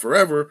going on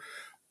forever.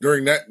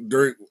 During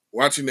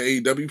watching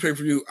the AEW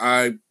pay-per-view,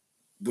 I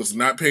was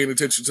not paying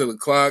attention to the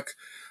clock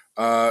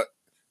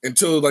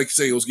until, like you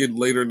say, it was getting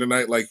later in the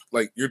night. Like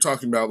you're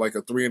talking about like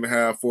a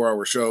 3.5, 4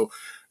 hour show,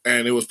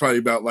 and it was probably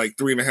about like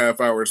 3.5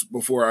 hours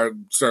before I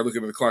started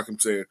looking at the clock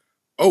and saying,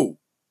 "Oh,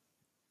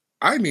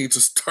 I need to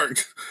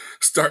start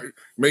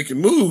making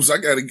moves. I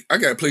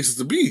got places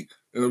to be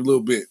in a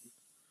little bit."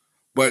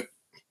 But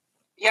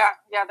yeah,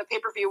 the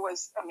pay-per-view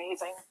was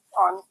amazing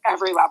on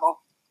every level.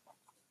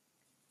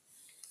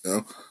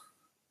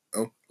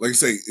 Like I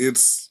say,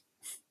 it's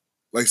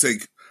like I say.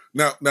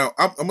 Now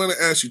I'm going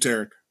to ask you,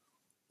 Taryn,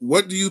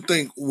 what do you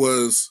think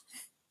was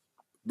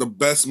the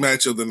best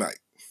match of the night?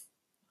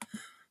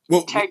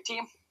 Well, tag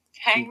team,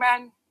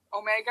 Hangman,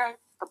 Omega,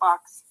 the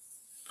Bucks.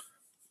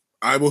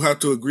 I will have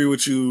to agree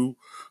with you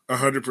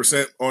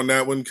 100% on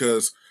that one,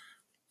 because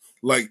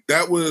like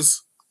that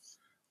was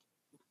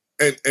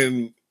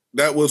and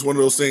that was one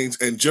of those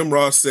things. And Jim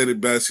Ross said it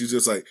best. He's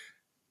just like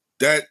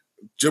that.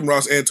 Jim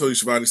Ross and Tony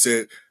Schiavone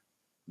said,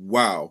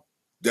 "Wow,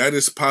 that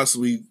is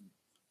possibly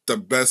the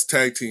best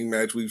tag team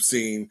match we've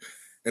seen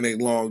in a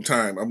long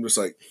time." I'm just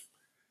like,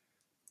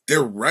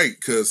 they're right,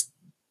 because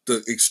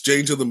the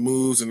exchange of the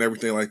moves and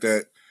everything like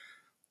that.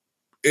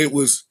 It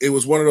was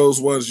one of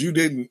those ones you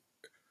didn't,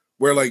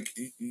 where like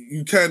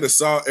you kind of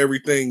saw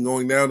everything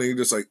going down and you're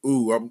just like,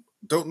 ooh, I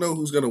don't know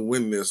who's gonna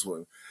win this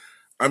one.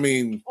 I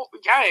mean, well,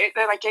 yeah,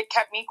 it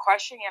kept me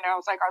questioning, and I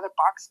was like, are the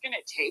Bucks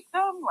gonna tape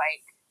them?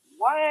 Like,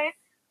 what?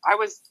 I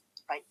was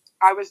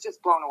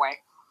just blown away.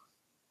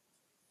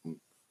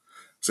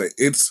 Say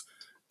it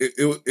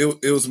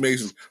was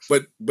amazing,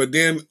 but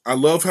then I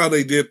love how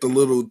they did the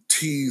little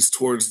tease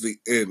towards the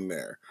end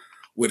there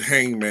with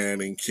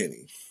Hangman and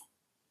Kenny.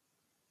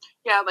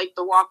 Yeah, like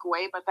the walk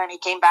away, but then he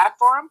came back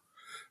for him.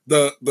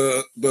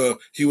 The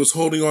he was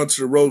holding on to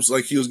the ropes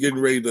like he was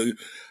getting ready to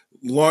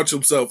launch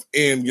himself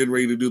and getting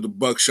ready to do the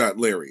buckshot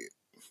lariat.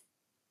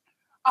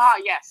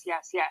 Yes.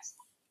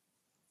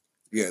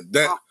 Yeah,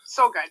 that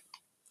so good.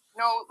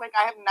 No, like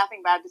I have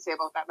nothing bad to say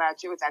about that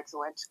match. It was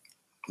excellent.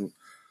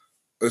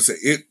 Let's say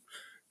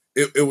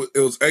it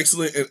was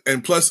excellent,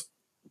 and plus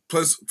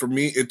for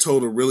me, it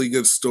told a really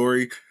good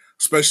story,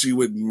 especially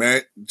with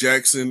Matt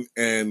Jackson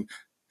and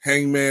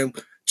Hangman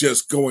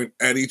just going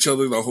at each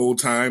other the whole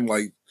time,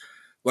 like,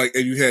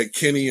 and you had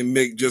Kenny and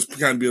Nick just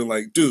kind of being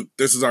like, "Dude,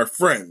 this is our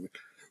friend.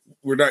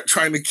 We're not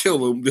trying to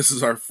kill him. This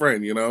is our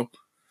friend," you know.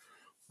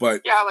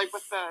 But yeah, like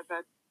with the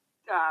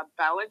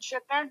bell and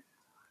shit there.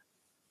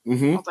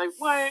 Mm-hmm. I was like,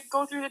 "What?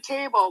 Go through the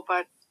table,"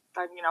 but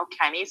then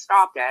Kenny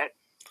stopped it.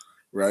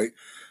 Right,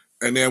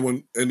 and then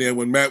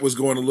when Matt was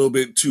going a little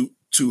bit too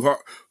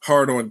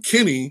hard on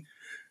Kenny,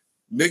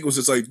 Nick was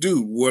just like,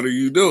 "Dude, what are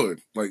you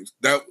doing?" Like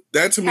that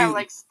to me,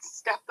 like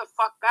step the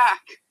fuck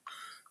back.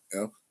 You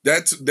know,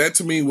 that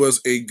to me was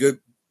a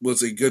good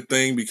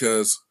thing,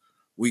 because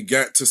we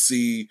got to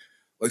see,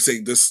 like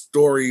say, the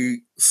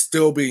story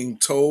still being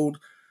told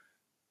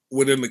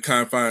within the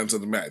confines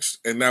of the match,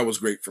 and that was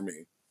great for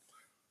me.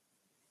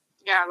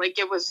 Yeah, like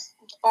it was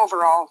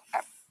overall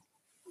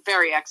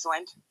very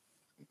excellent.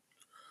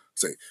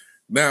 Say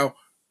now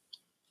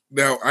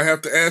I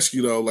have to ask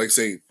you though, like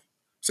say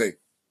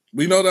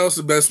we know that was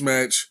the best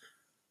match,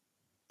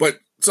 but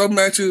some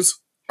matches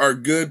are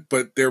good,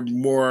 but they're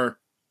more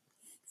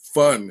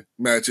fun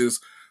matches.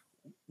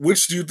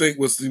 Which do you think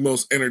was the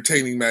most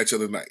entertaining match of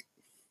the night?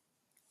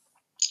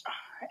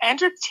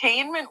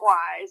 Entertainment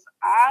wise,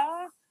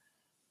 I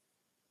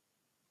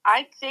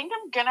think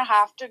I'm gonna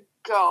have to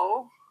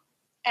go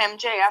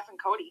MJF and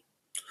Cody.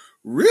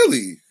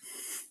 Really?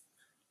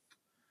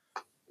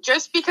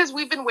 Just because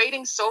we've been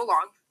waiting so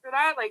long for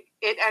that, like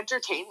it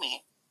entertained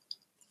me.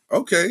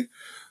 Okay,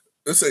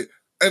 let's say,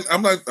 and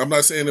I'm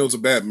not saying it was a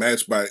bad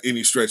match by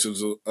any stretch of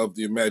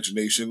the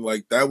imagination.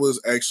 Like that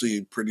was actually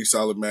a pretty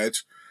solid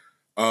match.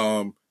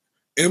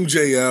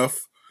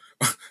 MJF.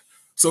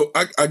 So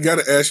I got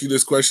to ask you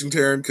this question,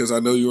 Taryn, because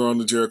I know you were on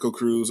the Jericho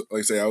cruise.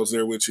 Like I say, I was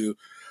there with you.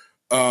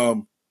 At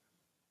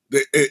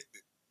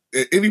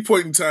any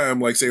point in time,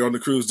 like say on the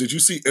cruise, did you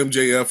see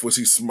MJF? Was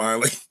he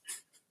smiling?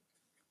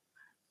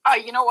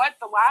 You know what?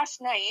 The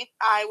last night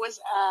I was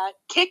at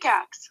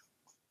Kick-Ax,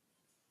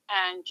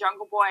 and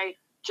Jungle Boy,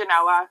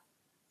 Janela,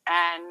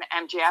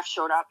 and MJF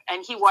showed up,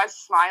 and he was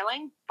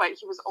smiling, but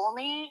he was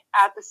only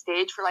at the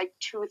stage for like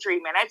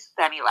 2-3 minutes,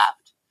 then he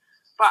left.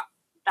 But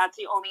that's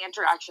the only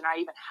interaction I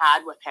even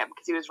had with him,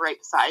 because he was right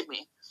beside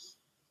me.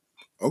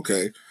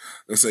 Okay.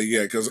 Let's say,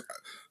 yeah, because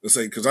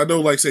I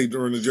know, like, say,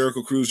 during the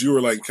Jericho Cruise, you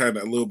were, like, kind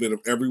of a little bit of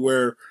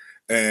everywhere,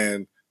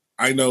 and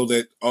I know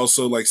that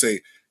also, like,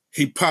 say,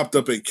 he popped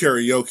up at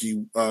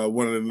karaoke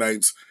one of the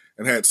nights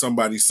and had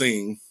somebody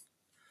sing.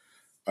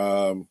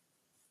 So,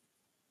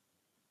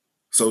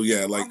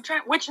 yeah, like...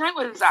 Which night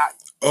was that?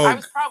 I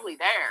was probably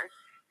there.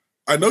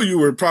 I know you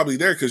were probably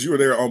there because you were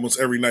there almost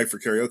every night for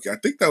karaoke. I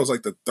think that was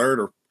like the third,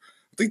 or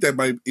I think that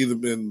might either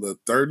been the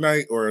third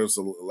night or it was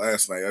the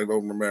last night. I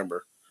don't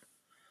remember.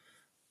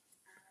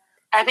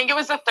 I think it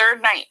was the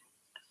third night.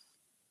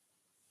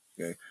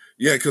 Okay.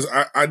 Yeah, because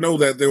I know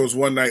that there was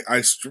one night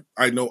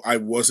I know I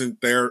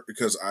wasn't there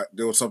because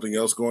there was something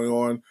else going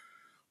on.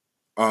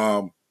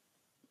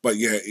 But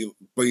yeah,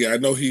 I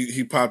know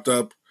he popped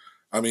up.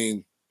 I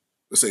mean,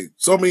 let's say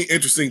so many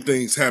interesting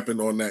things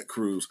happened on that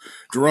cruise.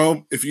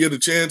 Jerome, if you get a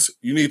chance,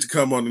 you need to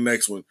come on the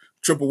next one.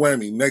 Triple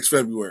whammy next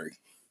February.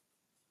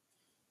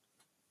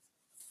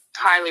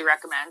 Highly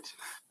recommend.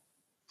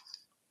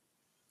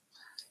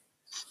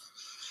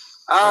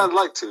 I'd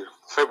like to.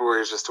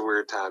 February is just a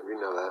weird time. You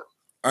know that.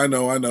 I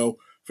know.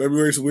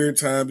 February's a weird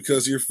time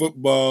because your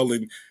football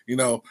and, you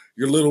know,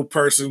 your little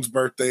person's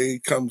birthday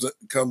comes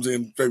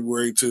in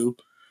February too.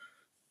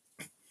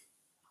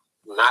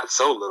 Not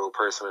so little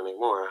person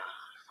anymore.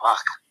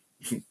 Fuck.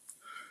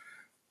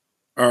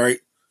 All right.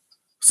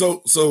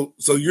 So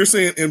you're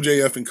saying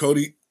MJF and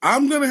Cody.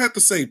 I'm going to have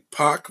to say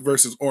Pac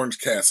versus Orange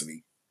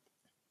Cassidy.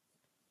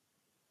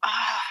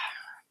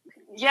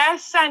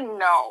 Yes and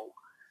no.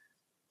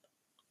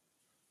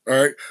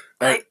 All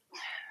right.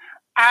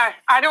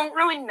 I don't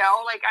really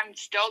know. Like, I'm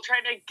still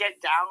trying to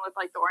get down with,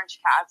 like, the Orange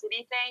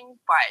Cassidy thing,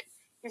 but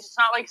he's just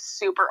not, like,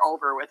 super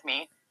over with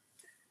me.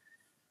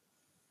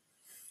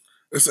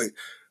 Let's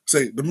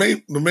say the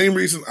main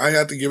reason I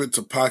had to give it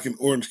to Pac and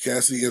Orange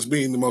Cassidy as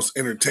being the most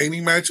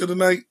entertaining match of the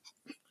night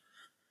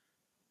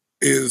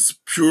is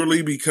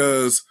purely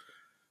because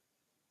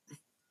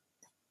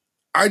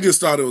I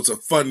just thought it was a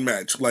fun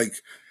match. Like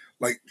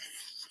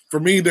for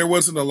me, there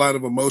wasn't a lot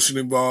of emotion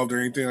involved or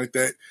anything like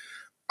that.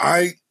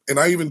 I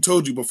even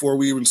told you before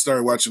we even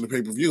started watching the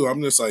pay-per-view,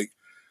 I'm just like,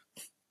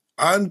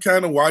 I'm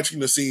kind of watching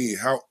to see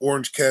how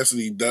Orange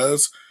Cassidy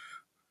does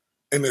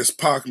in this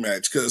Pac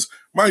match. Because,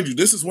 mind you,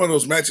 this is one of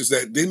those matches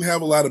that didn't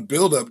have a lot of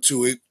build-up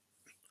to it.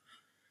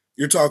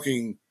 You're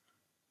talking,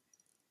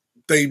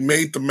 they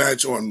made the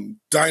match on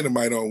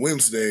Dynamite on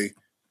Wednesday.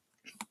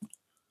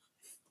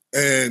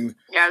 And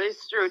yeah, they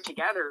threw it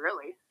together,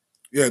 really.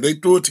 Yeah, they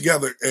threw it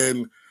together.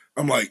 And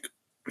I'm like,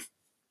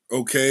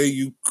 okay,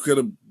 you could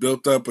have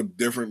built up a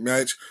different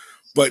match.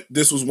 But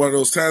this was one of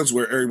those times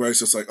where everybody's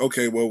just like,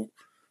 okay, well,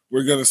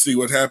 we're going to see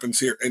what happens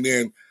here. And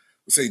then,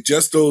 say,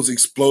 just those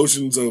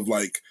explosions of,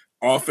 like,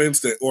 offense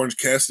that Orange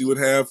Cassidy would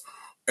have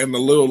and the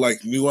little,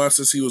 like,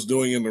 nuances he was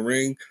doing in the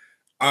ring,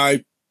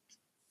 I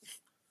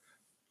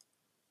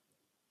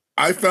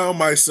found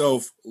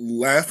myself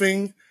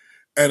laughing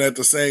and at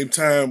the same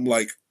time,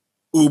 like,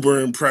 uber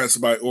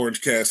impressed by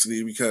Orange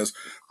Cassidy because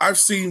I've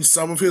seen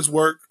some of his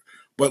work,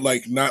 but,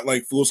 like, not,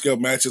 like, full-scale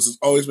matches. It's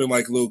always been,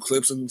 like, little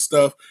clips and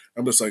stuff.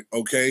 I'm just like,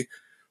 okay.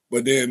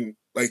 But then,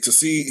 like, to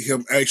see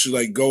him actually,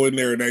 like, go in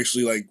there and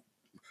actually, like,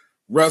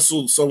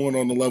 wrestle someone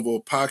on the level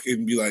of Pac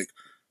and be like,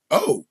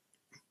 oh,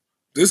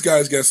 this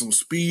guy's got some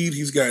speed.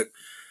 He's got, you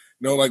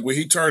know, like, when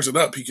he turns it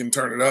up, he can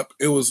turn it up.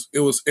 It was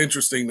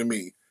interesting to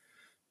me.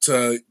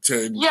 Yeah,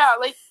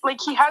 like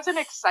he has an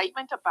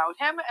excitement about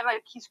him, and,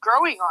 like, he's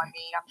growing on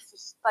me. I'm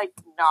just, like,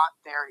 not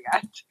there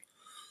yet.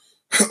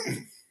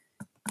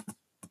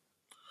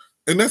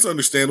 And that's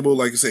understandable.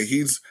 Like I say,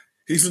 he's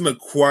an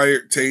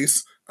acquired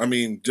taste. I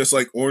mean, just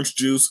like orange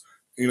juice,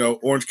 you know,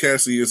 Orange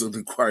Cassidy is an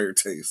acquired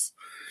taste.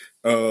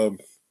 But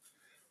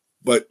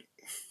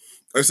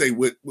I say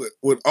with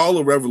all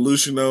the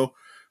Revolution though.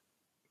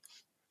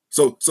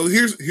 So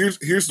here's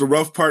the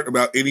rough part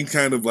about any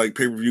kind of like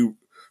pay per view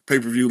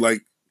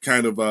like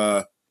kind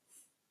of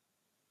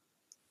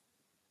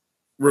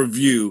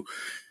review.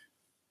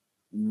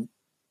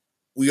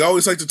 We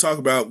always like to talk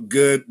about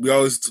good. We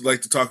always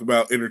like to talk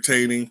about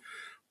entertaining.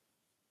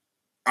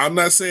 I'm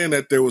not saying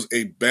that there was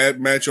a bad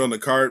match on the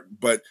card,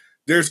 but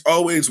there's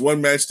always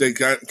one match that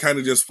kind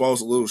of just falls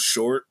a little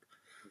short.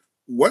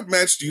 What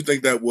match do you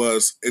think that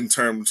was in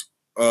terms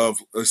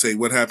of, let's say,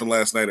 what happened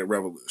last night at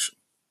Revolution?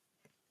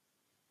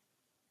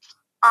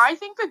 I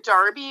think the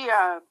Darby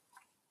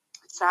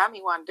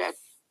Sammy one did.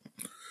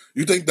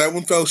 You think that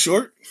one fell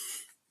short?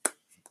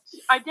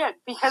 I did,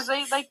 because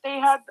they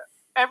had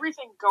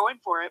everything going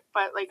for it,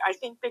 but, like, I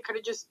think they could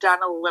have just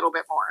done a little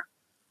bit more.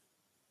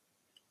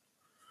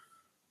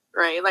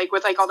 Right? Like,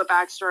 with, like, all the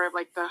backstory of,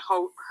 like, the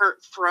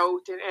hurt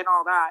throat and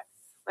all that.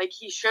 Like,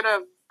 he should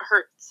have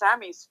hurt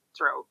Sammy's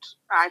throat,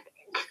 I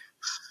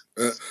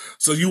think.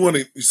 So you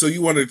wanted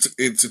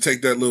it to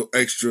take that little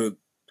extra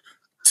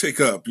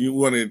tick up. You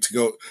wanted it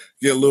to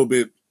get a little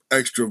bit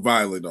extra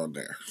violent on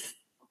there.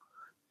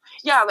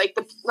 Yeah,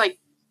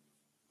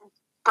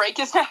 break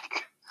his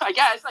neck, I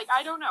guess. Like,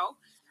 I don't know.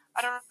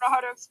 I don't know how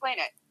to explain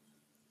it.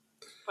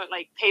 But,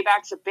 like,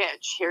 Payback's a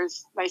bitch.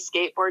 Here's my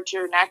skateboard to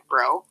your neck,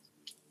 bro.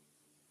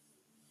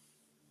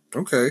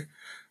 Okay.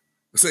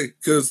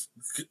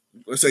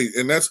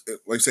 And that's,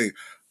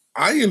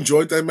 I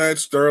enjoyed that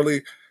match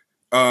thoroughly.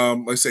 I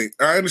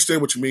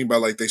understand what you mean by,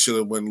 like, they should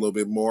have went a little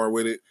bit more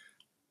with it.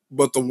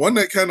 But the one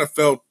that kind of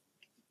felt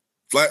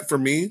flat for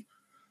me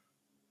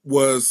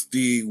was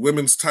the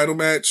women's title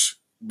match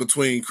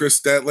between Chris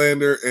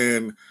Statlander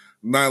and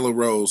Nyla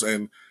Rose.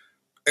 And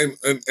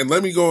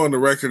let me go on the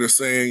record of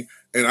saying,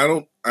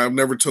 and I've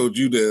never told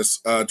you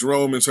this,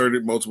 Jerome has heard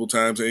it multiple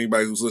times,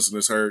 anybody who's listened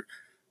has heard,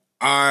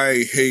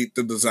 I hate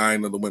the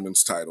design of the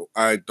women's title.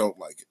 I don't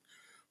like it.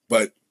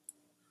 But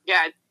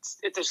yeah,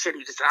 it's a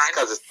shitty design.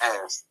 Because it's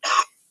ass.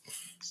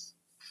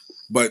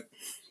 But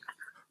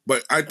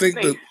I think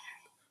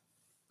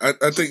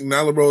I think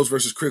Nyla Rose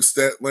versus Chris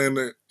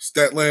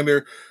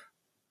Statlander,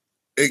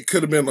 it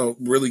could have been a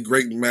really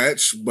great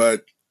match,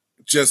 but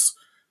just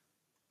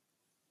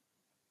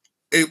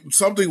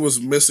something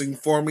was missing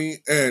for me.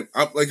 And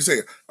like I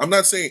say, I'm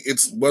not saying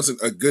it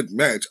wasn't a good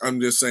match.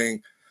 I'm just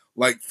saying,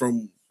 like,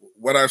 from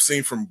what I've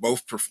seen from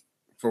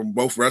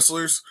both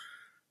wrestlers,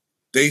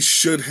 they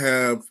should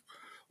have,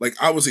 like,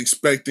 I was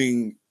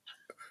expecting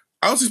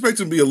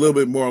to be a little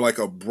bit more like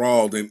a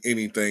brawl than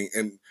anything,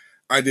 and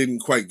I didn't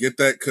quite get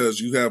that because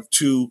you have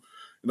two,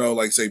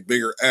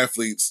 bigger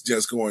athletes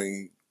just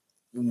going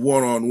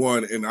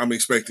one-on-one, and I'm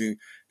expecting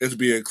it to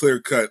be a clear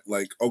cut,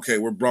 like, okay,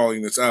 we're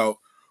brawling this out,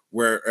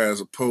 whereas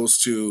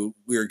opposed to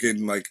we're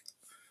getting oh,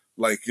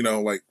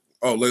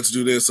 let's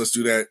do this, let's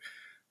do that.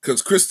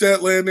 Because Chris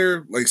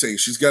Statlander, like I say,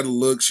 she's got a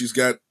look, she's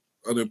got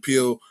an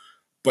appeal,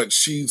 but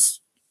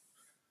she's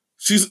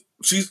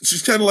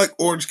kind of like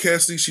Orange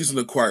Cassidy. She's an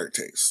acquired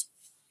taste.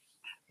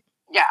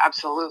 Yeah,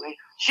 absolutely.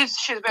 She's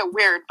a bit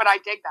weird, but I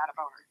dig that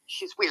about her.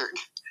 She's weird.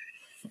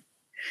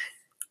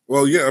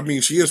 Well, yeah, I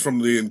mean, she is from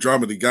the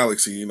Andromeda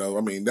Galaxy,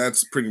 I mean,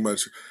 that's pretty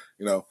much,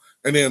 and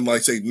then,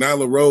 like, say,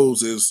 Nyla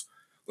Rose is,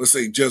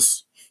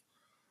 because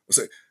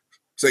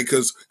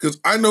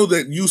I know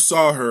that you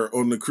saw her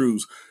on the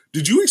cruise.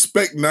 Did you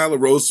expect Nyla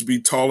Rose to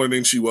be taller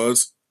than she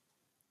was?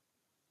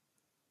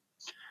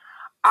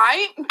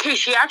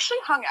 She actually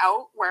hung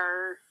out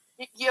where,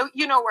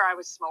 you know where I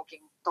was smoking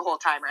the whole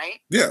time, right?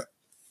 Yeah.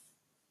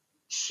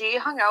 She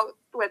hung out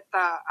with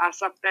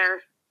us up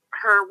there.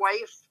 Her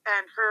wife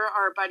and her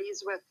are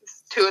buddies with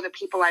two of the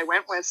people I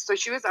went with. So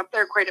she was up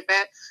there quite a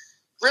bit.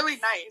 Really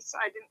nice.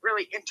 I didn't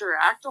really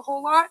interact a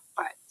whole lot,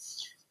 but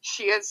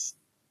she is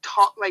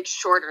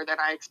shorter than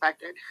I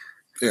expected.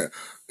 Yeah,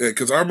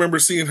 because I remember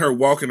seeing her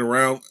walking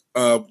around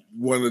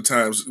one of the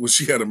times when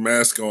she had a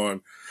mask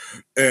on,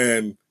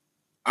 and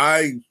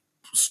I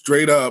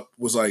straight up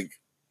was like,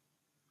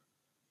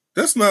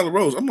 that's Nyla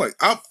Rose. I'm like,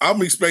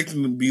 I'm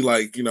expecting to be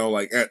like,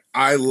 at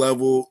eye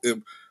level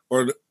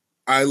or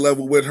eye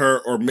level with her,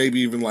 or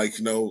maybe even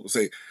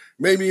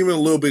maybe even a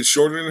little bit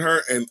shorter than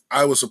her. And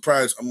I was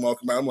surprised. I'm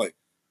walking by. I'm like,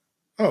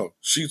 oh,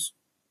 she's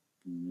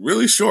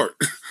really short.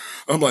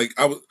 I'm like,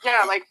 I'm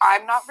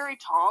not very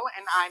tall,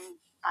 and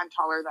I'm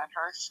taller than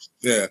her.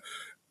 Yeah,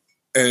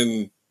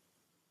 and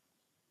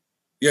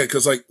yeah,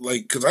 because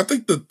because I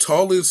think the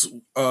tallest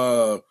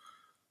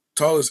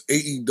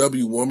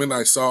AEW woman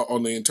I saw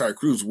on the entire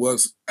cruise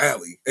was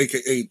Allie,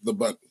 aka the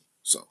Button.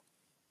 So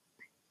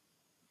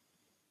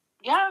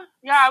yeah,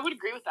 I would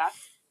agree with that.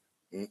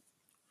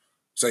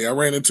 Say I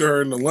ran into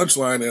her in the lunch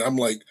line, and I'm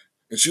like,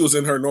 and she was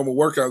in her normal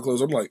workout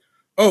clothes. I'm like,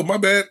 oh, my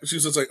bad.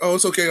 She's just like, oh,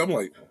 it's okay. I'm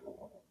like,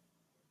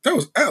 that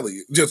was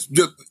Allie. Just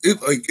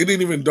it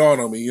didn't even dawn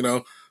on me,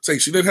 Say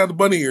she didn't have the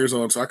bunny ears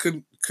on, so I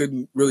couldn't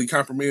really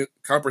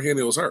comprehend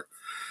it was her.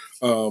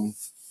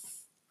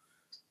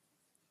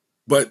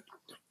 But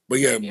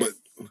yeah,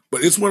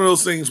 but it's one of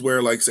those things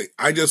where,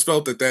 I just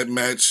felt that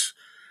match,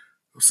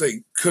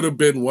 could have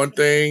been one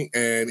thing,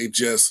 and it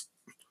just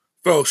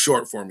fell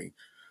short for me.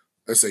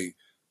 Let's say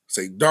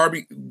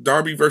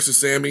Darby versus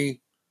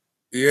Sammy.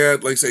 Yeah,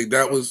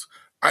 that was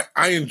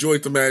I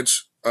enjoyed the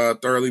match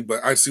thoroughly,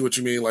 but I see what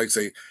you mean.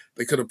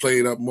 They could have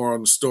played up more on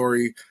the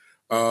story.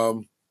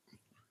 But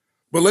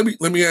let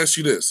me ask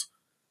you this: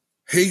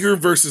 Hager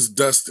versus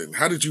Dustin.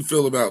 How did you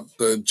feel about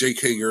the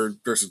Jake Hager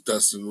versus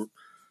Dustin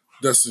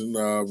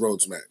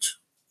Rhodes match?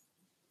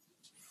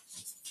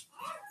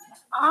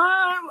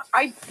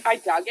 I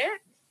dug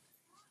it.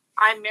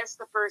 I missed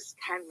the first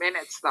 10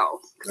 minutes though,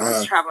 because I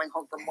was traveling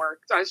home from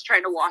work, so I was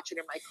trying to watch it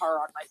in my car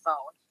on my phone.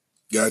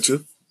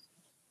 Gotcha.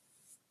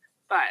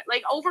 But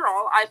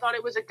overall, I thought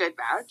it was a good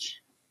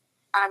match.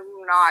 I'm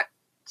not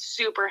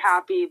super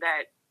happy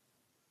that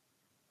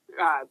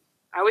I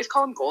always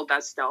call him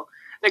Goldust still.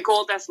 That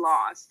Goldust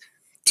lost.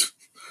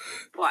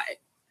 But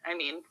I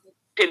mean,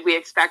 did we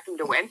expect him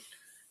to win?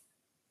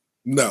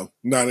 No,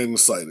 not in the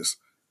slightest.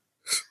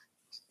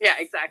 Yeah,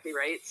 exactly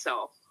right.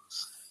 So.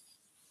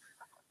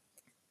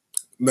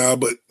 Nah,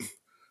 but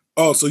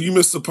so you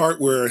missed the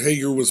part where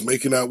Hager was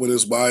making out with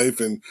his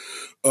wife, and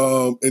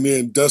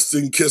then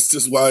Dustin kissed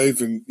his wife,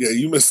 and yeah,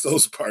 you missed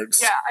those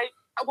parts. Yeah,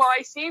 Well,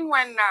 I seen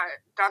when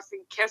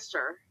Dustin kissed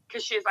her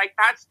because she's like,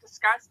 "That's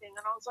disgusting,"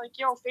 and I was like,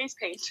 "Yo, face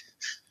paint."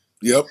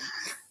 Yep.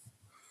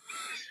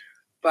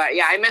 But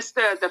yeah, I missed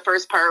the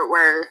first part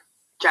where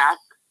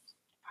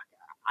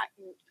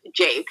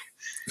Jake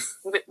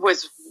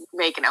was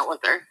making out with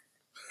her.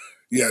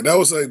 Yeah, that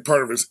was like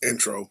part of his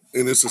intro,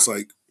 and it's just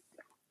like,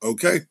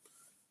 okay,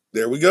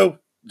 there we go.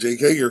 Jake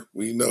Hager,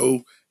 we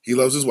know he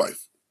loves his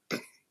wife.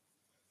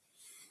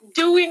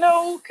 Do we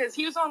know? Because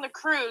he was on the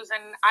cruise,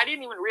 and I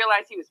didn't even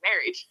realize he was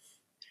married.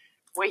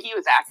 The way he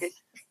was acting.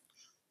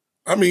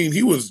 I mean,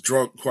 he was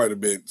drunk quite a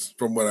bit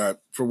from what I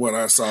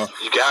saw.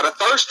 You got a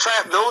thirst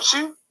trap, don't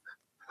you?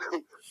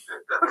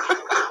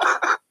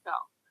 No,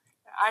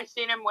 I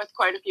seen him with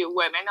quite a few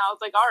women. I was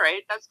like, all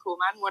right, that's cool,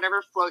 man.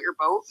 Whatever, float your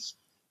boat.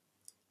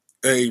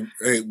 Hey,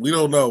 we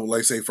don't know.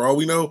 Like, say, for all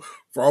we know,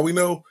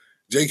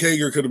 Jake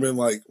Hager could have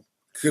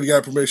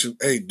got permission.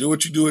 Hey, do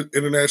what you do in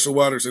international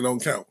waters, it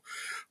don't count.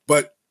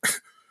 But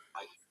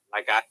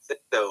like I said,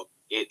 though,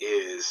 it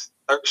is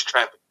thirst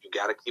trap. You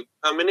got to keep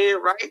coming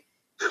in, right?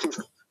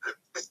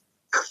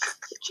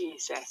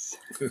 Jesus.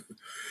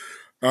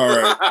 All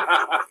right.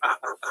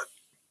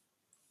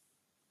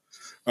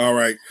 All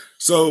right.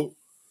 So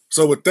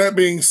with that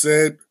being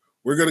said,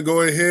 we're going to go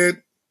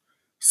ahead,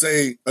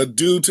 say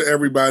adieu to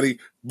everybody.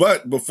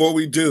 But before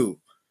we do,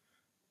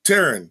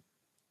 Taryn,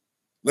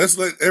 let's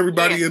let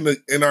everybody in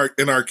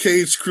our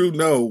Cage crew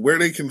know where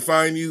they can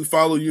find you,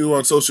 follow you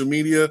on social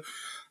media,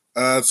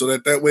 so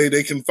that way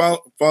they can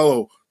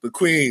follow the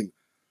Queen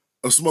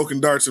of Smoking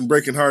Darts and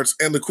Breaking Hearts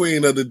and the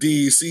Queen of the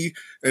DEC.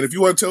 And if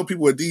you want to tell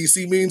people what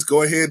DEC means,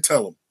 go ahead and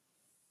tell them.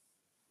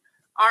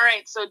 All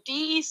right, so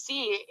DEC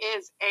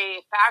is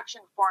a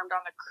faction formed on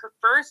the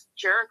first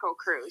Jericho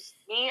cruise.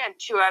 Me and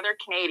 2 other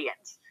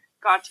Canadians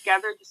got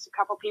together, just a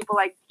couple people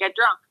like to get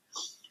drunk.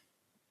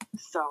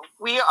 So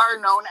we are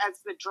known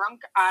as the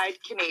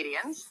Drunk-Eyed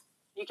Canadians.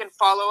 You can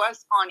follow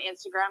us on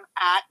Instagram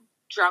at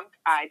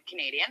Drunk-Eyed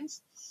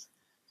Canadians.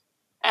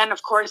 And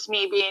of course,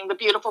 me being the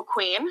beautiful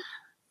queen,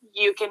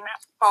 you can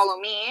follow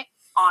me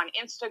on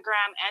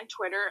Instagram and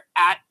Twitter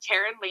at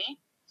Taryn Lee.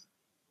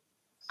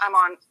 I'm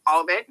on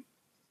all of it.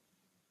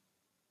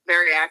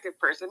 Very active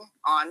person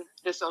on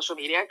the social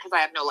media because I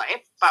have no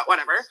life, but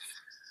whatever.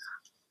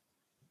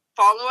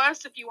 Follow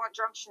us if you want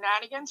drunk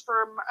shenanigans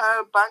from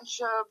a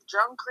bunch of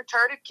drunk,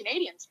 retarded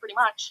Canadians, pretty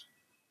much.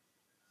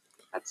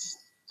 That's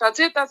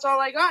it. That's all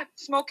I got.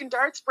 Smoking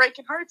darts,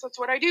 breaking hearts. That's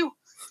what I do.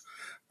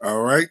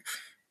 All right.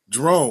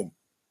 Jerome,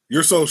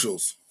 your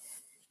socials.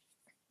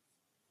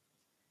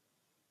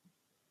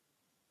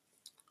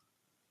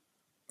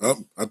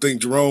 I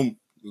think Jerome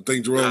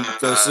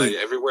fell asleep.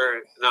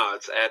 Everywhere. No,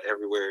 it's at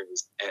everywhere.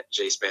 It's at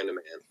J Span the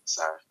Man.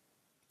 Sorry.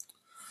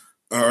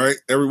 All right.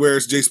 Everywhere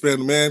is J Span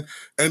the Man.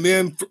 And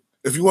then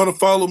if you want to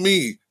follow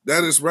me,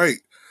 that is right.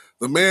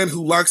 The man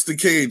who locks the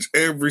cage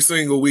every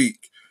single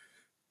week.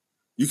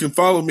 You can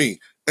follow me.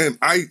 And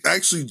I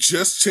actually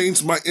just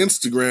changed my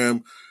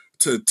Instagram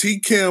to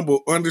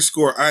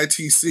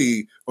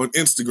tcampbell_ITC on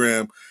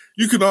Instagram.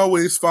 You can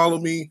always follow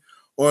me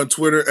on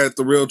Twitter at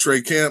The Real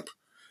Trey Camp.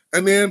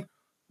 And then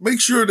make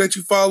sure that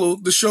you follow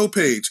the show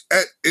page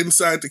at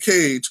Inside the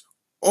Cage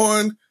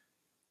on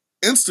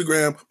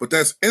Instagram, but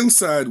that's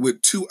inside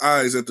with 2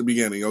 eyes at the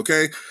beginning,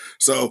 okay?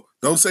 So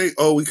don't say,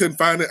 oh, we couldn't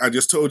find it. I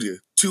just told you.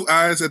 2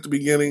 eyes at the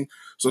beginning,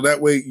 so that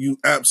way you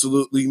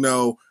absolutely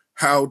know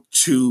how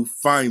to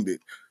find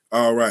it.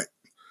 All right.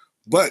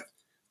 But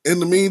in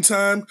the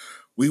meantime,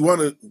 we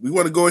want to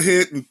go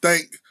ahead and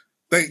thank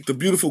the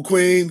beautiful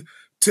Queen,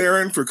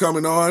 Taryn, for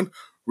coming on.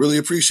 Really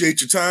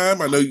appreciate your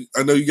time. I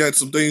know you got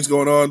some things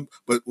going on,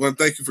 but want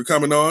to thank you for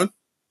coming on.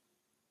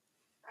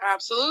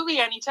 Absolutely,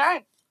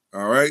 anytime.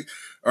 All right.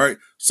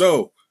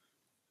 So,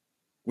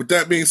 with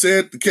that being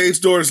said, the cage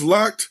door is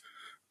locked.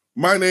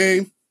 My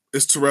name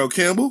is Terrell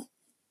Campbell,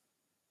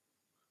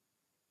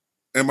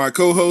 and my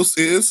co-host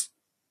is...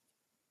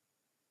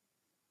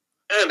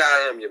 And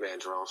I am your man,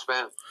 Jerome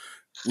Span.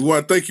 We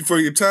want to thank you for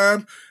your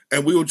time,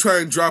 and we will try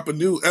and drop a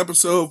new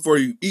episode for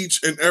you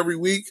each and every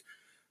week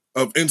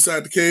of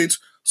Inside the Cage.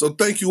 So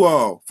thank you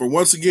all for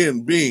once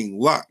again being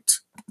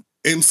locked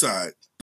inside